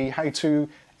repeats will be how to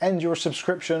end your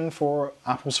subscription for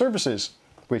Apple services,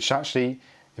 which actually,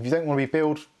 if you don't want to be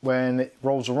billed when it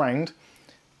rolls around,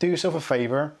 do yourself a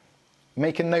favour,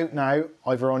 make a note now,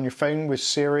 either on your phone with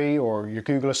Siri or your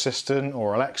Google Assistant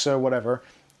or Alexa, whatever,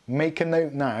 make a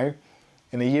note now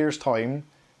in a year's time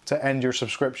to end your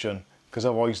subscription, because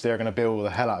otherwise they're going to bill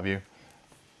the hell out of you.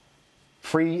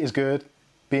 Free is good,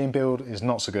 being billed is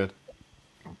not so good.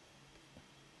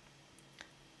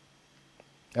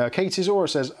 Katie Zora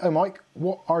says, oh Mike,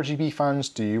 what RGB fans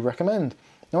do you recommend?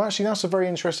 Now actually that's a very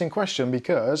interesting question,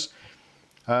 because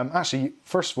actually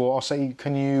first of all I'll say,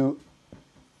 can you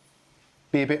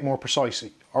be a bit more precise?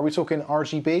 Are we talking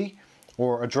RGB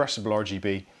or addressable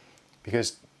RGB?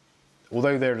 Because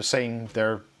although they're the same,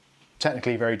 they're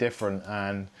technically very different,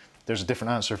 and there's a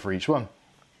different answer for each one.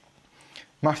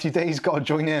 Matthew Day's got to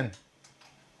join in.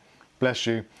 Bless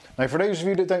you. Now for those of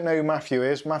you that don't know who Matthew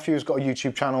is, Matthew's got a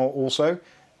YouTube channel also,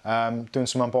 doing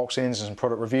some unboxings and some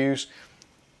product reviews.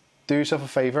 Do yourself a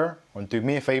favour, or do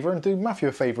me a favour, and do Matthew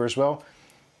a favour as well.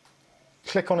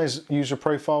 Click on his user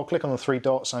profile, click on the 3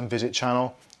 dots and visit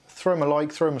channel. Throw him a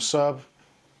like, throw him a sub,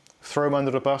 throw him under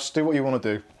the bus, do what you want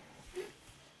to do.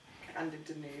 And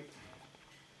into noob.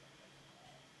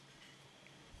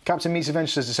 Captain Meets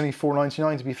Adventure says it's only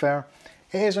 $4.99 to be fair.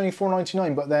 It is only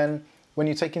 $4.99, but then when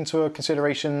you take into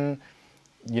consideration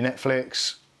your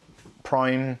Netflix,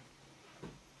 Prime,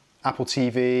 Apple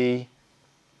TV,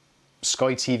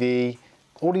 Sky TV,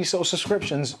 all these sort of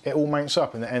subscriptions, it all mounts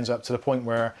up and it ends up to the point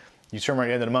where you turn around at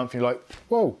the end of the month and you're like,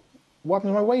 whoa, what happened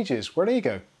to my wages? Where do you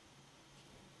go?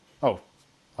 Oh,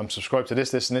 I'm subscribed to this,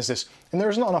 this and this, this. And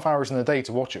there's not enough hours in the day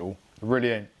to watch it all. It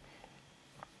really ain't.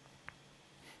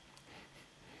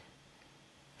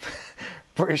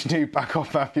 British Noob, back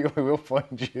off Matthew, I will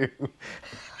find you.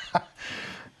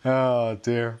 Oh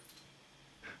dear.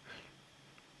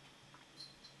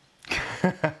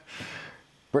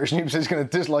 British Noob says he's going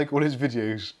to dislike all his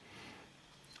videos.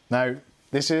 Now,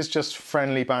 this is just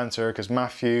friendly banter because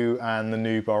Matthew and the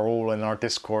Noob are all in our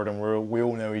Discord and we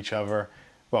all know each other.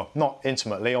 Well, not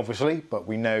intimately, obviously, but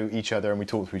we know each other and we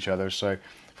talk to each other. So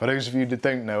for those of you that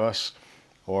don't know us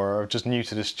or are just new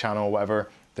to this channel or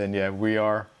whatever, then yeah, we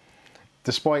are,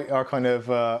 despite our kind of,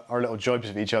 our little jibes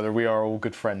of each other, we are all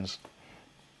good friends.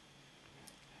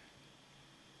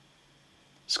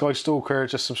 Sky Stalker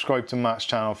just subscribed to Matt's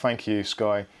channel. Thank you,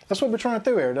 Sky. That's what we're trying to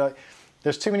do here. Like,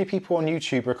 there's too many people on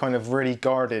YouTube who are kind of really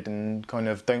guarded and kind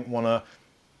of don't want to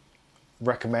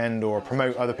recommend or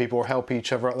promote other people or help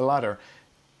each other up the ladder.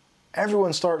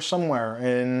 Everyone starts somewhere,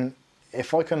 and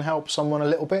if I can help someone a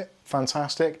little bit,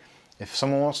 fantastic. If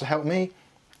someone wants to help me,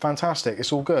 fantastic.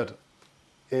 It's all good.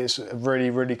 It's a really,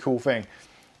 really cool thing.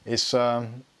 It's a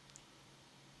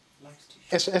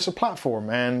platform,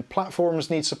 and platforms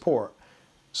need support.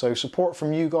 So support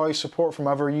from you guys, support from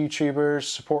other YouTubers,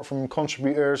 support from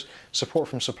contributors, support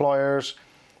from suppliers.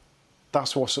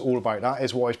 That's what it's all about. That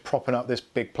is why it's propping up this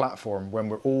big platform, when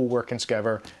we're all working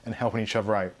together and helping each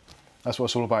other out. That's what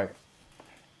it's all about.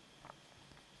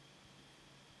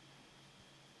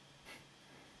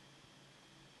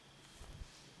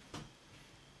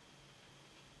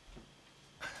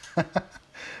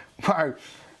 Wow,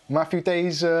 Matthew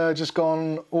Day's just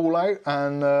gone all out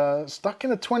and stuck in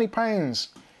the £20.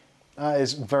 That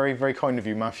is very, very kind of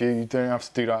you, Matthew. You don't have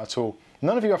to do that at all.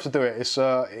 None of you have to do it. It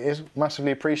is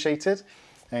massively appreciated.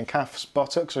 And Kath's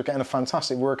buttocks are getting a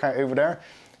fantastic workout over there.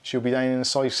 She'll be down in a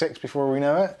size 6 before we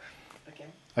know it. Okay.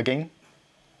 again.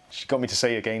 She got me to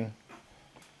say again.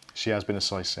 She has been a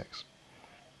size 6.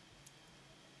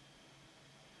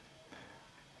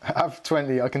 Have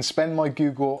 20. I can spend my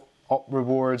Google Op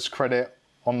Rewards credit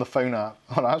on the phone app.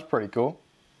 Oh, that's pretty cool.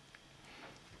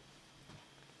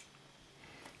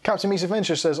 Captain Meets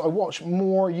Adventure says, I watch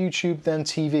more YouTube than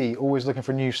TV, always looking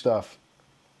for new stuff.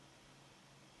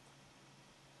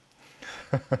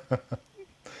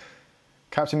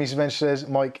 Captain Meets Adventure says,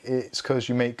 Mike, it's because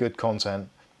you make good content.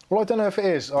 Well, I don't know if it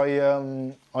is.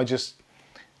 I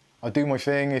do my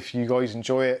thing. If you guys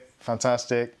enjoy it,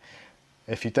 fantastic.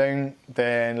 If you don't,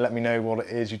 then let me know what it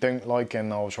is you don't like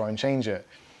and I'll try and change it.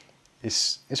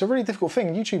 It's a really difficult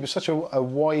thing. YouTube is such a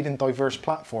wide and diverse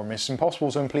platform. It's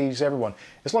impossible to please everyone.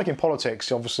 It's like in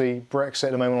politics, obviously, Brexit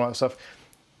at the moment, all that stuff.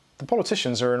 The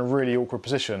politicians are in a really awkward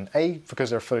position. A, because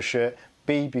they're full of shit.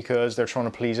 B, because they're trying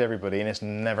to please everybody and it's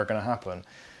never going to happen.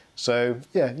 So,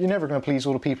 yeah, you're never going to please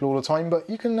all the people all the time, but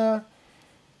you can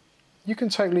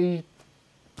totally,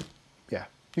 yeah,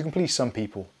 you can please some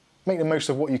people. Make the most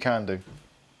of what you can do.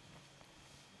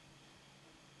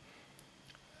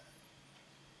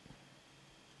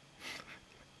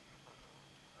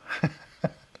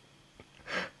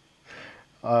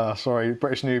 Sorry,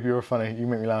 British noob, you're funny. You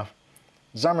make me laugh.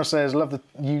 Zamra says, love the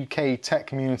UK tech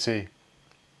community.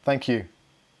 Thank you.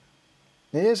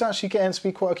 It is actually getting to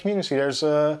be quite a community. There's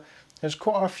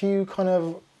quite a few kind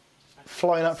of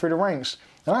flying up through the ranks.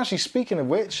 And actually, speaking of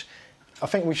which, I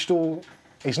think we should all,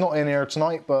 he's not in here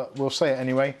tonight, but we'll say it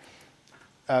anyway.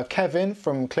 Kevin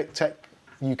from ClickTech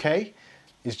UK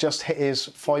has just hit his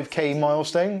 5K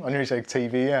milestone. I nearly said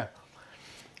TV, yeah.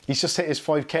 He's just hit his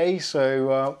 5K,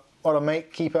 so what a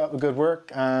mate, keep up the good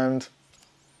work, and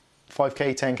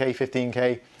 5K, 10K,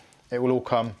 15K, it will all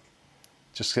come.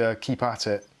 Just keep at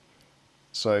it.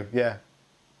 So yeah,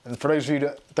 and for those of you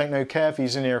that don't know Kev,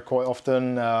 he's in here quite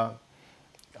often. I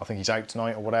think he's out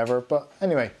tonight or whatever, but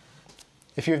anyway,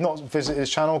 if you've not visited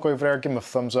his channel, go over there, give him a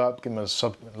thumbs up, give him a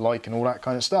sub, like and all that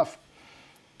kind of stuff,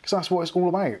 because that's what it's all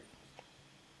about.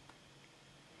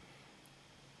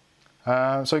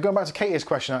 So going back to Katie's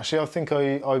question, actually, I think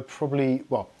I probably,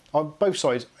 well, on both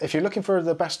sides, if you're looking for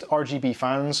the best RGB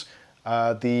fans,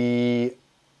 the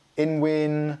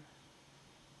InWin,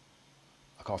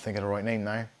 I can't think of the right name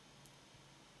now.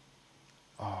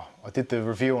 Oh, I did the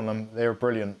review on them, they were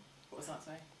brilliant. What was that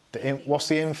say? What's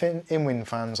the InWin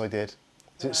fans I did?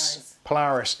 It's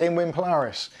Polaris, InWin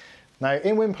Polaris. Now,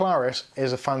 InWin Polaris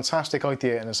is a fantastic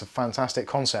idea and it's a fantastic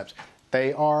concept.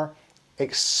 They are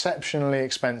exceptionally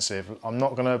expensive. I'm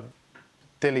not going to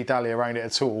dilly-dally around it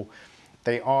at all.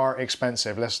 They are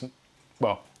expensive.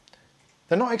 Well,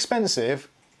 they're not expensive,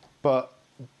 but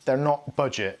they're not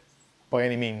budget by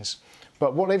any means.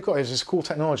 But what they've got is this cool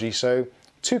technology. So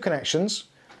 2 connections,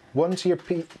 one to your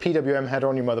PWM header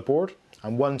on your motherboard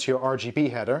and one to your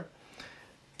RGB header.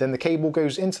 Then the cable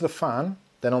goes into the fan.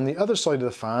 Then on the other side of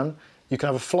the fan, you can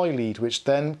have a fly lead, which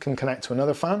then can connect to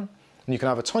another fan. And you can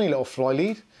have a tiny little fly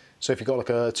lead. So if you've got like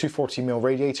a 240mm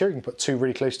radiator, you can put 2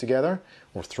 really close together,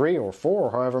 or 3 or 4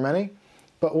 or however many.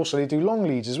 But also they do long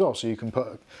leads as well. So you can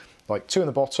put like 2 in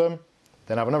the bottom,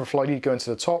 then have another fly lead going to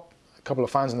the top, a couple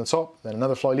of fans in the top, then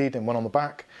another fly lead and one on the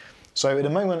back. So at the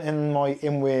moment in my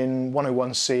InWin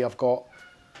 101C, I've got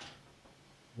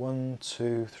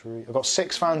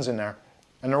 6 fans in there,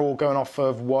 and they're all going off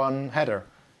of one header.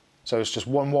 So it's just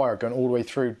one wire going all the way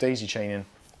through, daisy chaining.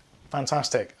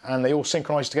 Fantastic. And they all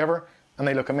synchronize together and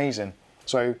they look amazing.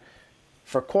 So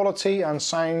for quality and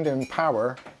sound and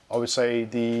power, I would say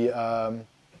the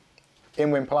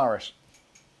InWin Polaris.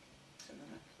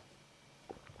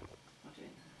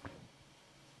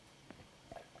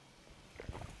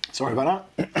 Sorry about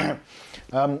that.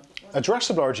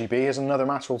 Addressable RGB is another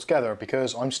matter altogether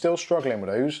because I'm still struggling with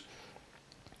those.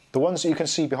 The ones that you can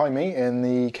see behind me in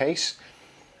the case,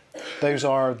 those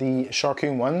are the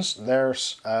Sharkoon ones.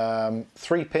 There's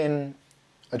 3-pin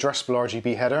addressable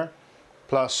RGB header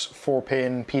plus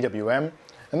 4-pin PWM,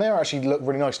 and they actually look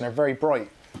really nice and they're very bright.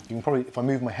 You can probably, if I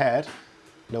move my head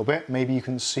a little bit, maybe you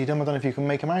can see them. I don't know if you can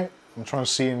make them out. I'm trying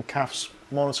to see in Kath's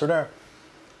monitor there.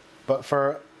 But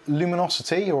for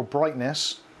luminosity or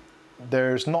brightness,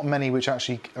 there's not many which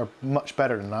actually are much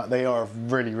better than that. They are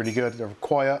really, really good. They're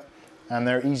quiet and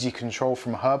they're easy control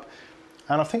from a hub.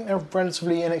 And I think they're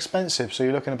relatively inexpensive. So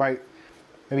you're looking about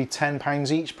maybe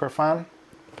 £10 each per fan.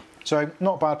 So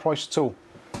not a bad price at all.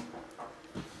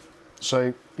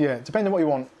 So yeah, depending on what you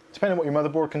want, depending on what your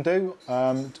motherboard can do,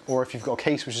 or if you've got a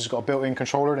case which has got a built-in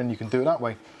controller, then you can do it that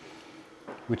way.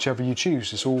 Whichever you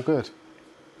choose, it's all good.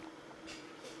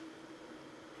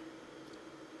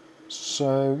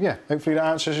 So yeah, hopefully that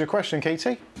answers your question,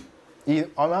 Katie.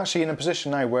 I'm actually in a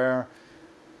position now where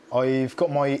I've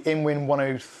got my InWin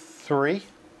 103, so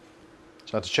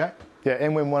I had to check. Yeah,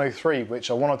 InWin 103,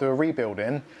 which I want to do a rebuild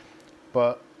in,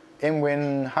 but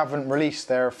InWin haven't released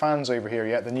their fans over here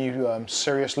yet, the new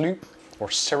Cirrus Loop,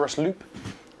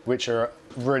 which are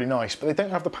really nice, but they don't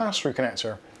have the pass-through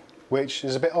connector, which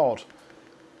is a bit odd.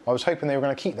 I was hoping they were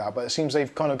going to keep that, but it seems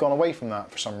they've kind of gone away from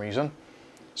that for some reason.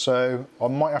 So I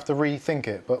might have to rethink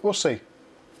it, but we'll see.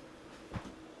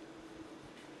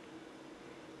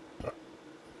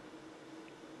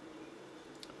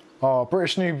 Oh,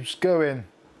 British Noobs, go in.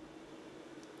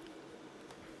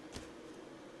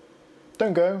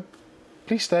 Don't go.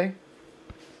 Please stay.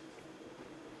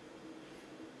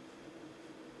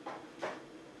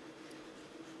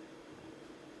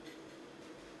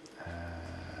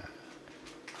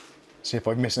 See if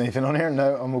I've missed anything on here.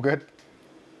 No, I'm all good.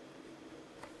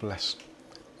 Bless.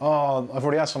 Oh, I've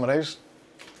already had some of those.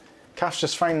 Kath's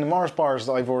just found the Mars bars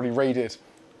that I've already raided.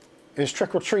 It was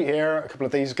trick or treat here a couple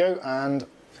of days ago, and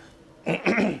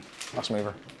that's me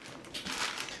over.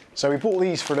 So we bought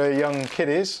these for the young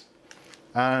kiddies,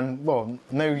 and well,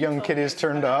 no young kiddies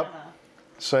turned up.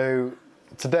 So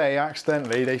today,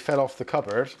 accidentally, they fell off the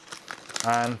cupboard,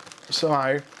 and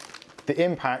somehow the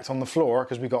impact on the floor,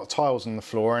 because we got tiles on the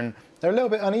floor, and they're a little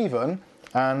bit uneven,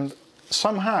 and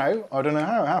somehow, I don't know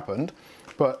how it happened,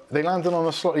 but they landed on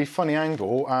a slightly funny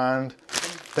angle, and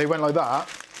they went like that,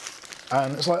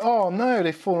 and it's like, oh no,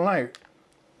 they've fallen out.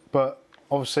 But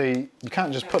obviously, you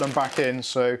can't just put them back in,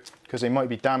 so because they might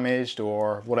be damaged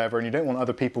or whatever, and you don't want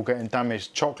other people getting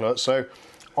damaged chocolate. So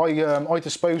I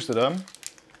disposed of them,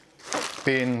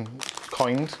 being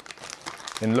kind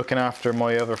in looking after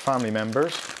my other family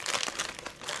members.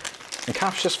 And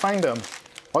Kath's just found them.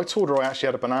 I told her I actually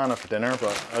had a banana for dinner,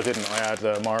 but I didn't. I had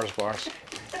Mars bars.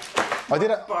 I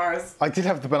did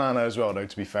have the banana as well, though,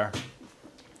 to be fair.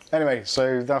 Anyway,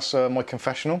 so that's my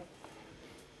confessional.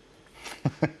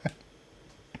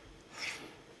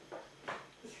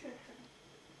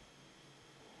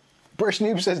 British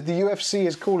Noob says the UFC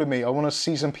is calling me. I want to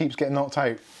see some peeps get knocked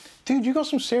out. Dude, you got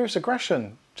some serious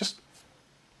aggression. Just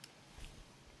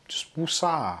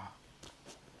woosah.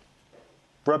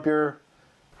 Rub your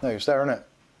nose there, innit?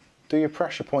 Do your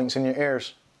pressure points in your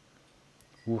ears.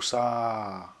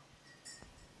 Woosah.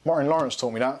 Martin Lawrence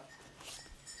taught me that.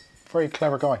 Very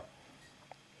clever guy.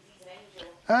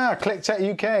 Ah, ClickTech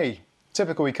UK.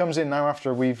 Typical, he comes in now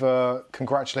after we've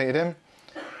congratulated him.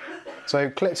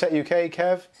 So ClickTech UK,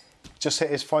 Kev, just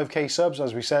hit his 5k subs,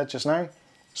 as we said just now.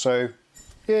 So,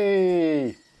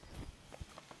 yay!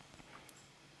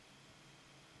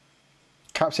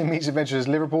 Captain Meets Adventures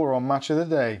Liverpool are on match of the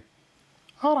day.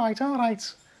 All right, all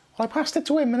right. Well, I passed it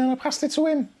to him, and then I passed it to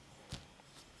him.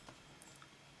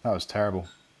 That was terrible.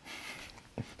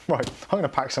 Right, I'm going to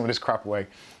pack some of this crap away,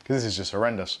 because this is just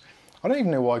horrendous. I don't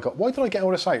even know why I got... Why did I get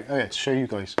all this out? Oh yeah, to show you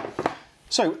guys.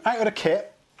 So, out of the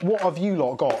kit, what have you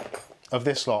lot got of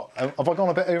this lot? Have I gone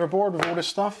a bit overboard with all this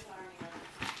stuff?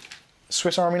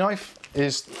 Swiss Army knife?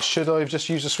 Should I have just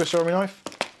used a Swiss Army knife?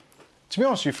 To be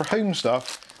honest with you, for home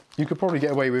stuff, you could probably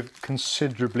get away with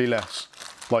considerably less.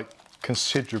 Like,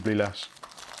 considerably less.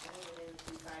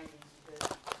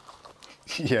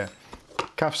 Yeah.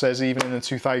 Kath says even in the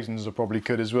 2000s I probably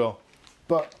could as well.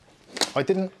 But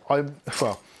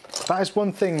well, that is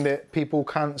one thing that people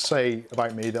can't say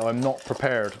about me, that I'm not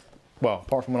prepared. Well,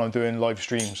 apart from when I'm doing live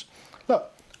streams.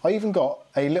 Look, I even got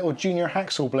a little junior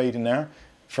hacksaw blade in there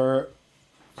for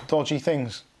dodgy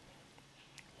things.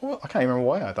 Well, I can't even remember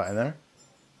why I had that in there.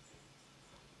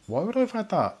 Why would I have had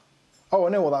that? Oh, I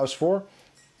know what that was for.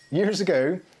 Years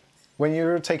ago, when you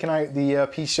were taking out the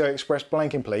PCI Express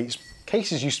blanking plates,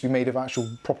 cases used to be made of actual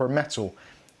proper metal,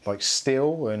 like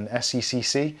steel and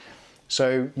SECC.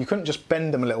 So you couldn't just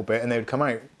bend them a little bit and they would come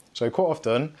out. So quite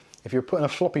often, if you're putting a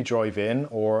floppy drive in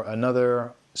or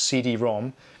another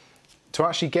CD-ROM, to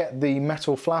actually get the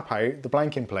metal flap out, the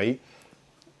blanking plate,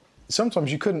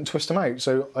 sometimes you couldn't twist them out.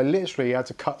 So I literally had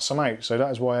to cut some out. So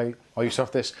that is why I used to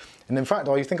have this. And in fact,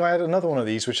 I think I had another one of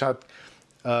these which had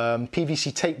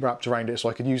PVC tape wrapped around it, so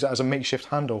I could use that as a makeshift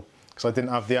handle, because I didn't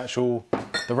have the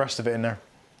rest of it in there.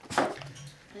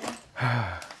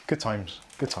 Good times,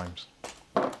 good times.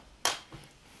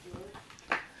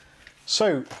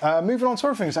 So, moving on to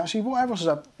other things, actually, what else is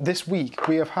up this week?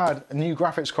 We have had new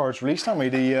graphics cards released, haven't we?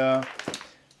 The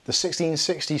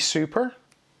 1660 Super.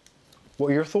 What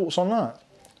are your thoughts on that?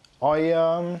 I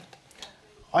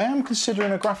am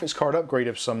considering a graphics card upgrade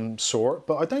of some sort,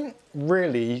 but I don't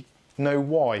really know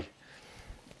why.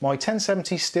 My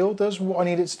 1070 still does what I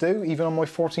need it to do, even on my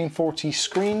 1440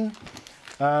 screen.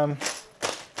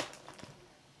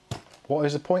 What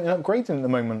is the point in upgrading at the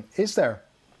moment? Is there?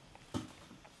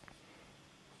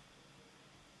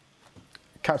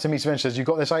 Captain Meets Adventure says, you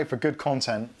got this out for good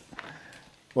content.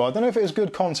 Well, I don't know if it was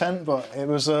good content, but it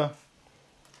was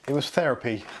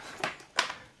therapy.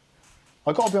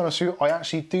 I got to be honest with you, I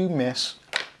actually do miss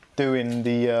doing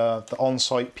the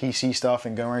on-site PC stuff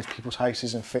and going around to people's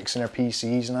houses and fixing their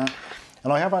PCs and that.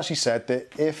 And I have actually said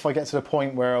that if I get to the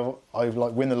point where I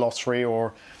like win the lottery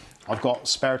or I've got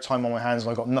spare time on my hands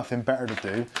and I've got nothing better to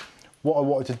do, what I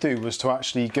wanted to do was to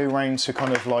actually go around to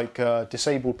kind of like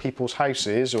disabled people's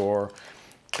houses or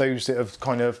those that have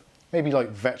kind of maybe like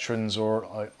veterans or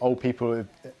like old people who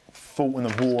fought in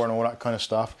the war and all that kind of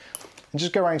stuff, and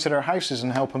just go around to their houses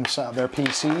and help them set up their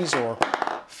PCs or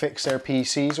fix their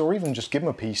PCs, or even just give them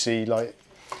a PC. Like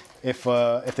if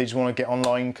they just want to get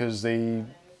online because they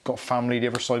got family the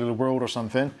other side of the world or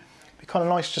something, it'd be kind of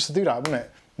nice just to do that, wouldn't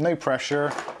it? No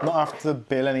pressure, not have to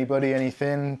bill anybody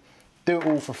anything, do it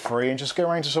all for free and just go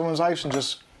around to someone's house and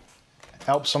just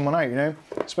help someone out, you know?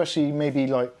 Especially maybe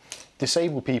like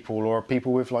disabled people or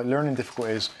people with like learning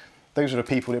difficulties. Those are the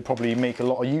people that probably make a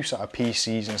lot of use out of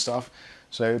PCs and stuff.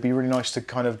 So it'd be really nice to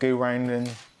kind of go around and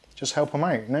just help them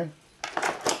out, you know?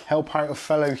 Help out a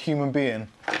fellow human being.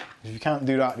 If you can't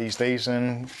do that these days,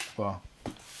 then, well,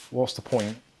 what's the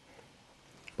point?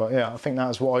 But yeah, I think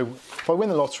that's what if I win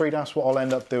the lottery, that's what I'll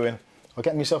end up doing. I'll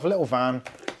get myself a little van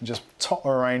and just totter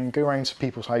around, go around to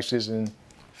people's houses and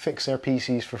fix their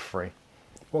PCs for free.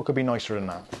 What could be nicer than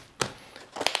that?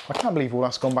 I can't believe all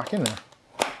that's gone back in there.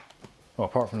 Well,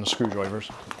 apart from the screwdrivers.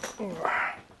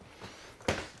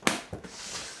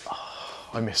 Oh,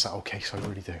 I miss that old case, I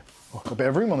really do. Oh, got a bit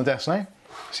of room on the desk now.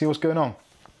 See what's going on.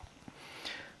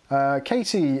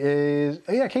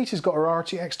 Katie's got her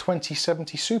RTX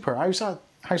 2070 Super. How's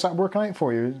that working out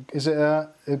for you? Is it a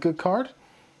good card?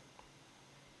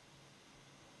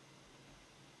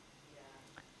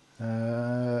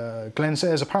 Glenn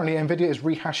says apparently Nvidia is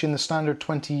rehashing the standard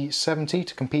 2070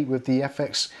 to compete with the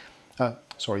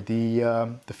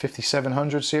the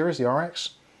 5700 series, the RX.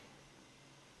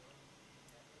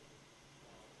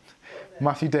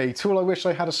 Matthew Day, tool I wish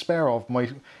I had a spare of. My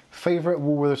favourite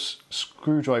Woolworths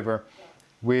screwdriver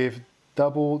with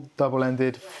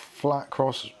double-ended flat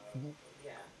cross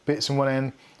bits in one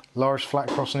end, large flat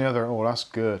cross on the other. Oh, that's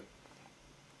good.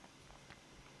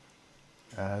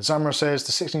 Zamra says the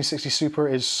 1660 Super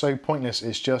is so pointless,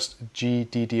 it's just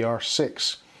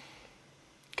GDDR6.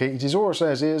 Katie Desor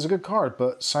says it is a good card,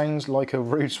 but sounds like a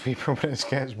road sweeper when it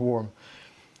gets warm.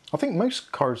 I think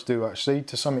most cards do actually,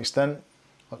 to some extent.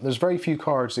 There's very few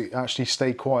cards that actually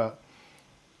stay quiet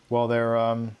while they're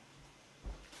under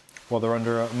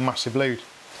a massive load.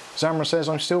 Zamra says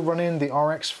I'm still running the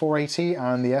RX 480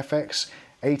 and the FX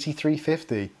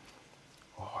 8350.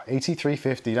 Oh,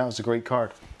 8350, that was a great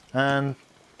card. And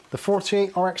the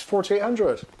 48 RX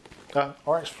 4800.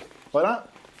 RX like that,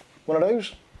 one of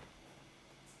those.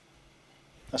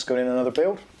 That's going in another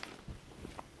build,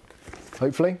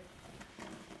 hopefully.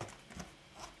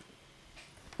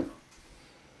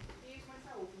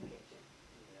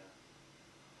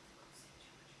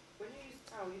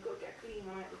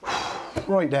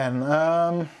 Right then,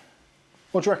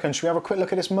 what do you reckon? Should we have a quick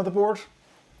look at this motherboard?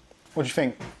 What do you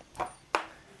think?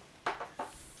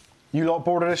 You lot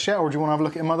bored of this yet, or do you want to have a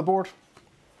look at a motherboard?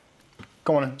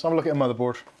 Come on then, let's have a look at a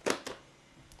motherboard.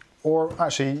 Or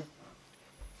actually,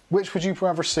 which would you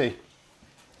rather see?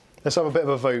 Let's have a bit of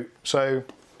a vote. So,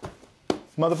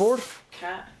 motherboard?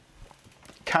 Cat.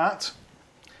 Cat?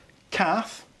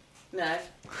 Kath? No.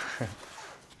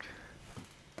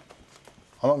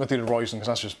 I'm not going to do the Ryzen because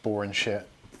that's just boring shit.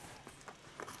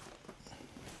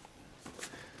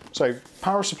 So,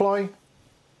 power supply,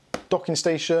 docking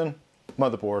station,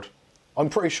 motherboard. I'm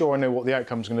pretty sure I know what the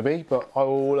outcome is going to be, but I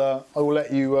will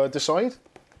let you decide.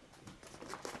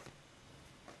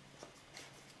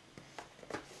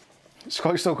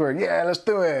 Sky's still going, yeah, let's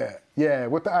do it. Yeah,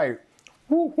 whip it out.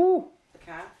 Woo, woo.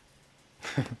 Cat.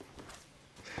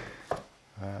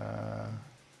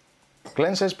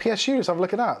 Glenn says PSU, let's have a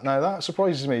look at that. Now that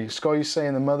surprises me. Sky's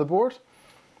saying the motherboard.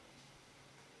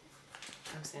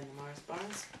 I'm saying the Mars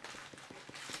bars.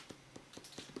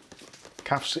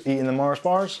 Kath's eating the Mars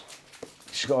bars.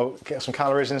 She's got to get some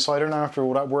calories inside her now after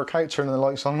all that workout, turning the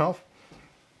lights on and off.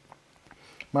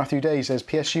 Matthew Day says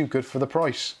PSU, good for the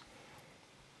price.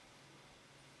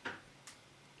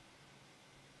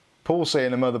 Paul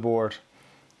saying the motherboard.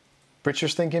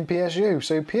 Richard's thinking PSU.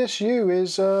 So PSU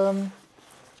is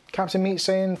Captain Meat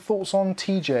saying thoughts on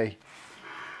TJ.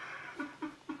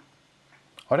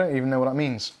 I don't even know what that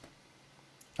means.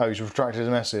 Oh, he's retracted his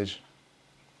message.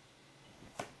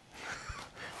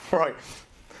 Right,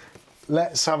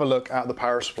 let's have a look at the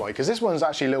power supply, because this one's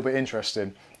actually a little bit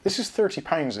interesting. This is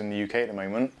 £30 in the UK at the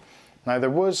moment. Now there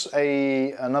was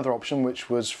another option which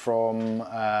was from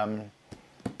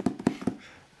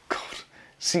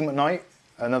C McKnight,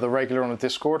 another regular on the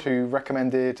Discord, who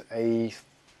recommended I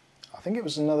think it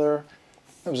was a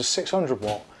 600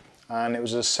 watt, and it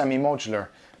was a semi-modular.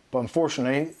 But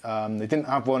unfortunately, they didn't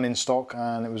have one in stock,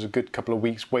 and it was a good couple of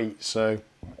weeks wait. So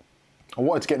I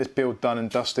wanted to get this build done and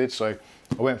dusted, so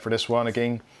I went for this one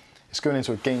again. It's going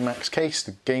into a GAMEMAX case.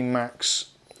 The GAMEMAX,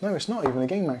 no, it's not even a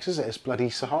GAMEMAX, is it? It's bloody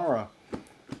Sahara.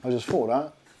 I just thought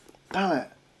that. Damn it.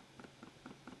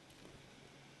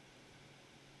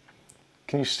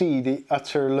 Can you see the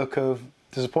utter look of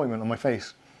disappointment on my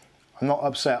face? I'm not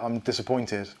upset, I'm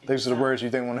disappointed. Those are the words you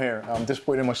don't want to hear. I'm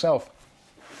disappointed in myself.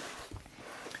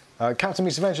 Captain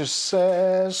Meets Adventures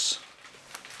says,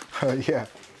 yeah.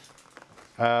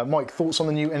 Mike, thoughts on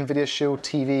the new NVIDIA Shield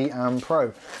TV and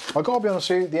Pro? I gotta be honest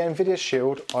with you, the NVIDIA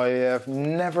Shield I have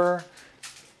never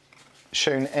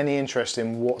shown any interest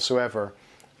in whatsoever.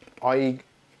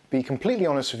 Be completely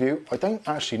honest with you, I don't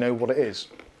actually know what it is.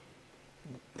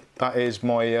 That is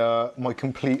my my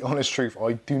complete honest truth.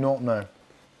 I do not know.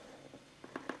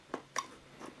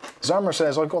 Zammer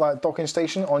says, I got that docking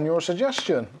station on your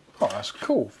suggestion. Oh, that's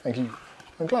cool. Thank you.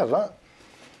 I'm glad of that.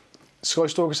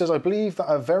 Skystalker says, I believe that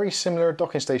a very similar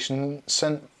docking station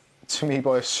sent to me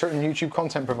by a certain YouTube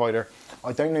content provider.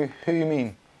 I don't know who you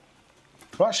mean.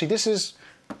 Well, actually, this is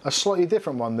a slightly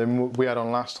different one than we had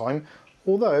on last time,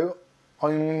 although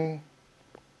I'm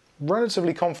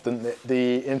relatively confident that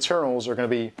the internals are going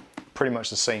to be pretty much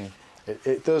the same.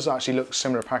 It does actually look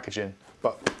similar packaging,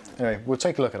 but anyway, we'll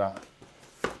take a look at that.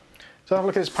 So have a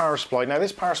look at this power supply. Now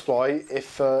this power supply,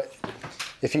 if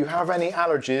you have any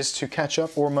allergies to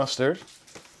ketchup or mustard,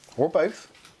 or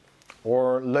both,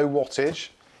 or low wattage,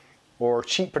 or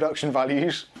cheap production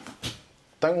values,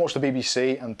 don't watch the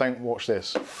BBC and don't watch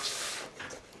this.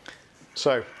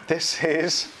 So this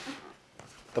is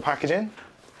the packaging,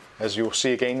 as you'll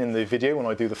see again in the video when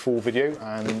I do the full video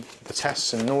and the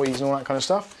tests and noise and all that kind of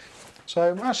stuff.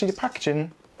 So actually the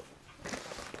packaging,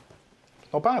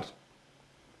 not bad.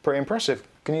 Pretty impressive.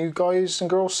 Can you guys and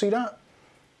girls see that?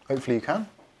 Hopefully you can.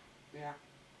 Yeah.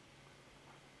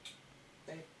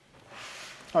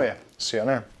 Oh yeah, see it on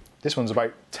there. This one's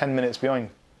about 10 minutes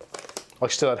behind. I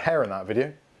still had hair in that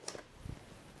video.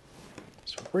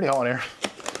 It's really hot in here.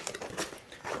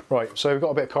 Right, so we've got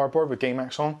a bit of cardboard with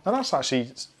GAMEMAX on. And that's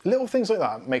actually, little things like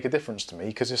that make a difference to me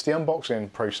because it's the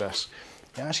unboxing process.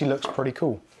 It actually looks pretty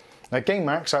cool. Now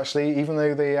GAMEMAX actually, even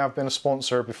though they have been a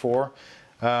sponsor before,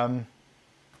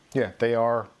 yeah, they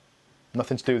are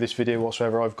nothing to do with this video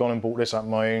whatsoever. I've gone and bought this at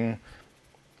my own,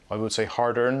 I would say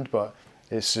hard-earned, but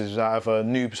this is out of a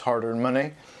noob's hard-earned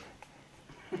money.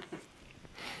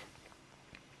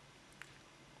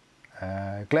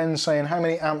 Glenn's saying, how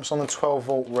many amps on the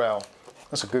 12-volt rail?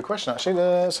 That's a good question, actually.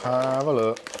 Let's have a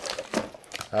look.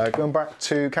 Going back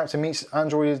to Captain Meets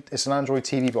Android, it's an Android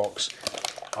TV box.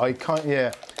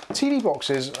 Yeah, TV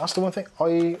boxes, that's the one thing.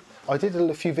 I did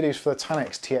a few videos for the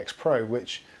Tanix TX Pro,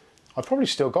 which I've probably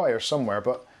still got here somewhere,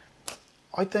 but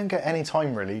I don't get any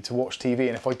time really to watch TV,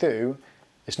 and if I do,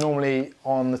 it's normally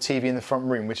on the TV in the front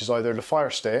room, which is either the Fire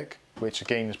Stick, which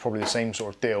again is probably the same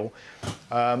sort of deal,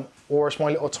 or it's my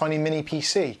little tiny mini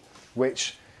PC,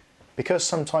 which, because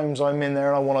sometimes I'm in there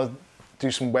and I want to do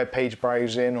some web page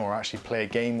browsing or actually play a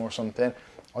game or something,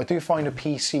 I do find a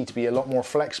PC to be a lot more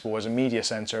flexible as a media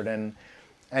center than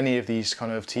any of these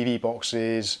kind of TV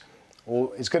boxes.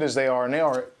 Or as good as they are, and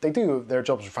they do their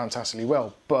jobs fantastically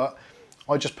well, but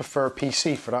I just prefer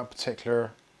PC for that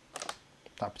particular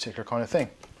kind of thing.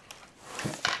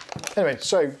 Anyway,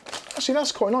 so actually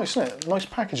that's quite nice, isn't it? Nice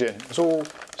packaging. It's all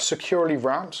securely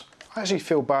wrapped. I actually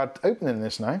feel bad opening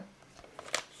this now.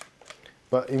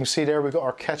 But you can see there we've got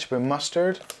our ketchup and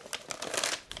mustard.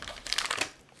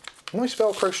 Nice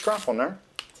Velcro strap on there.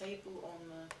 Table on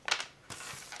the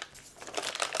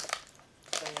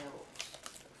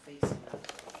facing that.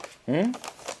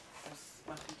 That's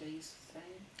Matthew Day's thing.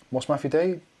 What's Matthew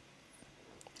Day?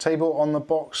 Table on the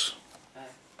box.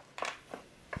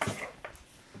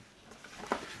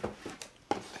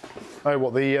 Oh,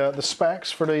 what, the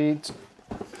specs for the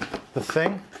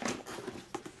thing?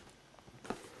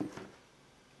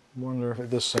 Wonder if it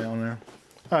does say on there.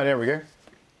 Oh, there we go.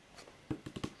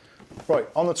 Right,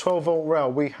 on the 12-volt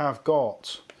rail we have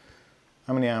got,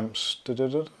 how many amps?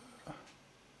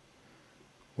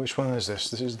 Which one is this?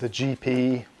 This is the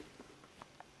GP500.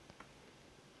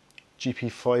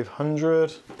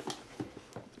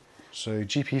 So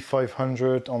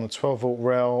GP500 on the 12-volt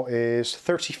rail is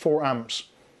 34 amps,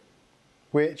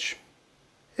 which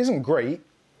isn't great,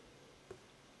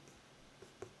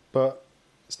 but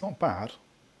it's not bad.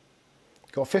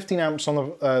 Got 15 amps on the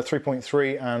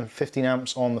 3.3 and 15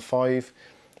 amps on the 5,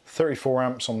 34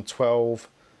 amps on the 12,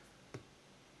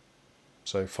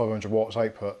 so 500 watts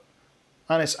output.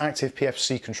 And it's active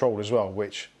PFC controlled as well,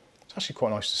 which is actually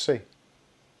quite nice to see.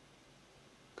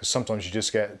 Because sometimes you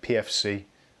just get PFC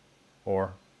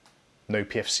or no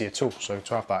PFC at all, so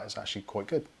to have that is actually quite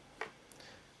good.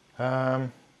 Yeah,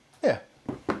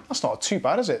 that's not too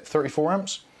bad, is it? 34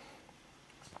 amps.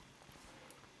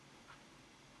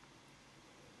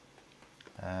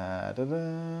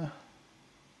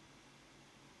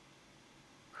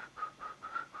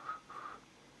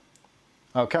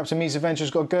 Oh, Captain Me's Adventure's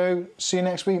got to go. See you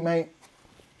next week, mate.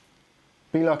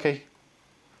 Be lucky.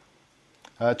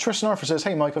 Tristan Arthur says,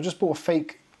 hey Mike, I've just bought a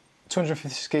fake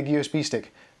 256 gig USB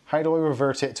stick. How do I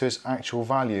revert it to its actual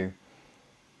value?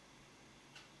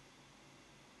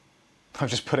 I've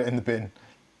just put it in the bin.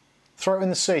 Throw it in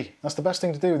the sea. That's the best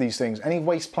thing to do with these things. Any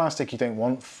waste plastic you don't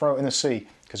want, throw it in the sea.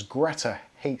 Because Greta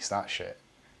hates that shit.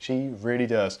 She really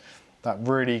does. That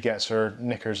really gets her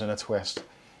knickers in a twist. And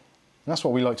that's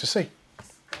what we like to see.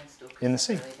 In the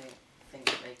sea. They don't think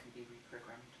that they can be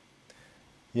reprogrammed.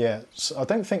 Yeah, so I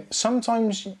don't think,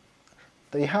 sometimes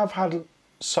they have had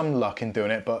some luck in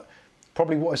doing it, but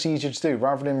probably what it's easier to do,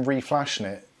 rather than reflashing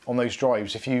it on those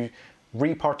drives, if you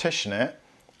repartition it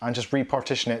and just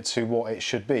repartition it to what it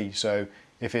should be. So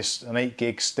if it's an 8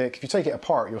 gig stick, if you take it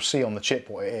apart, you'll see on the chip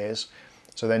what it is.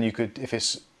 So then you could, if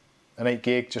it's an 8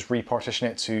 gig, just repartition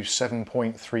it to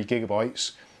 7.3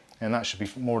 gigabytes, and that should be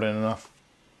more than enough.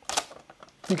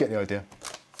 You get the idea.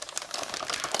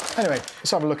 Anyway,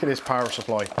 let's have a look at this power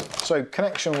supply. So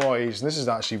connection wise, this is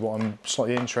actually what I'm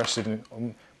slightly interested in,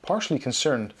 I'm partially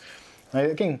concerned. Now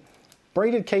again,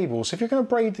 braided cables, if you're going to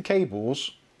braid the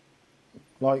cables,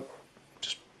 like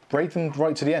just braid them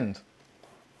right to the end.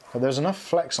 But there's enough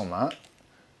flex on that,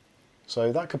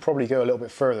 so that could probably go a little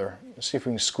bit further. Let's see if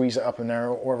we can squeeze it up in there,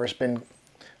 or whether it's been,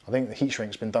 I think the heat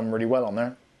shrink's been done really well on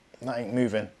there. That ain't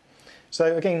moving.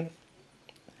 So again,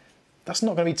 that's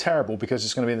not going to be terrible because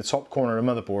it's going to be in the top corner of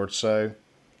the motherboard, so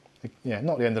yeah,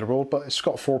 not the end of the world, but it's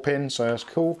got 4 pins, so that's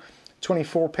cool.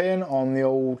 24 pin on the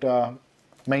old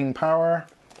main power.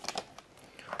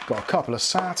 Got a couple of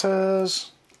SATAs.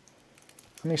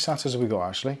 How many SATAs have we got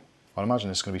actually? I'd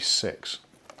imagine it's going to be 6.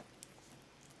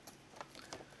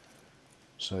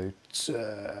 So, 2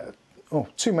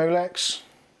 Molex,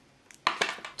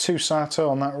 2 SATA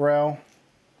on that rail,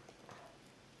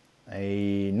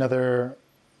 another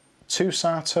 2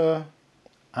 SATA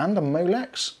and a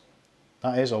Molex.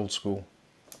 That is old school.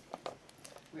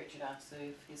 Richard asks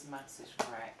if his maths is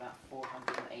correct, that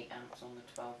 408 amps on the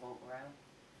 12 volt rail.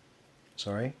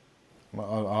 Sorry,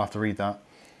 I'll have to read that.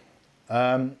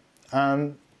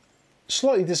 And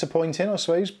slightly disappointing, I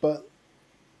suppose, but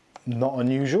not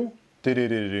unusual.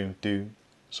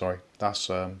 Sorry, that's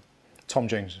Tom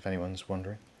Jones, if anyone's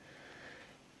wondering.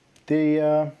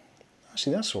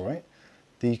 Actually, that's all right.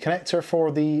 The connector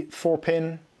for the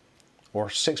 4-pin or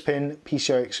 6-pin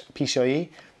PCIe,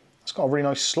 it's got a really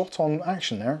nice slot-on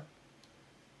action there.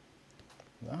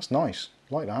 That's nice,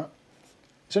 like that.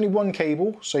 It's only one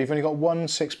cable, so you've only got one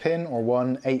 6-pin or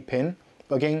one 8-pin.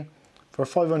 But again, for a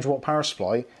 500 watt power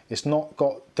supply, it's not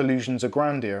got delusions of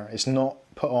grandeur. It's not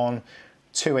put on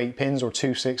 2 8-pins or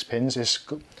 2 6-pins. It's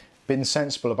been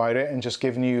sensible about it and just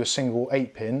given you a single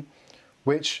 8-pin,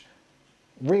 which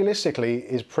realistically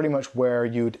is pretty much where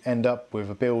you'd end up with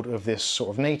a build of this sort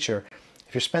of nature.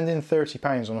 If you're spending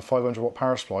 £30 on a 500 watt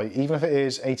power supply, even if it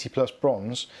is 80 plus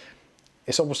bronze,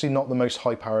 it's obviously not the most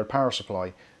high powered power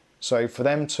supply. So for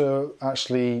them to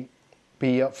actually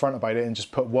be upfront about it and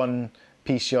just put one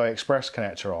PCI Express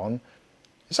connector on,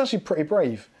 it's actually pretty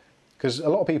brave. Because a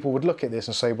lot of people would look at this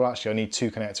and say, well actually I need 2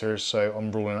 connectors, so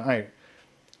I'm ruling it out.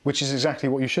 Which is exactly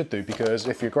what you should do, because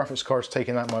if your graphics card's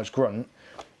taking that much grunt,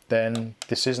 then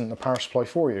this isn't the power supply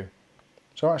for you.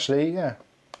 So actually, yeah,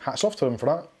 hats off to them for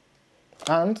that.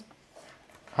 And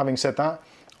having said that,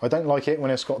 I don't like it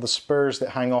when it's got the spurs that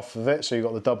hang off of it, so you've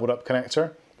got the doubled up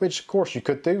connector, which of course you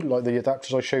could do, like the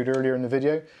adapters I showed earlier in the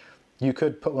video. You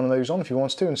could put one of those on if you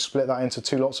wanted to and split that into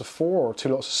 2 lots of 4 or 2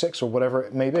 lots of 6 or whatever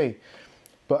it may be.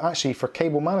 But actually for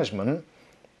cable management,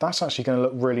 that's actually going to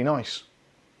look really nice.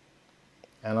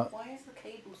 And why is the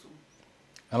cable showing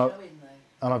though?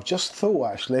 And I've just thought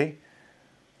actually,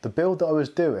 the build that I was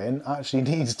doing actually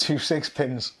needs 2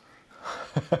 6-pins.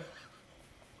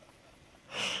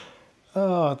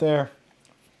 Oh dear.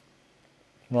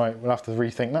 Right, we'll have to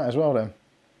rethink that as well then.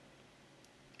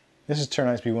 This has turned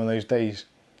out to be one of those days.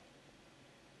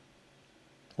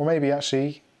 Or maybe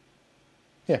actually,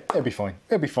 yeah, it'll be fine.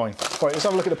 It'll be fine. Right, let's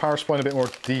have a look at the power supply in a bit more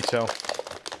detail.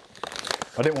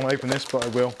 I didn't want to open this, but I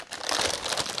will.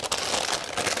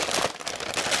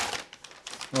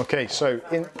 Okay, so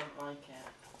I don't like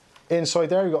it. inside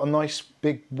there you've got a nice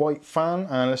big white fan,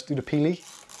 and let's do the peelie.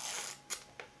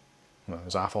 No,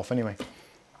 it's half off anyway.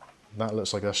 That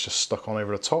looks like that's just stuck on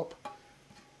over the top.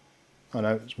 I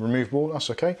know, it's removable, that's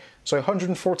okay. So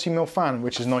 140mm fan,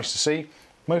 which is nice to see.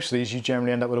 Most of these you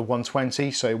generally end up with a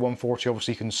 120, so 140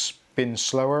 obviously can spin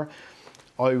slower.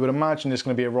 I would imagine there's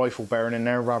going to be a rifle bearing in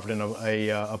there rather than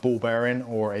a ball bearing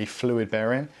or a fluid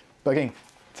bearing. But again,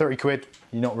 30 quid,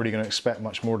 you're not really going to expect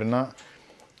much more than that.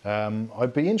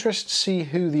 I'd be interested to see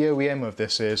who the OEM of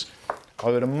this is. I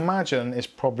would imagine it's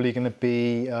probably going to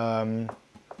be the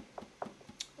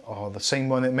same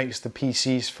one that makes the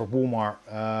PCs for Walmart.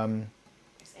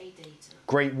 It's A-Data.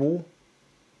 Great Wall.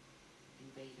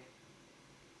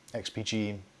 Invader.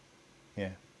 XPG, yeah.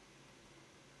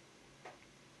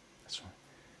 That's right.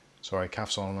 Sorry,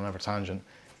 Kath's on another tangent.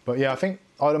 But yeah,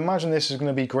 I'd imagine this is going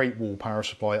to be Great Wall power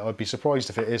supply. I'd be surprised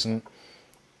if it isn't.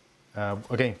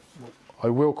 Again, I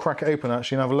will crack it open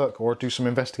actually and have a look, or do some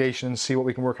investigation and see what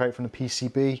we can work out from the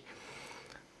PCB.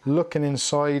 Looking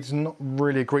inside, not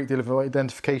really a great deal of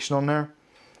identification on there.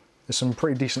 There's some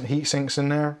pretty decent heat sinks in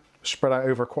there, spread out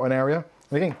over quite an area.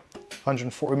 And again,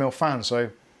 140mm fan, so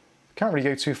can't really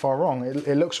go too far wrong.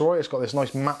 It looks alright, it's got this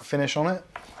nice matte finish on it.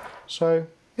 So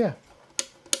yeah,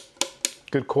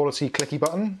 good quality clicky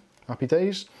button, happy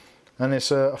days. And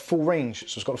it's a full range,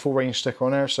 so it's got a full range sticker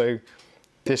on there, so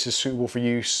this is suitable for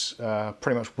use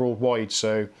pretty much worldwide.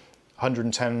 So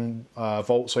 110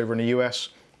 volts over in the US,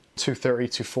 230,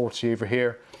 240 over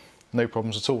here, no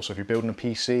problems at all. So if you're building a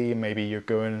PC and maybe you're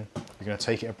going to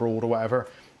take it abroad or whatever,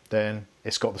 then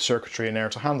it's got the circuitry in there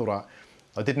to handle that.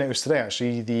 I did notice today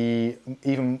actually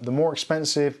even the more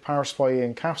expensive power supply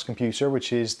in Kath's computer,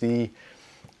 which is the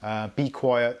Be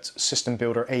Quiet System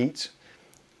Builder 8,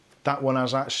 that one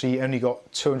has actually only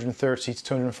got 230 to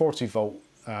 240 volt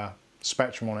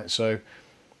spectrum on it. So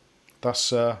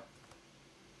that's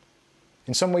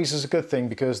in some ways is a good thing,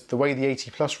 because the way the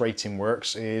 80+ rating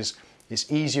works is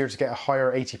it's easier to get a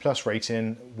higher 80+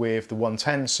 rating with the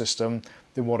 110 system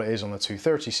than what it is on the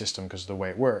 230 system, because of the way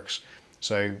it works.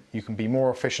 So you can be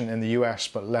more efficient in the US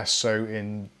but less so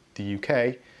in the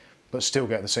UK, but still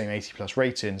get the same 80+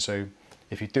 rating. So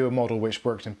if you do a model which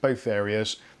works in both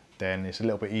areas, then it's a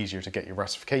little bit easier to get your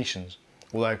ratifications.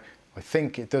 Although I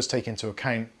think it does take into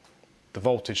account the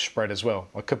voltage spread as well.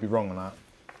 I could be wrong on that.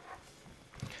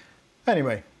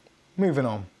 Anyway, moving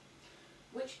on.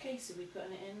 Which case are we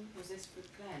putting it in? Was this for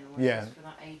Glenn or was Yeah, this for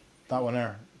that A? that one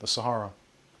there, the Sahara.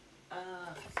 So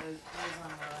here's on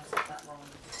where I said that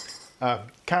wrong.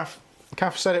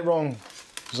 Kath said it wrong.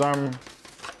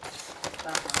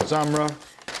 Zamra,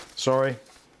 sorry.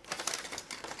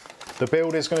 The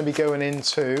build is going to be going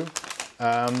into,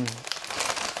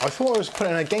 I thought I was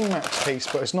putting in a GameMax case,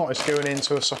 but it's not, it's going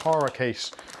into a Sahara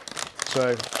case.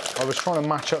 So I was trying to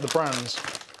match up the brands,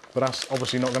 but that's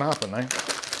obviously not going to happen now,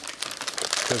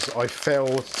 because I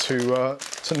failed to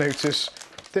notice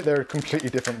that they're completely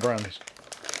different brands.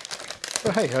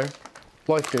 But hey ho,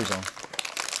 life goes on.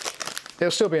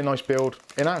 It'll still be a nice build,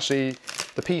 and actually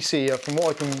the PC, from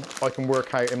what I can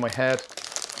work out in my head,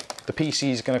 the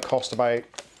PC is going to cost about,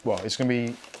 well, it's going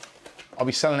to be, I'll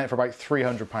be selling it for about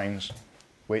 £300,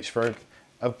 which for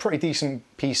a pretty decent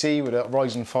PC with a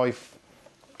Ryzen 5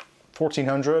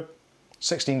 1400,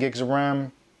 16 gigs of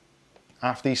RAM,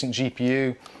 half decent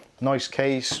GPU, nice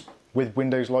case with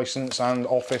Windows license and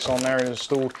Office on there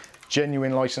installed,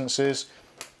 genuine licenses.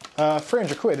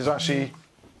 300 quid is actually,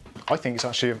 I think it's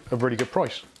actually a really good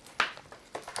price.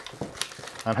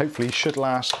 And hopefully should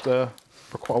last for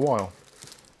quite a while.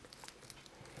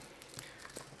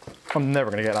 I'm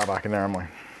never going to get that back in there, am I?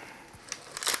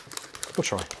 We'll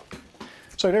try.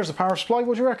 So there's the power supply.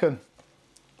 What do you reckon?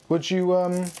 Would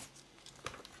you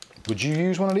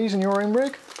use one of these in your own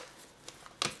rig?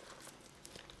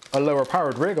 A lower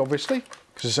powered rig, obviously,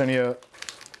 because it's only a,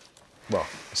 well,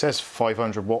 it says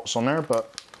 500 watts on there,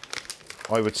 but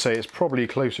I would say it's probably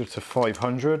closer to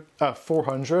 400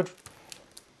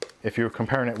 if you're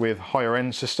comparing it with higher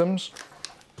end systems.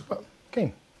 But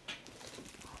again,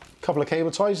 a couple of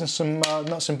cable ties and some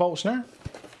nuts and bolts in there.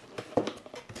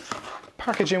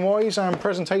 Packaging wise and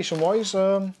presentation wise,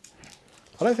 I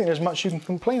don't think there's much you can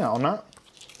complain at on that.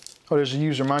 Oh, there's a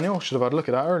user manual. Should have had a look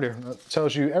at that earlier. That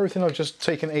tells you everything I've just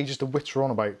taken ages to witter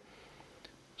on about.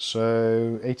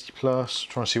 So 80 plus,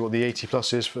 trying to see what the 80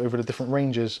 plus is for over the different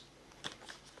ranges.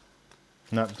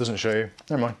 No, it doesn't show you.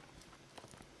 Never mind.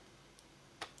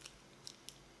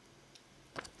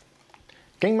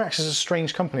 GameMax is a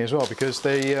strange company as well, because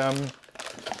they're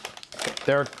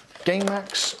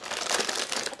GameMax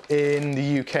in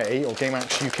the UK, or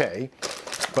GameMax UK,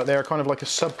 but they're kind of like a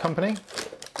sub company.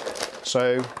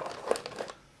 So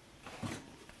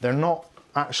they're not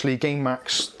actually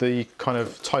GAMEMAX, the kind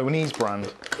of Taiwanese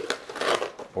brand,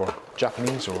 or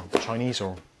Japanese or Chinese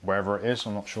or wherever it is,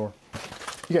 I'm not sure.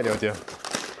 You get the idea.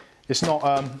 It's not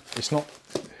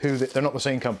they're not the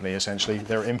same company essentially.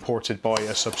 They're imported by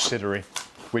a subsidiary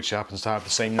which happens to have the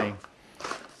same name.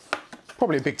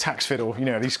 Probably a big tax fiddle, you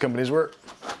know, these companies work,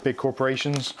 big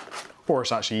corporations, or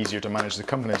it's actually easier to manage the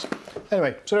companies.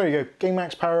 Anyway, so there you go,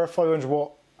 GAMEMAX power, 500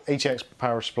 watt ATX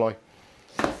power supply.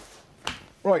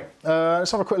 Right, let's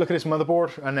have a quick look at this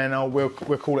motherboard and then we'll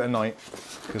call it a night,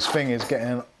 because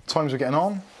times are getting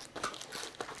on.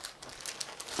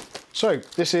 So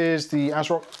this is the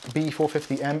Asrock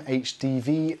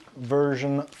B450M-HDV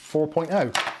version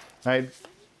 4.0. Now,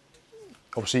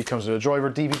 obviously it comes with a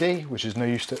driver DVD, which is no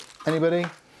use to anybody.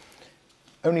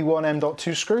 Only one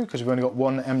M.2 screw, because we've only got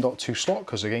one M.2 slot,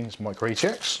 because again it's micro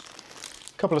ATX.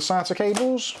 A couple of SATA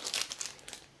cables,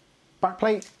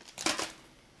 backplate,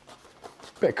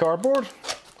 bit of cardboard.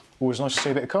 Always nice to see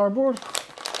a bit of cardboard.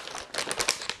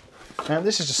 And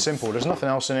this is just simple, there's nothing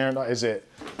else in here, that is it.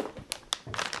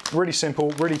 Really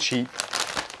simple, really cheap,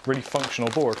 really functional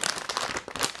board.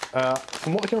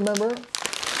 From what I can remember,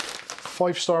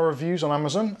 5-star reviews on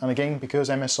Amazon, and again, because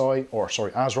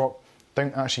Asrock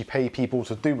don't actually pay people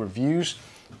to do reviews,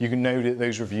 you can know that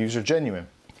those reviews are genuine.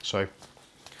 So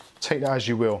take that as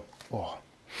you will. Oh.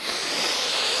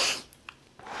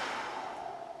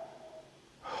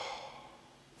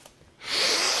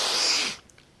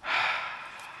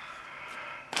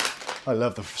 I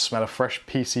love the smell of fresh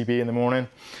PCB in the morning,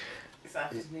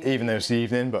 even though it's the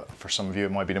evening, but for some of you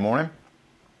it might be the morning.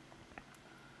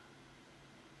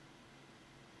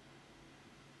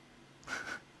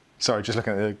 Sorry, just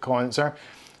looking at the comments there.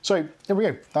 So there we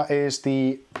go, that is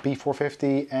the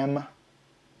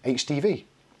B450M-HDV.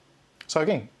 So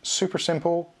again, super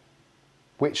simple,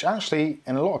 which actually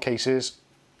in a lot of cases,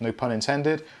 no pun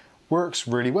intended, works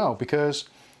really well because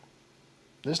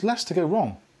there's less to go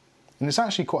wrong. And it's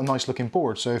actually quite a nice looking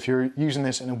board. So if you're using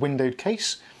this in a windowed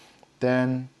case,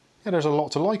 then yeah, there's a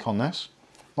lot to like on this.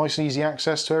 Nice and easy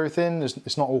access to everything.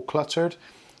 It's not all cluttered.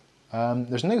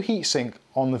 There's no heatsink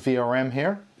on the VRM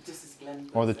here,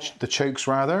 or the chokes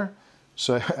rather.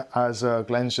 So as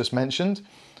Glenn's just mentioned,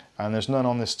 and there's none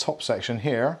on this top section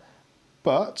here.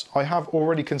 But I have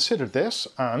already considered this,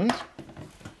 and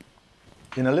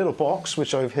in a little box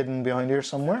which I've hidden behind here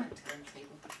somewhere.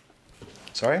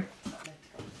 Sorry?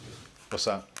 What's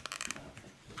that?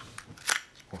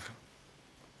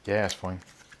 Yeah, it's fine.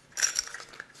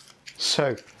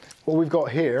 So, what we've got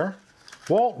here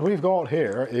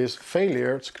is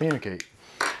failure to communicate.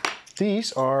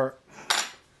 These are...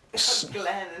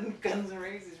 Glenn and Guns N'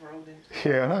 Roses rolled into.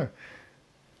 Yeah, I know.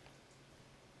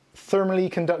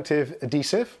 Thermally conductive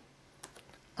adhesive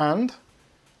and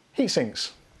heat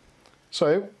sinks.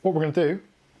 So, what we're going to do,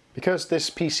 because this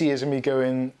PC is going to be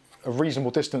going a reasonable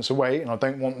distance away and I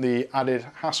don't want the added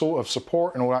hassle of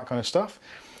support and all that kind of stuff.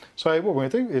 So what we're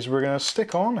going to do is we're going to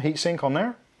stick on a heatsink on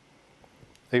there,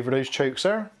 over those chokes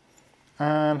there,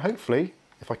 and hopefully,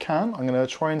 if I can, I'm going to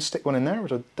try and stick one in there,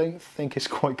 which I don't think is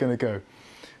quite going to go.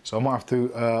 So I might have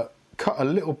to cut a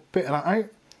little bit of that out.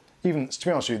 Even, to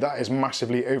be honest with you, that is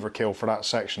massively overkill for that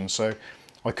section, so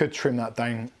I could trim that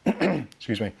down.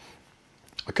 Excuse me.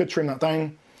 I could trim that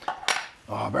down.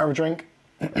 Oh, I better have a drink.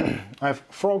 I have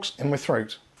frogs in my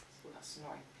throat. Well, that's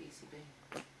snoring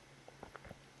PCB.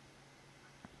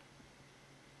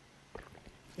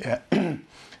 Yeah,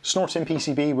 snorting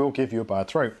PCB will give you a bad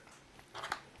throat.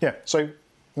 Yeah, so I'm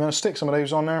going to stick some of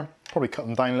those on there, probably cut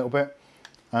them down a little bit,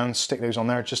 and stick those on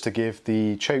there just to give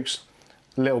the chokes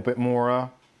a little bit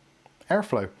more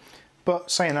airflow.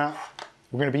 But saying that,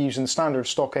 we're going to be using the standard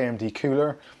stock AMD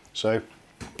cooler, so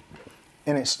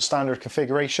in its standard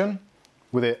configuration,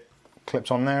 with it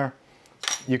clipped on there,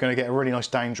 you're going to get a really nice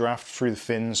downdraft through the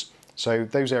fins, so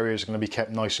those areas are going to be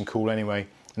kept nice and cool anyway.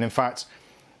 And in fact,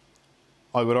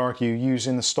 I would argue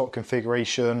using the stock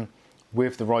configuration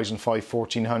with the Ryzen 5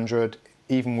 1400,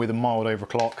 even with a mild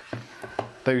overclock,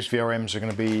 those VRMs are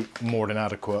going to be more than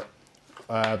adequate.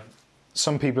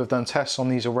 Some people have done tests on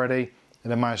these already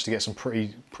and they managed to get some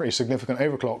pretty significant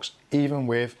overclocks, even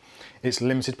with its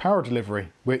limited power delivery,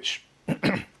 which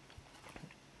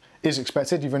is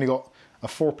expected. You've only got a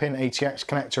 4-pin ATX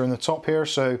connector in the top here,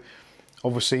 so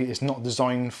obviously it's not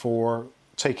designed for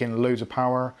taking loads of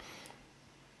power.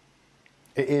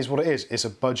 It is what it is. It's a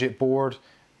budget board,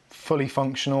 fully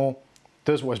functional,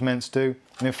 does what it's meant to do.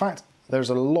 And in fact, there's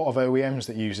a lot of OEMs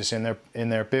that use this in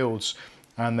their builds,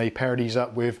 and they pair these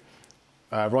up with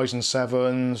Ryzen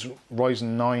 7s,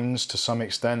 Ryzen 9s to some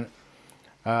extent,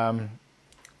 Ryzen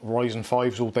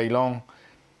 5s all day long.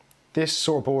 this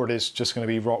sort of board is just going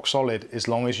to be rock solid as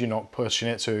long as you're not pushing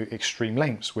it to extreme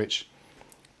lengths, which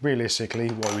realistically,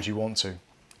 why would you want to?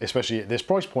 Especially at this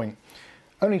price point.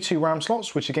 Only 2 RAM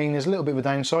slots, which again is a little bit of a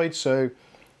downside. So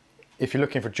if you're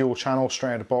looking for dual channel straight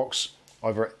out of the box,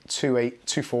 either 2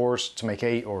 4s to make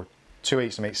 8 or 2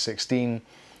 8s to make 16,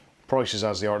 prices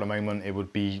as they are at the moment, it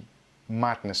would be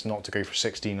madness not to go for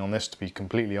 16 on this, to be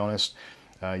completely honest.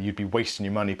 You'd be wasting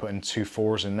your money putting 2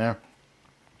 4s in there.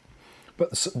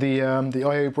 But the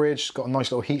I/O bridge has got a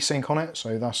nice little heatsink on it,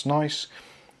 so that's nice.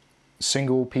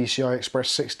 Single PCI Express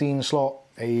 16 slot,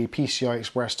 a PCI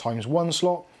Express ×1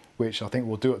 slot, which I think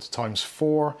will do it to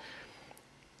 ×4.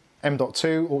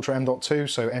 M.2, Ultra M.2,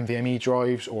 so NVMe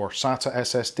drives or SATA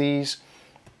SSDs.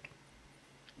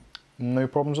 No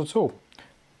problems at all.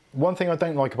 One thing I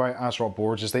don't like about Asrock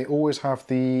boards is they always have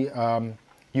the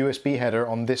USB header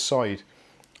on this side.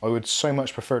 I would so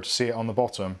much prefer to see it on the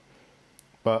bottom,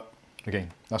 but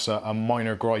again, that's a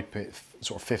minor gripe at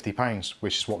sort of £50,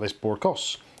 which is what this board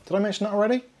costs. Did I mention that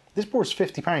already? This board's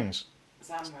 £50.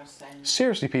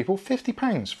 Seriously, people,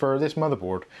 £50 for this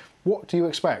motherboard. What do you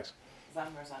expect?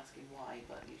 Zamra's asking why,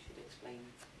 but you should explain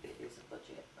it is a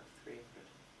budget of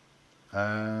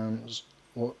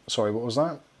 300. Sorry, what was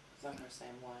that? Zamra's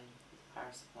saying why the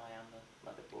power supply and the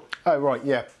motherboard. Oh right,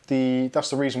 yeah. That's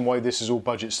the reason why this is all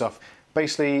budget stuff.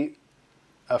 Basically,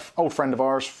 an old friend of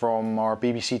ours from our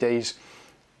BBC days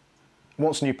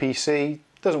wants a new PC,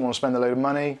 doesn't want to spend a load of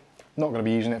money, not going to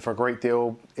be using it for a great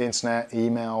deal, internet,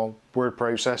 email, word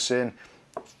processing,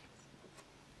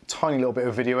 tiny little bit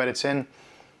of video editing.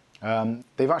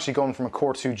 They've actually gone from a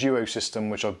Core 2 Duo system,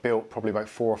 which I built probably about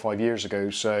 4 or 5 years ago,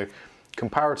 so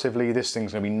comparatively this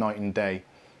thing's going to be night and day.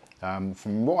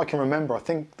 From what I can remember, I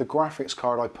think the graphics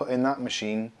card I put in that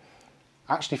machine,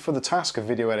 actually for the task of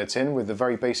video editing, with the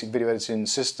very basic video editing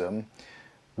system,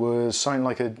 was something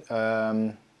like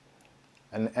an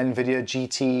NVIDIA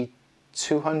GT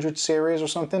 200 series or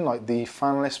something, like the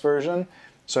fanless version.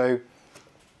 So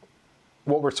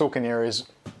what we're talking here is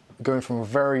going from a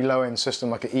very low-end system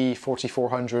like an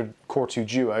E4400 Core 2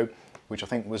 Duo, which I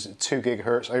think was 2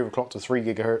 GHz, overclocked to 3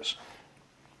 GHz,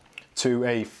 to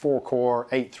a 4-core,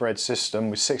 8-thread system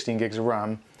with 16 gigs of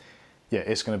RAM. Yeah,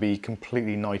 it's going to be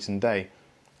completely night and day.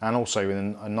 And also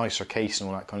in a nicer case and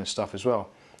all that kind of stuff as well.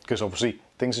 Because obviously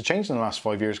things have changed in the last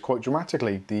 5 years quite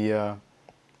dramatically. The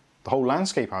whole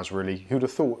landscape has really. Who'd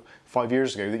have thought 5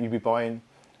 years ago that you'd be buying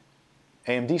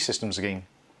AMD systems again?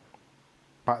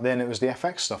 Back then it was the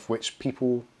FX stuff, which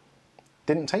people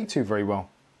didn't take to very well.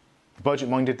 The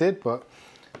budget-minded did, but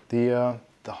the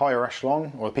higher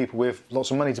echelon, or the people with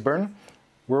lots of money to burn,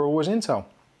 were always Intel.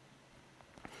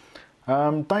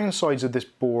 Downsides of this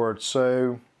board,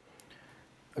 so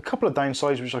a couple of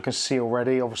downsides which I can see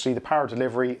already. Obviously the power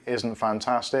delivery isn't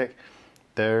fantastic.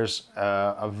 There's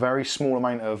a very small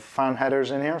amount of fan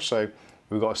headers in here, so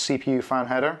we've got a CPU fan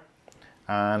header,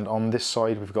 and on this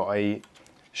side we've got a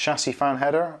chassis fan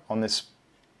header on this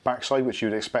back side, which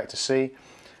you'd expect to see,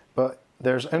 but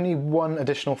there's only one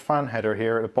additional fan header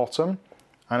here at the bottom,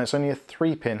 and it's only a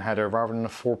 3-pin header rather than a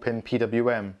 4-pin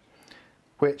PWM,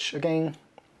 which again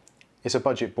is a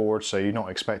budget board, so you're not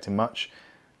expecting much.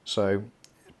 So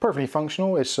perfectly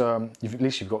functional. It's at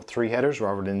least you've got 3 headers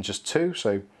rather than just 2,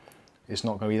 so it's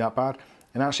not going to be that bad.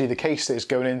 And actually the case that it's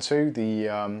going into, the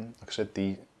like I said,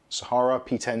 the Sahara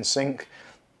P10 Sync,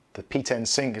 the P10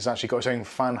 Sync has actually got its own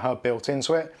fan hub built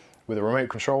into it with a remote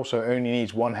control, so it only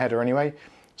needs 1 header anyway.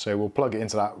 So we'll plug it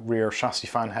into that rear chassis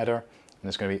fan header and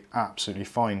it's going to be absolutely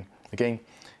fine. Again,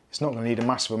 it's not going to need a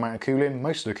massive amount of cooling.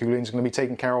 Most of the cooling is going to be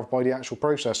taken care of by the actual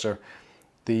processor,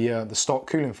 the stock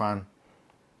cooling fan.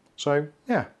 So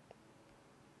yeah,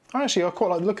 actually I quite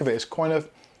like the look of it. It's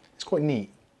quite neat.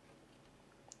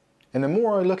 And the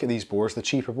more I look at these boards, the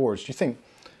cheaper boards, you think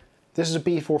this is a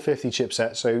B450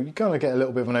 chipset, so you're going to get a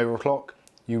little bit of an overclock.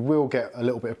 You will get a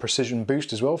little bit of precision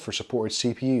boost as well for supported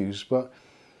CPUs, but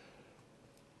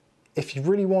if you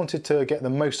really wanted to get the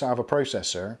most out of a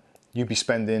processor, you'd be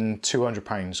spending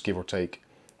 £200, give or take,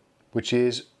 which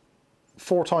is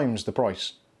 4 times the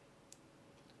price.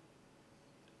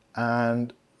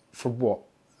 And for what?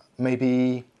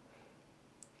 Maybe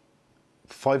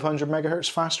 500 megahertz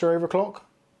faster overclock?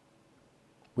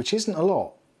 Which isn't a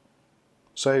lot.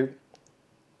 So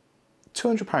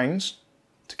 £200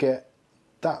 to get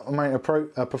that amount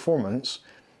of performance.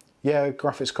 Yeah,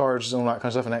 graphics cards and all that kind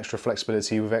of stuff, and extra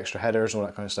flexibility with extra headers and all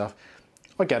that kind of stuff.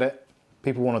 I get it.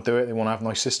 People want to do it, they want to have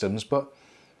nice systems, but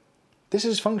this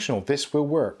is functional. This will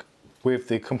work with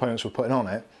the components we're putting on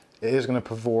it. It is going to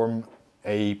perform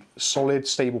a solid,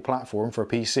 stable platform for a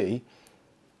PC, and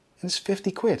it's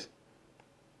 50 quid.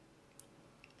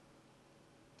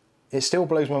 it still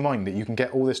blows my mind that you can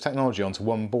get all this technology onto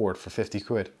one board for 50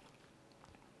 quid.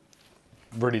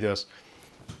 Really does.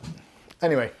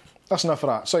 Anyway, that's enough of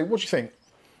that. So what do you think?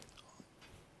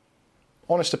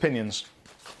 Honest opinions.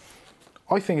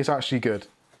 I think it's actually good.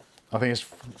 I think it's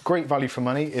great value for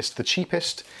money. It's the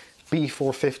cheapest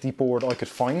B450 board I could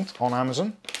find on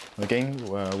Amazon. And again,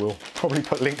 we'll probably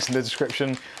put links in the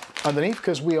description underneath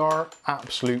because we are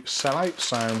absolute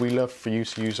sellouts and we love for you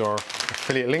to use our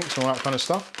affiliate links and all that kind of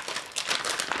stuff.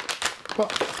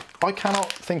 But I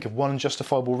cannot think of one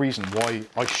justifiable reason why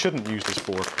I shouldn't use this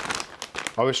board.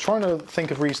 I was trying to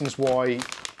think of reasons why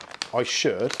I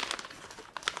should,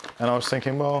 and I was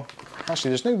thinking, well, actually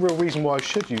there's no real reason why I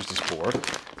should use this board.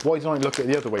 Why don't I look at it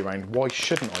the other way around? Why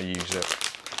shouldn't I use it?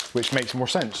 Which makes more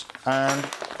sense. And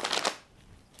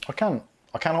I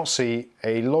cannot see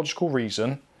a logical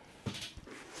reason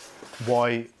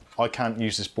why I can't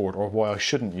use this board or why I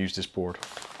shouldn't use this board.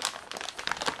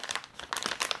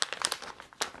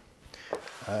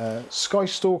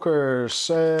 Skystalker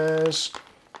says,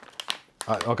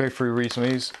 I'll go through reading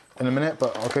these in a minute,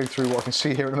 but I'll go through what I can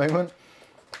see here at the moment.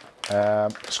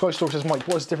 Skystalker says, Mike,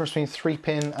 what is the difference between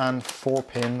 3-pin and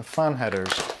 4-pin fan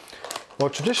headers? Well,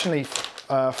 traditionally,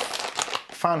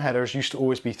 fan headers used to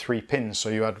always be 3 pins. So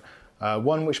you had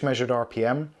one which measured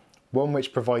RPM, one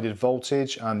which provided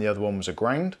voltage, and the other one was a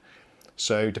ground.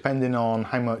 So depending on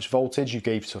how much voltage you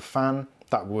gave to a fan,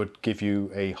 that would give you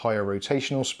a higher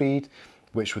rotational speed,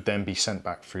 which would then be sent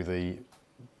back through the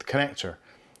connector.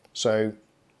 So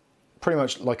pretty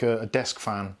much like a desk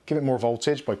fan. Give it more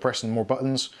voltage by pressing more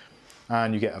buttons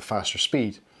and you get a faster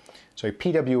speed. So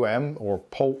PWM, or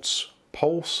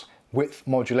pulse width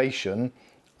modulation,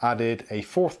 added a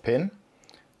 4th pin.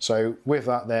 So with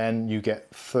that then you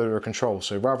get further control.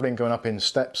 So rather than going up in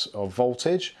steps of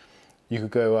voltage, you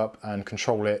could go up and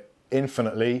control it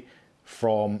infinitely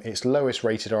from its lowest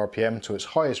rated RPM to its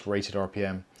highest rated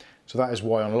RPM. So that is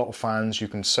why on a lot of fans you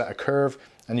can set a curve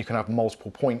and you can have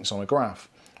multiple points on a graph.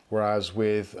 Whereas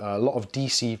with a lot of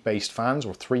DC based fans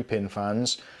or 3-pin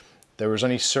fans, there was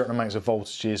only certain amounts of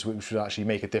voltages which would actually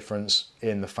make a difference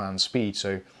in the fan speed.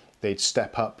 So they'd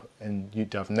step up and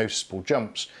you'd have noticeable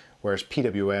jumps, whereas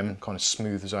PWM kind of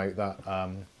smooths out that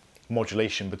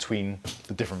modulation between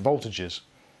the different voltages.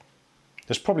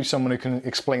 There's probably someone who can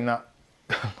explain that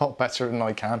a lot better than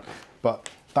I can, but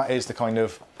that is the kind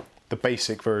of the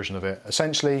basic version of it.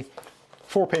 Essentially,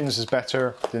 4 pins is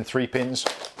better than 3 pins,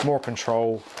 more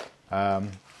control,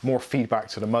 more feedback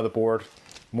to the motherboard,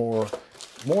 more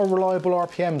reliable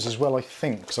RPMs as well, I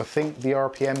think, because I think the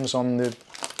RPMs on the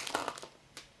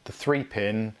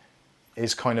 3-pin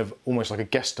is kind of almost like a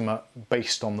guesstimate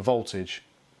based on the voltage.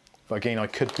 But again, I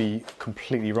could be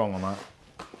completely wrong on that.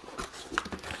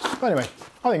 But anyway,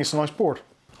 I think it's a nice board.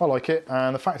 I like it,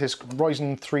 and the fact is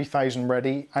Ryzen 3000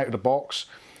 ready out of the box.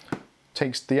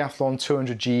 Takes the Athlon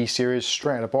 200G series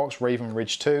straight out of the box, Raven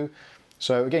Ridge 2.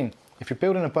 So again, if you're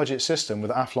building a budget system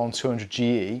with Athlon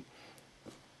 200GE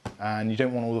and you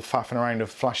don't want all the faffing around of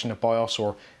flashing the BIOS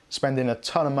or spending a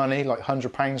ton of money, like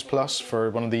 £100 plus for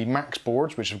one of the Max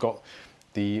boards, which have got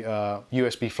the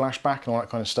USB flashback and all that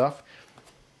kind of stuff,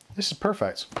 this is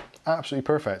perfect. Absolutely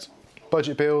perfect.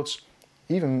 Budget builds,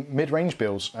 even mid-range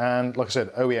builds, and like I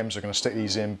said, OEMs are going to stick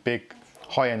these in big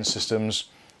high-end systems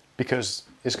because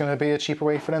it's going to be a cheaper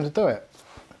way for them to do it.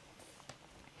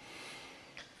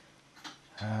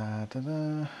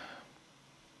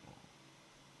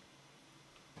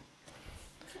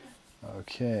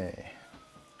 Okay.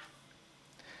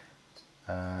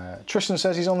 Tristan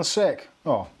says he's on the sick.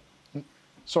 Oh,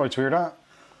 sorry to hear that.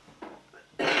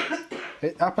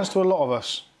 It happens to a lot of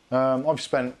us. I've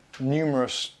spent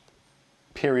numerous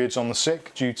periods on the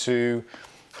sick due to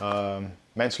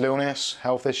mental illness,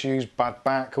 health issues, bad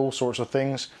back, all sorts of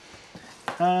things.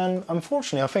 And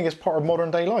unfortunately, I think it's part of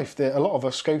modern day life that a lot of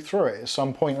us go through it at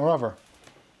some point or other.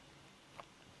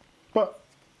 But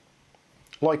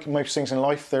like most things in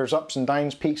life, there's ups and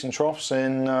downs, peaks and troughs,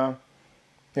 and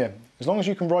yeah, as long as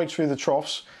you can ride through the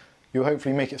troughs, you'll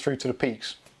hopefully make it through to the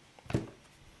peaks.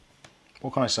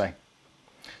 What can I say?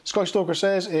 Skystalker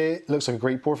says it looks like a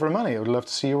great board for the money. I would love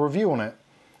to see a review on it.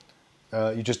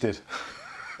 You just did.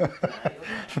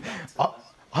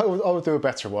 I would do a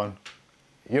better one.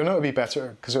 You'll know it'll be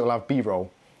better because it'll have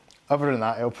B-roll. Other than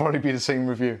that, it'll probably be the same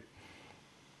review.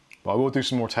 But I will do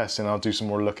some more testing, I'll do some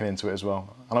more looking into it as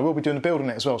well. And I will be doing the build on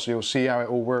it as well, so you'll see how it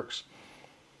all works.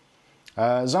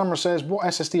 Zamra says, what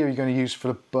SSD are you going to use for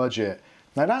the budget?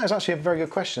 Now that is actually a very good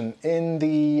question. In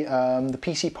the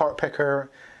PC part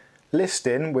picker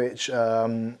listing, which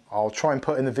I'll try and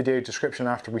put in the video description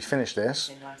after we finish this.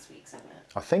 In last week's, isn't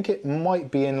it? I think it might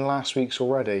be in last week's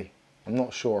already. I'm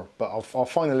not sure, but I'll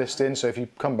find the listing. So if you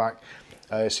come back,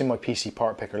 it's in my PC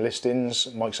part picker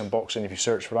listings, Mike's Unboxing. If you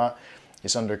search for that,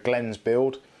 it's under Glenn's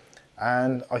build.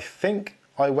 And I think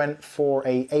I went for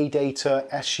a ADATA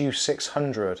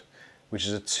SU600, which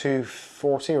is a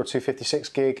 240 or 256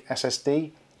 gig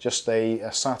SSD, just a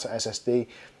SATA SSD.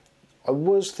 I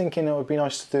was thinking it would be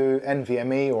nice to do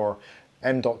NVMe or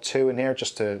M.2 in here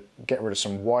just to get rid of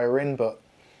some wiring, but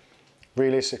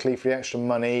realistically for the extra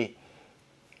money,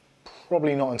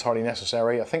 probably not entirely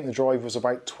necessary. I think the drive was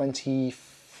about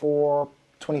 24,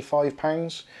 25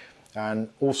 pounds. And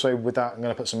also with that, I'm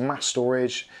going to put some mass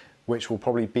storage, which will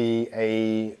probably be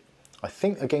I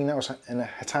think again that was in a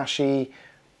Hitachi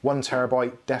 1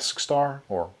 terabyte Death Star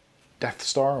or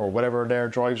whatever their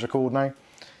drives are called now.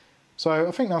 So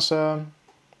I think that's a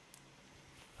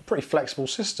pretty flexible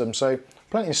system. So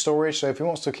plenty of storage. So if he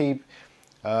wants to keep,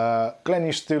 Glenn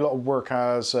used to do a lot of work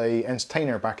as a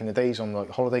entertainer back in the days on like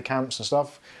holiday camps and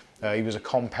stuff. He was a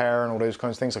compere and all those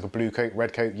kinds of things, like a blue coat,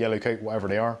 red coat, yellow coat, whatever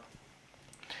they are.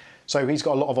 So he's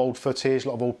got a lot of old footage, a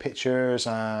lot of old pictures,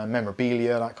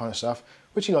 memorabilia, that kind of stuff,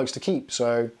 which he likes to keep.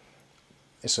 So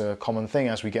it's a common thing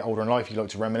as we get older in life. You like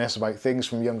to reminisce about things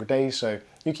from younger days, so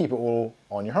you keep it all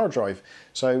on your hard drive.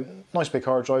 So nice big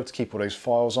hard drive to keep all those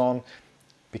files on,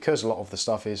 because a lot of the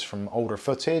stuff is from older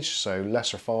footage, so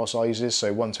lesser file sizes,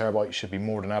 so 1 terabyte should be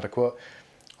more than adequate.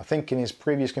 I think in his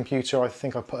previous computer, I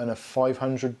think I put in a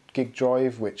 500 gig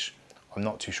drive, which I'm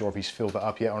not too sure if he's filled that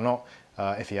up yet or not.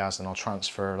 If he has, then I'll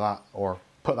transfer that or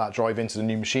put that drive into the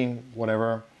new machine,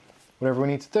 whatever we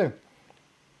need to do.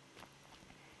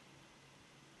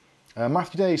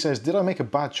 Matthew Day says, did I make a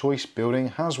bad choice building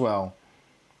Haswell?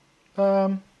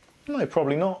 No,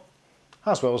 probably not.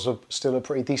 Haswell's still a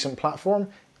pretty decent platform.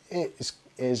 It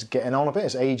is getting on a bit,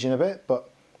 it's aging a bit, but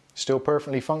still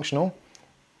perfectly functional.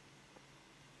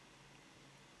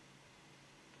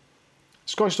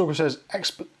 Skystalker says,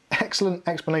 excellent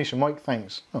explanation, Mike,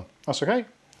 thanks. Oh, that's okay.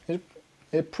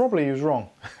 It probably was wrong.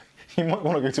 You might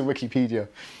want to go to Wikipedia.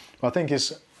 I think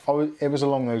it was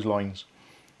along those lines.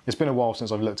 It's been a while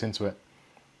since I've looked into it.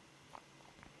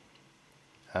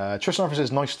 Tristan Arthur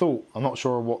says, nice thought. I'm not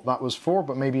sure what that was for,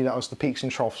 but maybe that was the peaks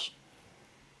and troughs.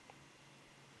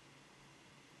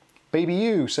 Baby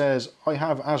U says, I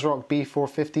have Asrock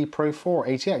B450 Pro 4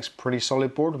 ATX, pretty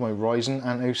solid board with my Ryzen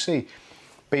and OC.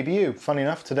 Baby U, funny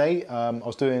enough, today I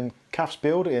was doing CAF's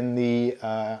build in the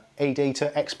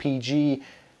ADATA XPG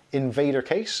Invader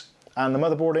case, and the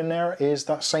motherboard in there is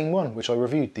that same one which I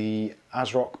reviewed, the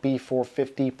Asrock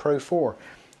B450 Pro 4,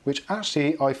 which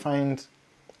actually I found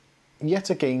yet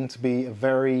again to be a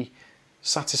very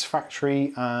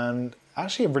satisfactory and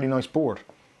actually a really nice board.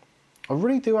 I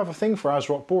really do have a thing for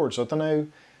Asrock boards. I don't know,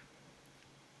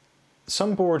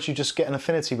 some boards you just get an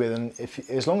affinity with, and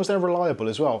as long as they're reliable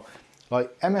as well.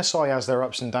 Like MSI has their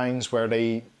ups and downs where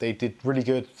they did really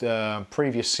good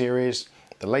previous series.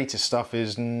 The latest stuff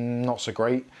is not so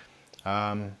great.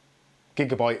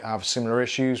 Gigabyte have similar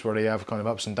issues where they have kind of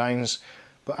ups and downs.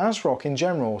 But Asrock in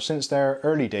general, since their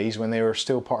early days when they were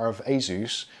still part of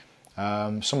Asus,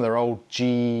 some of their old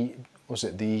the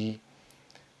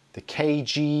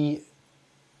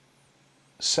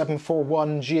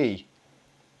KG741G,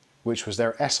 which was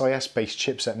their SIS based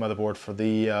chipset motherboard for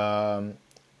the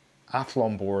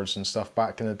Athlon boards and stuff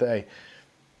back in the day.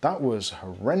 That was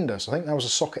horrendous. I think that was a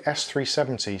socket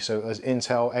S370, so it was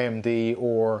Intel, AMD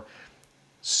or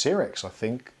Cyrix, I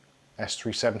think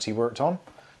S370 worked on,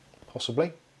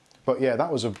 possibly. But yeah,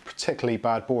 that was a particularly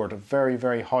bad board, very,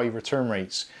 very high return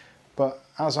rates. But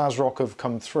as Asrock have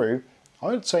come through, I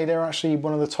would say they're actually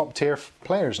one of the top tier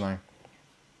players now.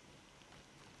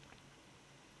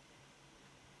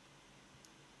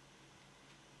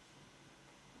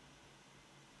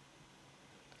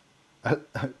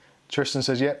 Tristan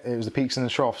says, yep, it was the peaks and the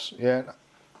troughs. Yeah,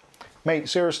 mate,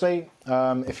 seriously,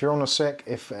 if you're on a sick,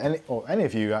 if any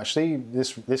of you actually,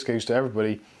 this goes to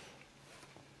everybody,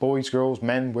 boys, girls,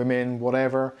 men, women,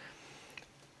 whatever.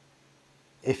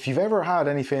 If you've ever had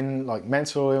anything like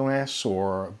mental illness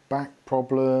or back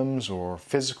problems or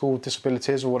physical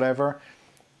disabilities or whatever,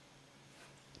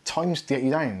 times get you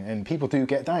down, and people do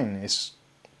get down. It's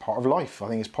part of life. I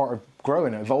think it's part of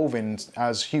growing, evolving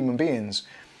as human beings.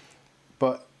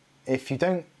 But if you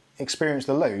don't experience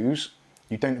the lows,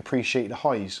 you don't appreciate the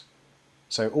highs.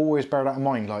 So always bear that in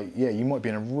mind. Like, yeah, you might be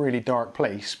in a really dark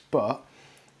place,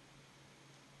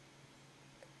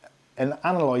 and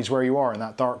analyze where you are in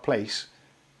that dark place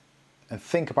and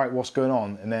think about what's going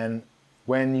on. And then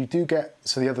when you do get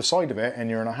to the other side of it and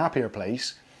you're in a happier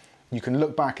place, you can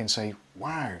look back and say,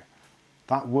 wow,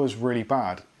 that was really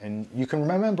bad. And you can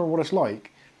remember what it's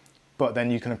like, but then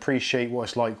you can appreciate what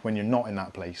it's like when you're not in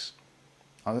that place.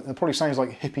 It probably sounds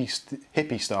like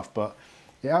hippie stuff, but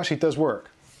it actually does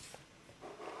work.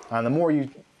 And the more you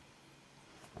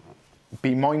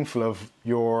be mindful of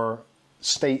your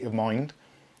state of mind,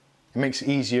 it makes it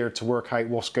easier to work out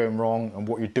what's going wrong and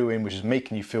what you're doing, which is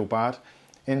making you feel bad,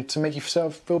 and to make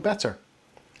yourself feel better.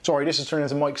 Sorry, this is turning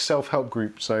into Mike's self-help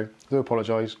group, so I do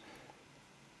apologise.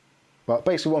 But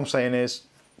basically what I'm saying is,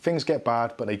 things get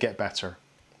bad, but they get better.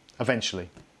 Eventually.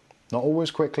 Not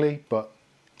always quickly, but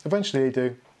eventually they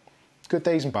do. Good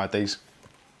days and bad days.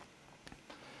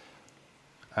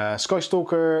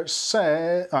 Skystalker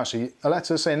said, actually, a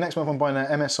letter saying next month I'm buying an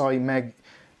MSI Meg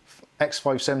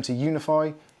X570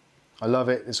 Unify. I love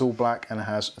it, it's all black and it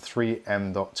has 3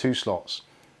 M.2 slots.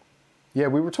 Yeah,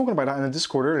 we were talking about that in the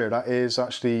Discord earlier. That is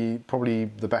actually probably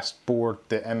the best board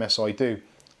that MSI do.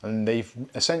 And they've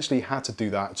essentially had to do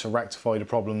that to rectify the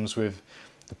problems with,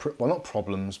 well not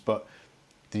problems, but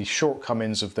the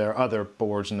shortcomings of their other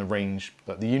boards in the range.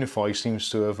 But the Unify seems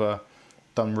to have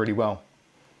done really well.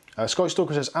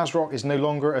 Skystalker says Asrock is no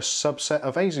longer a subset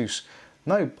of Asus.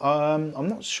 No, I'm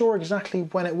not sure exactly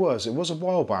when it was. It was a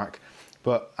while back,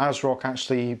 but Asrock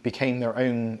actually became their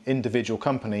own individual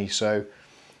company. So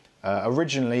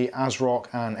originally Asrock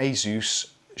and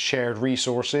Asus shared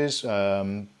resources,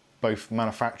 both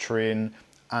manufacturing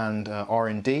and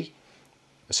R&D.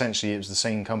 Essentially it was the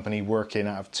same company working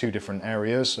out of two different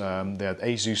areas. They had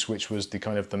Asus, which was the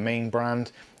kind of the main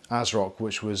brand, Asrock,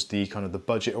 which was the kind of the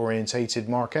budget orientated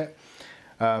market.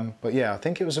 But yeah, I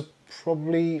think it was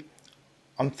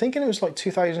I'm thinking it was like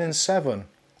 2007.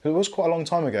 It was quite a long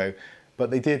time ago,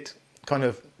 but they did kind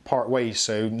of part ways.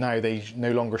 So now they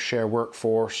no longer share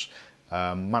workforce,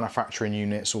 manufacturing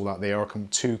units, all that. They are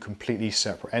two completely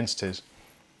separate entities.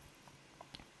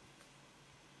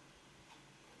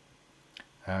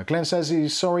 Glenn says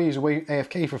he's sorry he's away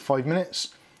AFK for 5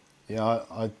 minutes.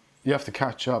 Yeah, you have to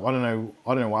catch up. I don't know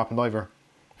what happened either.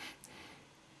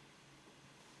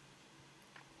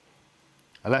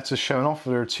 Alexa's showing off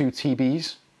there are 2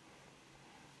 TBs.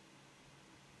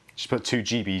 Just put 2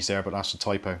 GBs there, but that's a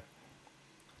typo.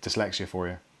 Dyslexia for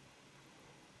you.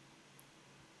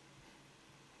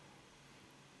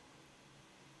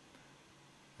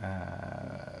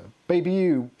 Baby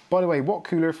you, by the way, what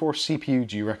cooler for CPU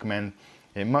do you recommend?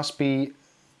 It must be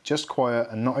just quiet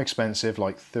and not expensive,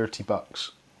 like 30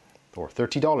 bucks or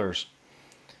 $30.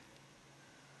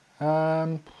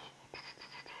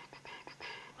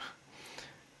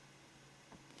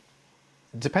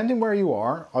 Depending where you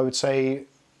are, I would say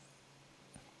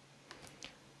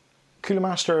Cooler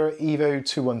Master Evo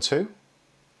 212,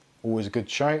 always a good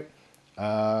shout.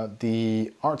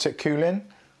 The Arctic Cooling,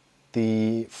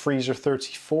 the Freezer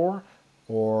 34,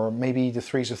 or maybe the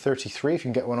Freezer 33 if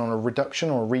you can get one on a reduction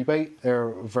or a rebate, they're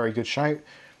a very good shout.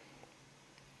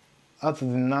 Other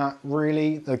than that,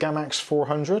 really, the GAMEMAX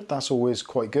 400, that's always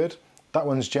quite good. That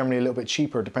one's generally a little bit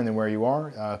cheaper depending where you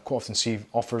are. Quite often see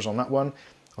offers on that one.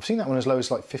 I've seen that one as low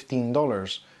as like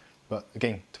 $15, but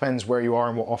again, depends where you are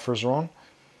and what offers are on.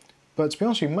 But to be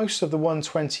honest with you, most of the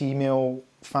 120mm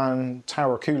fan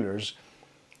tower coolers,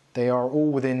 they are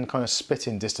all within kind of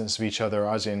spitting distance of each other,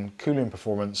 as in cooling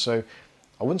performance. So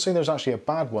I wouldn't say there's actually a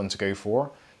bad one to go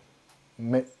for.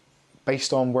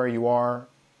 Based on where you are,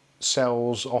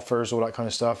 cells, offers, all that kind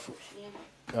of stuff.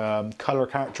 Color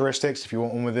characteristics, if you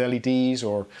want one with LEDs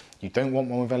or you don't want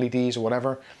one with LEDs or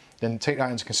whatever, then take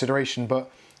that into consideration. But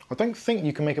I don't think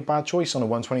you can make a bad choice on a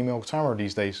 120mm tower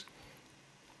these days.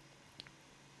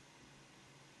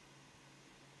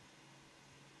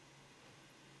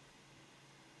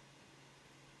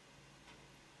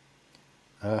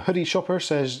 Hoodie Shopper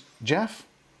says, Jeff?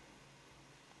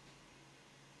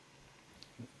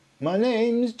 My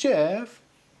name's Jeff.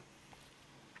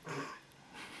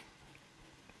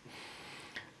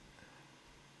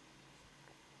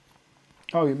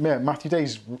 Oh yeah, Matthew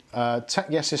Days, Tech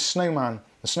Yes is Snowman,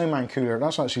 the Snowman cooler.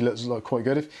 That's actually looks like quite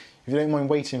good. If you don't mind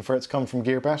waiting for it to come from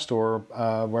GearBest or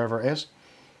wherever it is.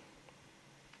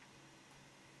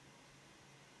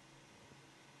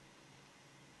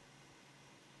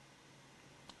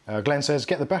 Glenn says,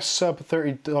 get the best sub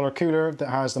 $30 cooler that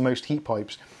has the most heat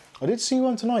pipes. I did see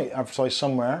one tonight advertised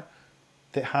somewhere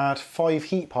that had 5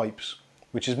 heat pipes,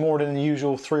 which is more than the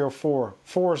usual 3 or 4.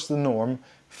 4 is the norm,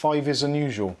 5 is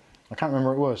unusual. I can't remember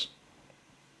what it was.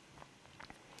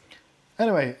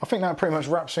 Anyway, I think that pretty much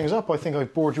wraps things up. I think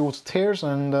I've bored you all to tears,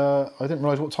 and I didn't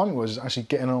realise what time it was. It's actually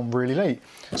getting on really late.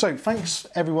 So thanks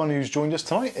everyone who's joined us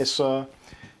tonight.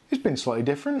 It's been slightly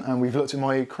different, and we've looked at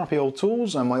my crappy old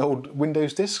tools and my old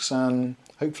Windows discs, and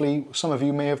hopefully some of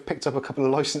you may have picked up a couple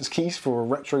of license keys for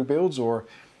retro builds, or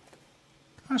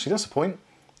actually that's the point.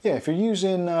 Yeah, if you're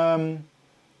using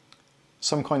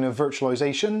some kind of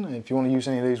virtualization. If you want to use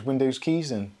any of those Windows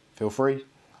keys, then feel free.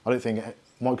 I don't think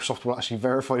Microsoft will actually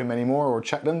verify them anymore or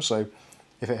check them, so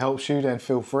if it helps you, then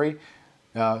feel free.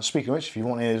 Speaking of which, if you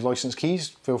want any of those license keys,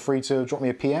 feel free to drop me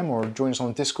a PM or join us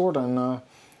on Discord, and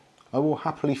I will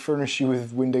happily furnish you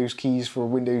with Windows keys for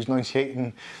Windows 98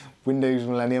 and Windows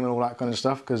Millennium and all that kind of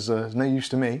stuff, because it's no use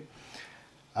to me.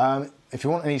 If you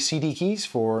want any CD keys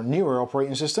for newer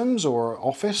operating systems or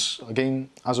Office, again,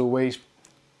 as always,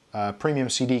 premium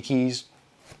CD keys,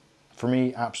 for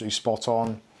me, absolutely spot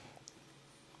on.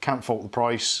 Can't fault the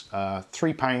price.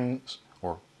 £3,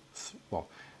 or, well,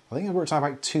 I think it works out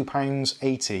about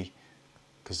 £2.80,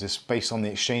 because it's based on the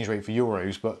exchange rate for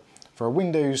euros, but for a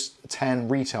Windows 10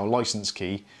 retail license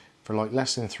key, for like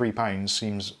less than £3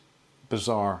 seems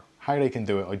bizarre. How they can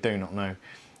do it, I do not know.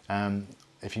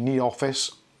 If you need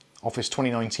Office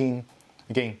 2019,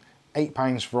 again,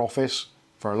 £8 for Office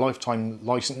for a lifetime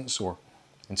license, or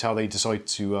until they decide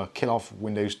to kill off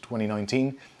Windows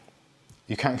 2019,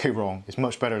 you can't go wrong. It's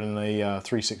much better than a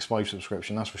 365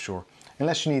 subscription, that's for sure.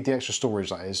 Unless you need the extra storage,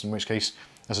 that is, in which case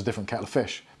that's a different kettle of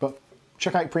fish. But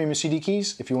check out Premium CD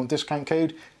Keys if you want discount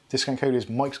code. Discount code is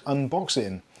Mike's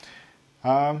Unboxing.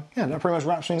 Yeah, that pretty much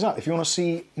wraps things up. If you want to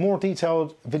see more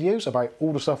detailed videos about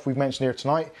all the stuff we've mentioned here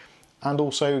tonight, and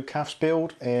also Kaf's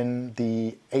build in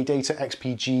the ADATA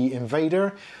XPG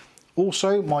Invader,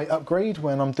 also my upgrade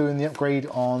when I'm doing the upgrade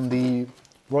on the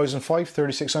Ryzen 5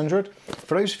 3600.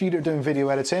 For those of you that are doing video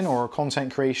editing or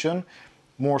content creation,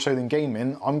 more so than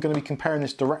gaming, I'm going to be comparing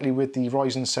this directly with the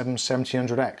Ryzen 7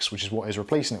 1700X, which is what is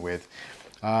replacing it with,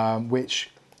 which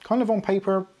kind of on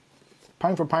paper,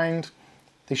 pound for pound,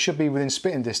 they should be within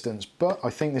spitting distance, but I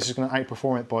think this is going to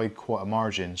outperform it by quite a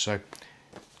margin. So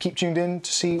keep tuned in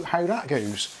to see how that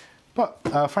goes. But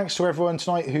thanks to everyone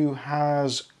tonight who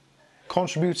has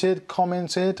contributed,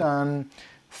 commented, and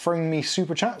thrown me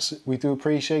super chats. We do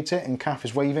appreciate it, and Kaf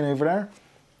is waving over there.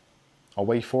 I'll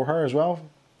wave for her as well.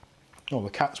 Oh, the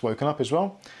cat's woken up as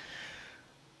well.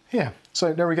 Yeah,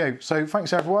 so there we go. So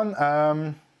thanks everyone.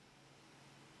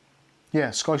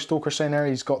 Yeah, Skystalker saying there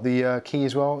he's got the key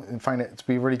as well and found it to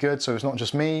be really good, so it's not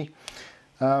just me.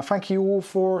 Thank you all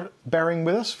for bearing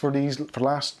with us for the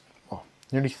last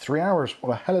nearly 3 hours. What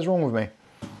the hell is wrong with me?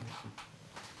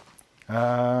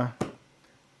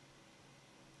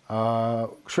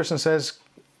 Tristan says,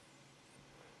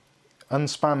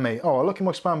 unspam me. Oh, I look in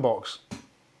my spam box.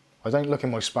 I don't look in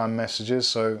my spam messages,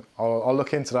 so I'll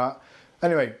look into that.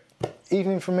 Anyway,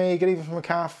 evening from me, good evening from a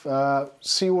Kaf.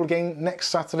 See you all again next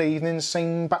Saturday evening,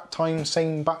 same bat time,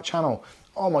 same bat channel.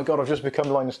 Oh my God, I've just become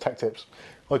Linus Tech Tips.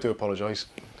 I do apologise.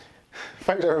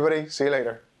 Thanks everybody, see you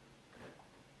later.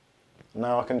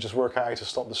 Now I can just work out how to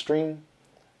stop the stream.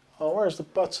 Oh, where's the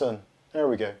button? There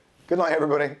we go. Good night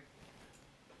everybody.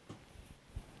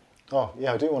 Oh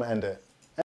yeah, I do want to end it.